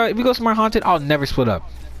somewhere, bro, if we go somewhere haunted, I'll never split up.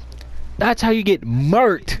 That's how you get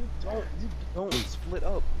murked. You don't split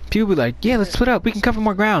up. People be like, yeah, let's split up. We can cover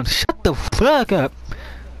more ground. Shut the fuck up.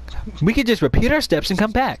 We could just repeat our steps and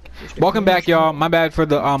come back. Welcome back, y'all. My bad for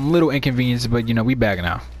the little inconvenience, but you know we back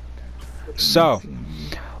now. So,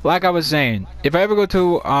 like I was saying, if I ever go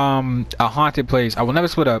to a haunted place, I will never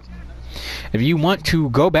split up. If you want to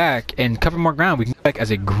go back and cover more ground, we can go back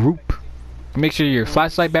as a group. Make sure your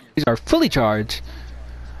flashlight batteries are fully charged.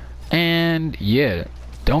 And yeah,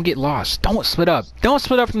 don't get lost. Don't split up. Don't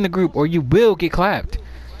split up from the group, or you will get clapped.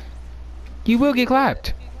 You will get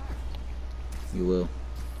clapped. You will.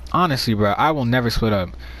 Honestly, bro, I will never split up.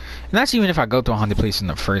 And that's even if I go to a haunted place in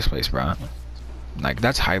the first place, bro. Like,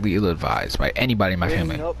 that's highly ill-advised by anybody in my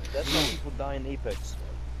family. Nope, that's how people die in Apex.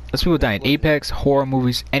 That's people die in Apex, horror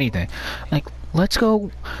movies, anything. Like, let's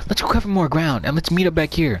go cover more ground and let's meet up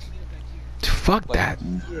back here. Fuck Like, that.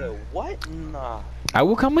 Yeah, what? Nah. I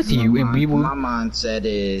will come with you and we will. My mindset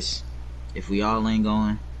is, if we all ain't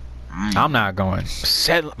going, I'm not going.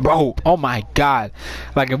 Bro, oh my god.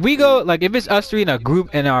 Like if we go, like if it's us three in a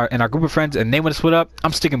group in our group of friends and they want to split up,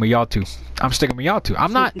 I'm sticking with y'all two.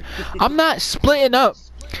 I'm not splitting up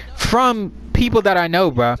from people that I know,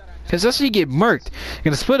 bro. Cause that's how you get murked. You're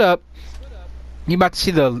gonna split up. You about to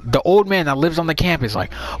see the old man that lives on the campus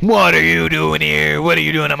like, what are you doing here? What are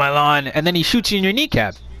you doing on my lawn? And then he shoots you in your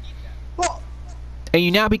kneecap. And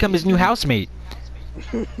you now become his new housemate.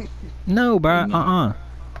 No, bro.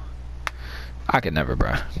 I could never,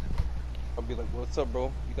 bro. I'll be like, what's up,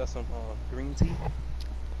 bro? You got some green tea?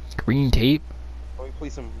 Green tape? Let me play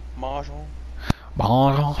some mahjong.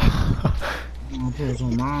 Mahjong?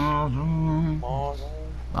 Mahjong.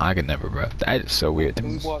 I could never, bro. That is so weird to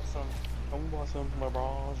me. We bought some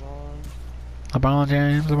mahjong.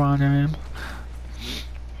 LeBron James.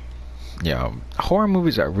 Yo, horror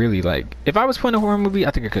movies are really like, if I was playing a horror movie,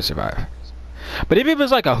 I think I could survive. But if it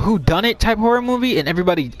was like a whodunit type horror movie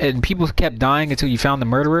and people kept dying until you found the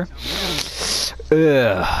murderer,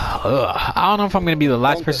 I don't know if I'm gonna be the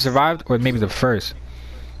last person survived or maybe the first.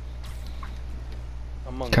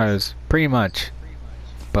 Cause pretty much,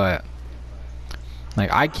 but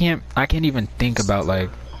like I can't even think about like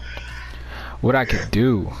what I could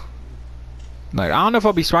do. Like I don't know if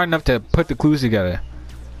I'll be smart enough to put the clues together.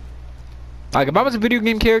 Like if I was a video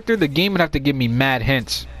game character, the game would have to give me mad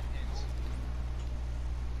hints.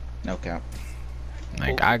 Okay.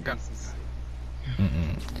 Like I got,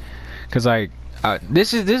 cause like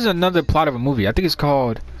this is another plot of a movie. I think it's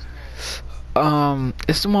called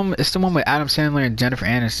it's the one with Adam Sandler and Jennifer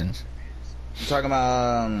Aniston. You're talking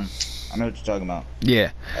about I know what you're talking about.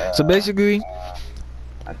 Yeah. So basically,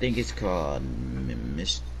 I think it's called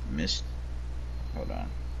Miss. Hold on.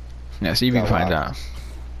 Yeah, see if you can find out.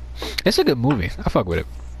 It's a good movie. I fuck with it.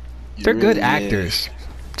 They're good actors.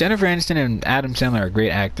 Jennifer Aniston and Adam Sandler are great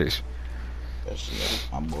actors. Especially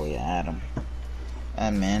my boy Adam.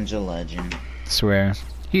 That man's a legend. Swear.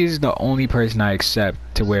 He's the only person I accept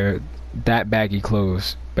to wear that baggy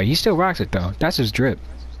clothes. But he still rocks it though. That's his drip.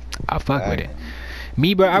 I fuck with it.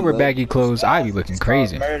 Me, bro, I wear baggy clothes. I be looking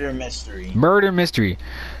crazy. Murder mystery. Murder mystery.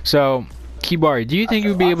 So, Kibari, do you think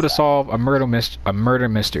you'd be able to solve a murder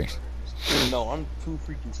mystery? No, I'm too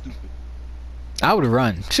freaking stupid. I would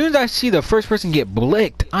run. As soon as I see the first person get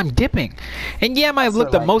blicked, I'm dipping. And yeah, I might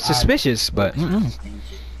look the most suspicious, but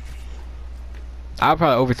I'll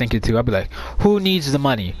probably overthink it too. I'll be like, who needs the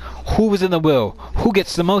money? Who was in the will? Who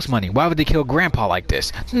gets the most money? Why would they kill Grandpa like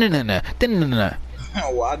this? No.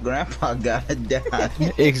 Why Grandpa gotta die?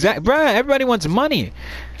 Exactly, bruh. Everybody wants money.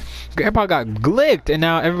 Grandpa got glicked, and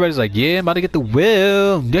now everybody's like, yeah, I'm about to get the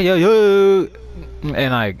will. Yeah.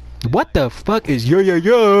 And like, what the fuck is yo?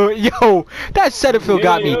 That Setterfield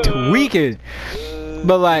got me tweaking.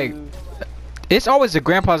 But like, it's always the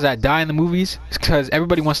grandpas that die in the movies because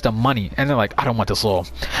everybody wants the money, and they're like, I don't want this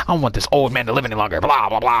old man to live any longer. Blah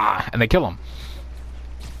blah blah, and they kill him.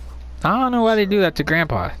 I don't know why they do that to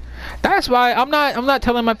grandpa. That's why I'm not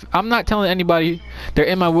telling anybody they're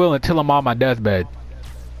in my will until I'm on my deathbed.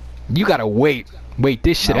 You gotta wait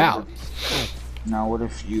this shit out. Now what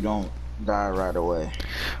if you don't die right away?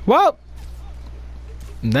 Well,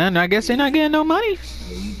 Then I guess they're not getting no money.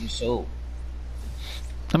 Yeah, you just sold.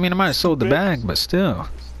 I mean, I might have sold the bag, but still.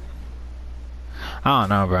 I don't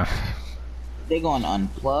know, bro. They gonna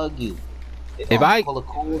unplug you. If I pull a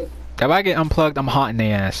cord. If I get unplugged, I'm haunting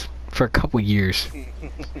their ass for a couple years,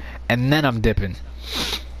 and then I'm dipping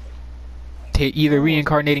to either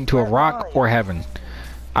reincarnating to a rock or heaven.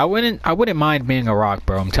 I wouldn't mind being a rock,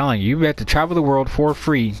 bro. I'm telling you, you have to travel the world for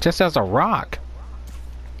free just as a rock,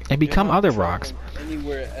 and become other rocks.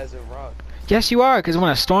 Anywhere as a rock. Yes, you are, because when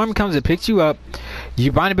a storm comes and picks you up,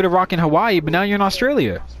 you find a bit of rock in Hawaii, but now you're in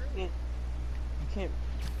Australia. You can't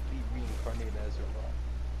be reincarnated as a rock.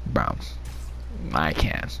 Bro, I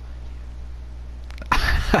can.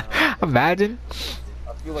 Imagine.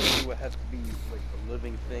 I feel like you would have to be like a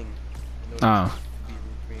living thing. Oh.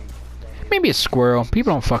 Maybe a squirrel.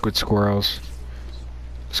 People don't fuck with squirrels.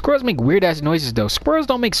 Squirrels make weird ass noises though. Squirrels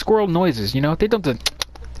don't make squirrel noises, you know? They don't do,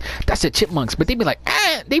 that's the chipmunks, but they be like,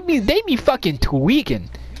 ah, they be fucking tweaking.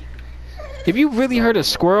 If you really heard a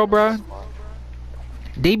squirrel, bro,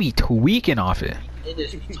 they be tweaking off it. They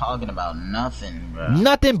just be talking about nothing, bro.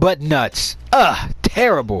 Nothing but nuts. Ugh,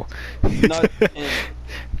 terrible.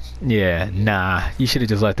 Yeah, nah. You should have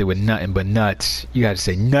just left it with nothing but nuts. You gotta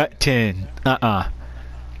say nuttin.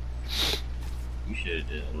 You should have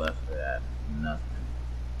just left it at nothing.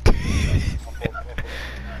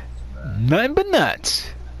 Nothing but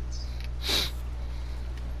nuts.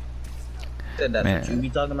 Said that's Man. what you be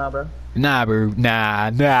talking about, bro? Nah, bro.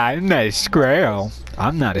 Nah. I'm not a squirrel.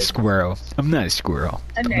 I'm not a squirrel. I'm not a squirrel.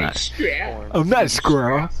 I'm not a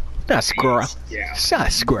squirrel. Not a squirrel. Shut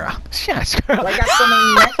a squirrel. Shut a squirrel. I got so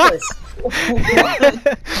many necklaces.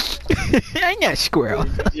 I'm not a squirrel.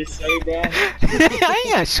 Did you say that?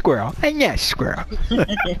 I'm not a squirrel. I'm not a squirrel.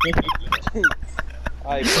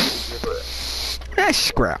 Not a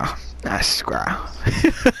squirrel. Not a squirrel.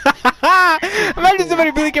 Imagine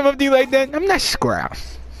somebody really came up to you like that. I'm not a squirrel.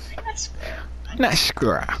 Not a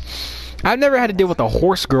squirrel. I've never had to deal with a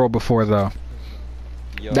horse girl before though.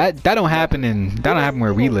 Yo, That don't happen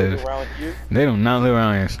where we live. They do not live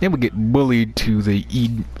around here. They would get bullied to the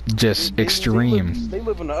just extreme. They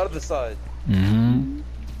live on the other side.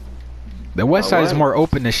 The west side is more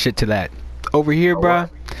open to shit to that. Over here,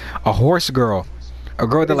 bruh, a horse girl. A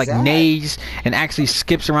girl that like neighs and actually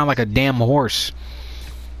skips around like a damn horse.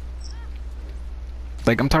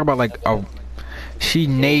 Like I'm talking about like she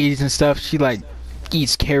neighs and stuff. She like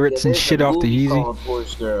eats carrots and shit off the easy.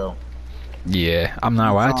 Horse Girl. Yeah, I'm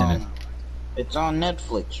not watching it. It's on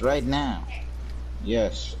Netflix right now.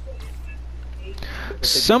 Yes.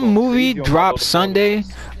 Some movie dropped Sunday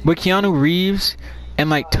with Keanu Reeves and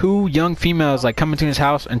like 2 young females like come into his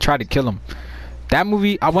house and try to kill him. That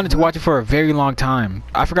movie, I wanted to watch it for a very long time.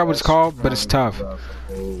 I forgot what it's called, but it's tough.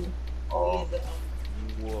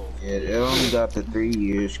 Yeah, they only got the 3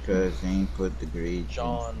 years because they ain't put the grade.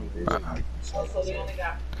 John.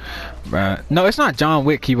 No, it's not John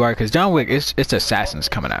Wick, keyboard, because John Wick, it's assassins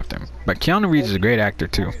coming after him. But Keanu Reeves is a great actor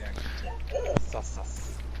too.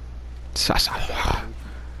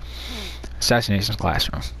 Assassination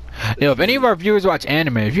Classroom. Yo, if any of our viewers watch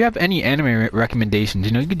anime, if you have any anime recommendations,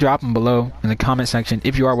 you know, you can drop them below in the comment section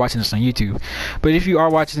if you are watching this on YouTube. But if you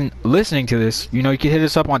are listening to this, you know, you can hit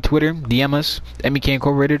us up on Twitter, DM us, MEK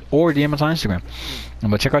Incorporated, or DM us on Instagram.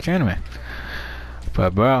 And we'll check out your anime.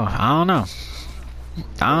 But bro, I don't know.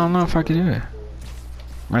 I don't know if I could do it.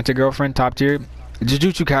 Rent a Girlfriend, top tier.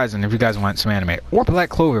 Jujutsu Kaisen, if you guys want some anime. Or Black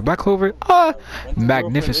Clover. Black Clover,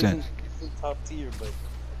 magnificent. Top tier, but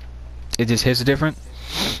It just hits different.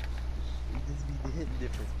 it just be hitting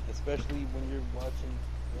different, especially when you're watching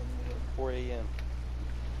 4 a.m.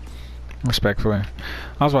 Respectfully.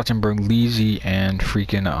 I was watching Berlizzi and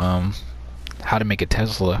freaking How to Make a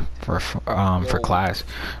Tesla for class.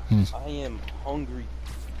 I am hungry.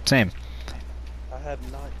 Same. I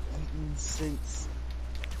have not eaten since.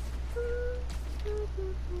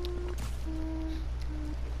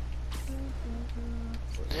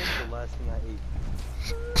 When's the last thing I ate?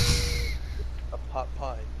 A pot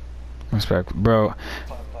pie. Respect, bro.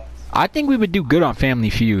 Pot pies. I think we would do good on Family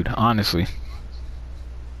Feud, honestly.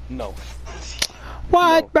 No.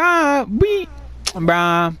 What, bruh?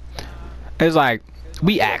 Bruh. It's like,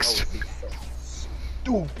 we asked.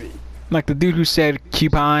 Stupid. Like the dude who said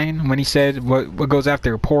cupine, when he said what goes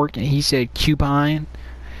after pork, and he said cupine.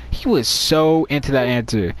 He was so into that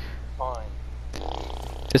answer. Fine.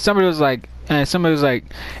 If somebody was like,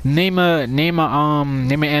 name an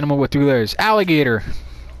animal with 3 letters. Alligator.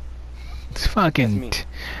 It's fucking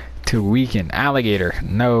too weekend. Alligator.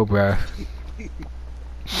 No, bro.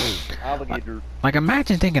 Alligator. Like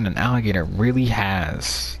imagine thinking an alligator really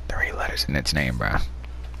has 3 letters in its name, bro.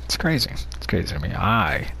 It's crazy. It's crazy. I mean,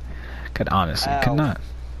 I could honestly could not.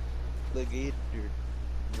 Alligator.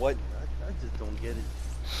 What? I just don't get it.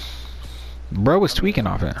 Bro was tweaking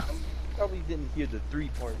off it. Probably didn't hear the 3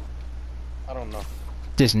 part. I don't know.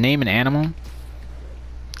 Just name an animal.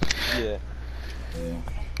 Yeah.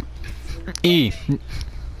 E.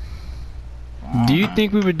 Do you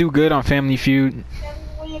think we would do good on Family Feud?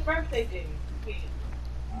 When your birthday day?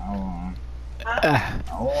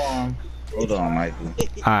 Hold on, Michael.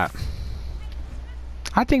 I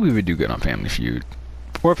think we would do good on Family Feud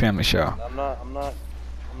or Family Show. I'm not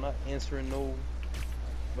answering no.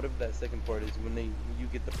 Whatever that second part is when you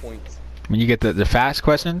get the points. When you get the fast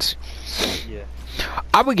questions. Yeah.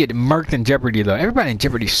 I would get murked in Jeopardy though. Everybody in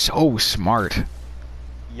Jeopardy is so smart.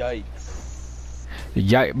 Yikes.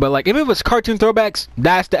 Yeah, but like if it was cartoon throwbacks,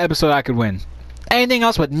 that's the episode I could win. Anything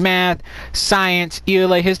else with math, science,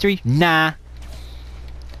 ELA history, nah.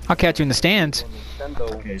 I'll catch you in the stands.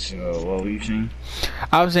 Okay, so what were you saying?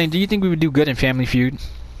 I was saying, do you think we would do good in Family Feud?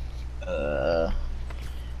 Nah,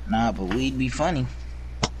 but we'd be funny.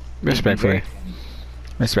 Respectfully.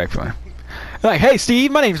 Respectfully. Like, hey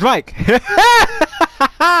Steve, my name's Mike.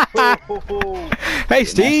 Hey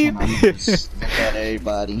Steve. Look at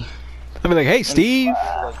everybody. I'll be like, hey Steve.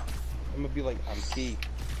 I'm gonna be like, I'm Keith.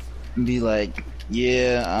 Be like,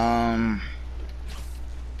 yeah,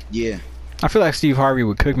 yeah. I feel like Steve Harvey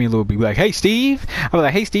would cook me a little bit. Be like, hey Steve. I'll be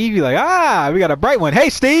like, hey Steve. Be like, ah, we got a bright one. Hey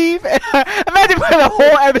Steve. Imagine for the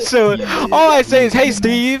whole episode. All I say is, hey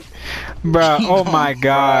Steve. Bruh, oh my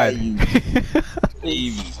god.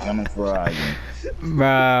 Steve's gonna fry you.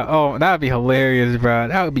 Bruh, oh, that would be hilarious, bruh.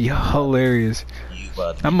 That would be hilarious.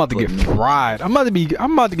 I'm about to get fried. I'm about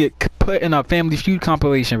to get put in a Family Feud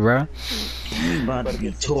compilation, bruh. You about to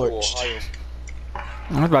get torched.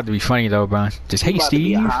 That's about to be funny though, bro. Just hey, Steve. Steve.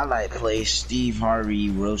 Be a highlight play. Steve Harvey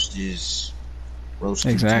roast.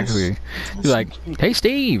 Exactly. You're like, hey,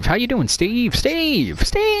 Steve. How you doing, Steve? Steve.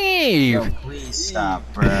 Yo, please stop,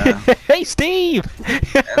 bro. Hey, Steve.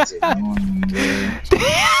 That's annoying, bro.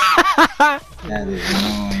 That is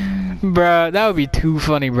annoying. Bruh, that would be too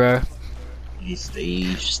funny, bruh. Hey,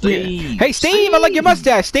 Steve. Hey, Steve, I like your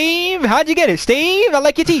mustache, Steve. How'd you get it, Steve? I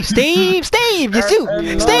like your teeth, Steve. Steve, your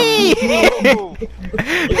suit, Steve.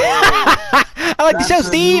 I like the show,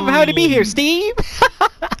 Steve. I'm happy to be here, Steve.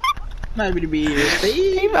 Happy to be here,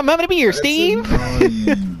 Steve. I'm happy to be here, Steve.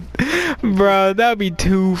 Bro, that would be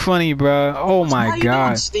too funny, bro. Oh my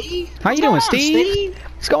god. How you doing, Steve?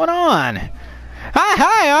 What's going on?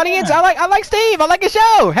 Hi, audience. I like Steve. I like his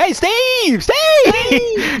show. Hey, Steve.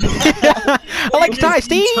 I like the tie,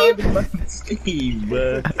 Steve. Steve,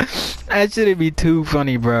 bro. That shouldn't be too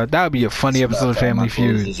funny, bro. That would be a funny episode of Family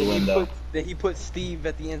Feud. Did he put Steve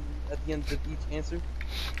at the end of each answer?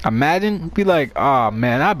 Imagine, be like, oh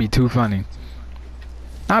man, that'd be too funny.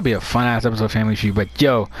 That'd be a fun ass episode of Family Feud. But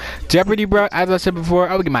yo, Jeopardy, bro. As I said before,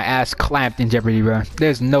 I would get my ass clamped in Jeopardy, bro.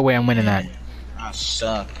 There's no way I'm winning that. I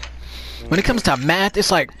suck. When it comes to math,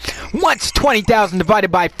 it's like, what's 20,000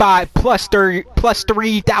 divided by 5 plus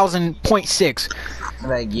 3,000.6?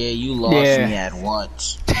 Like, yeah, you lost me at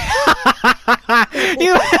once.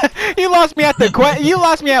 you lost me at you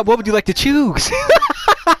lost me at what would you like to choose?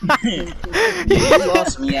 You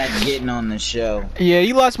lost me at getting on the show. Yeah,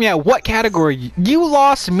 you lost me at what category? You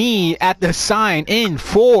lost me at the sign in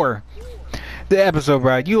for the episode,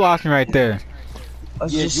 bro. You lost me right there.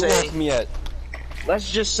 Let's Yeah, just you say, lost me at.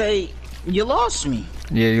 let's just say you lost me.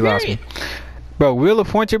 Yeah, you lost me. Bro, Wheel of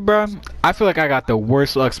Fortune, bro. I feel like I got the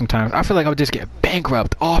worst luck sometimes. I feel like I would just get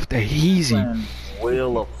bankrupt off the easy.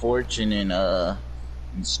 Wheel of Fortune in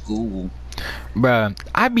school. Bruh,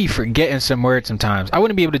 I'd be forgetting some words sometimes. I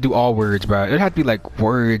wouldn't be able to do all words, bruh. It'd have to be like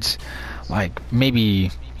words, like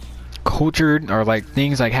maybe cultured or like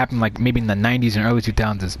things like happened like maybe in the 90s and early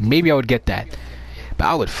 2000s. Maybe I would get that.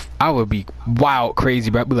 But I would be wild crazy,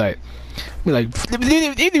 bro. I'd be like, you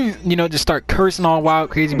know, just start cursing all wild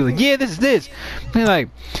crazy. Be like, yeah, this is this. And like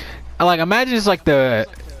imagine it's like I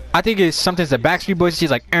think it's something's the Backstreet Boys. She's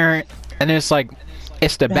like, and then it's like,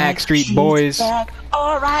 it's the Backstreet Boys.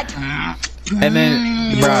 All right. And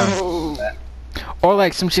then, bro, or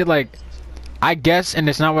like some shit like, I guess, and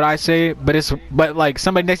it's not what I say, but like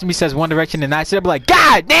somebody next to me says One Direction, and I said, I'll be like,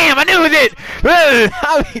 God damn, I knew it was it.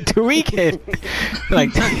 I'll be tweaking.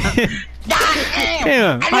 Like,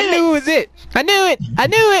 damn, I knew it was it. I knew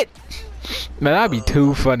it. Man, that'd be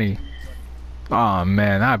too funny. Oh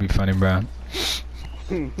man, that'd be funny, bro.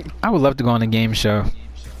 I would love to go on a game show.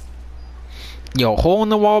 Yo, hole in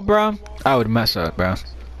the wall, bro. I would mess up, bro.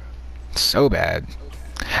 So bad.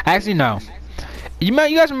 Actually, no. You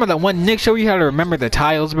guys remember that one Nick show you had to remember the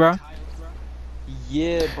tiles, bro?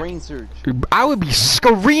 Yeah, brain surge. I would be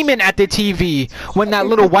screaming at the TV when that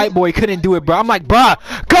little white boy couldn't do it, bro. I'm like, bruh,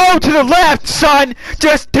 go to the left, son.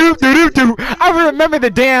 Just do do do do. I remember the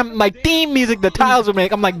damn like theme music the tiles would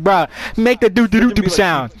make. I'm like, bruh, make the do do do do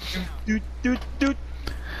sound.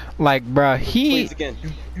 Like, bruh, he. Again.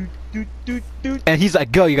 And he's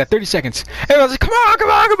like, go, you got 30 seconds. Everyone's like, come on, come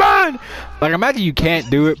on, come on. Like, imagine you can't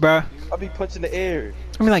do it, bruh. I'll be punching the air.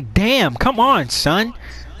 I mean, like, damn, come on, son.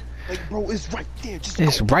 Like, bro, it's right there. Just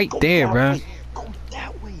It's right there, bro. Go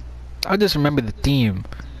that way. I just remember the theme.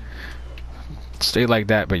 Stay like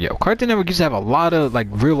that, but yo, Cartoon Network used to have a lot of like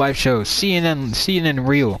real life shows. CNN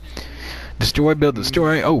Real, Destroy, Build,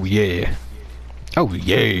 Destroy. Oh yeah, oh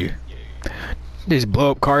yeah. Just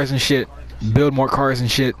blow up cars and shit, build more cars and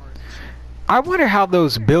shit. I wonder how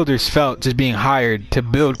those builders felt just being hired to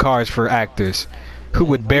build cars for actors who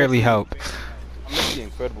would barely help. I miss the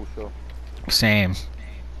Incredible show. Same.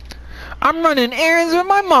 I'm running errands with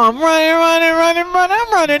my mom. Running.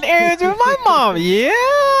 I'm running errands with my mom.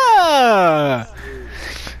 Yeah.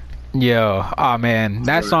 Yo, oh man,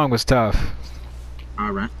 that song was tough.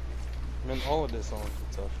 Alright. Man, all of this songs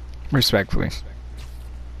are tough. Respectfully.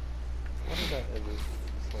 What did that ever?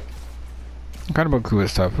 It's like, Incredible Crew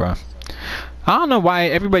is tough, bro. I don't know why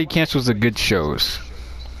everybody cancels the good shows.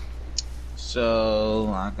 So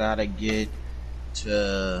I gotta get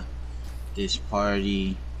to this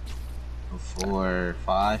party before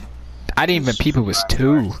 5. I didn't even peep it was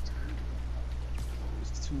 2. it was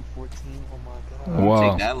 2:14. Oh my god. Whoa.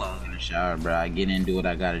 Take that long in the shower, bro. I get into what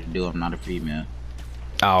I gotta do. I'm not a female.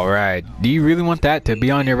 Alright. Do you really want that to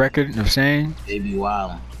be on your record of saying? They be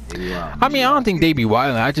wildin'. I mean, I don't think they be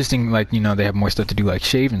wild. I just think, like, you know, they have more stuff to do, like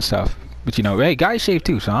shave and stuff. But, you know, hey, guys shave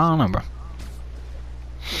too, so I don't know, bro.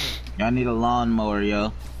 Y'all need a lawnmower,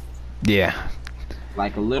 yo. Yeah.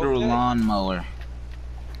 Like a literal lawnmower.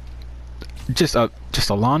 Just a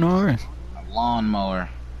lawnmower? A lawnmower.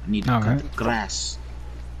 I need to cut Alright. the grass.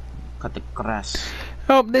 Cut the grass.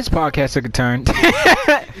 Oh, this podcast took a turn.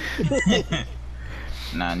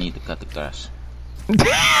 Nah, I need to cut the grass.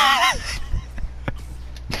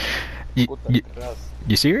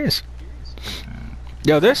 You serious?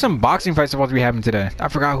 Yo, there's some boxing fights supposed to be happening today. I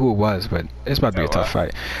forgot who it was, but it's about to be a tough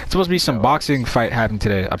fight. It's supposed to be some boxing fight happening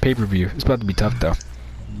today, a pay-per-view. It's about to be tough though.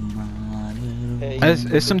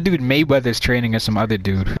 It's some dude Mayweather's training as some other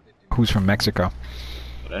dude who's from Mexico.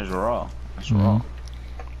 That's raw. That's raw.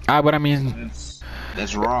 But I mean,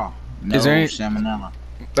 That's raw. No Is there any- salmonella.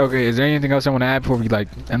 okay, is there anything else I want to add before we like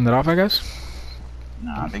end it off, I guess?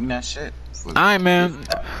 Nah, I think that's it. Alright, man.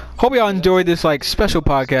 Hope y'all enjoyed this like special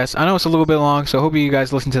podcast. I know it's a little bit long, so hope you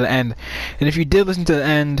guys listen to the end. And if you did listen to the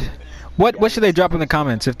end, what should they drop in the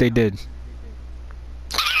comments if they did?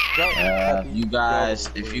 If you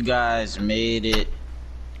guys made it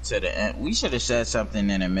to the end, we should have said something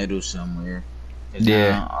in the middle somewhere. 'Cause Yeah.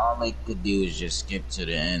 now all they could do is just skip to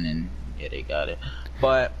the end and yeah, they got it.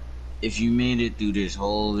 But if you made it through this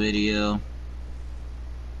whole video,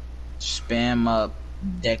 spam up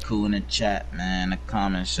Deku in the chat, man, the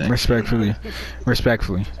comment section. Respectfully.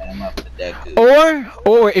 Spam up the Deku.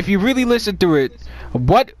 Or if you really listen through it,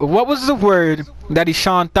 what was the word that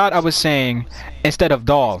Ishan thought I was saying instead of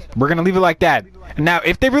doll? We're gonna leave it like that. Now,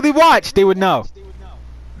 if they really watched, they would know.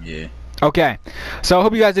 Yeah. Okay, so I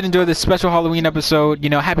hope you guys did enjoy this special Halloween episode. You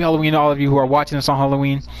know, happy Halloween to all of you who are watching this on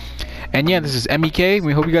Halloween. And yeah, this is MEK.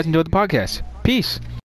 We hope you guys enjoyed the podcast. Peace.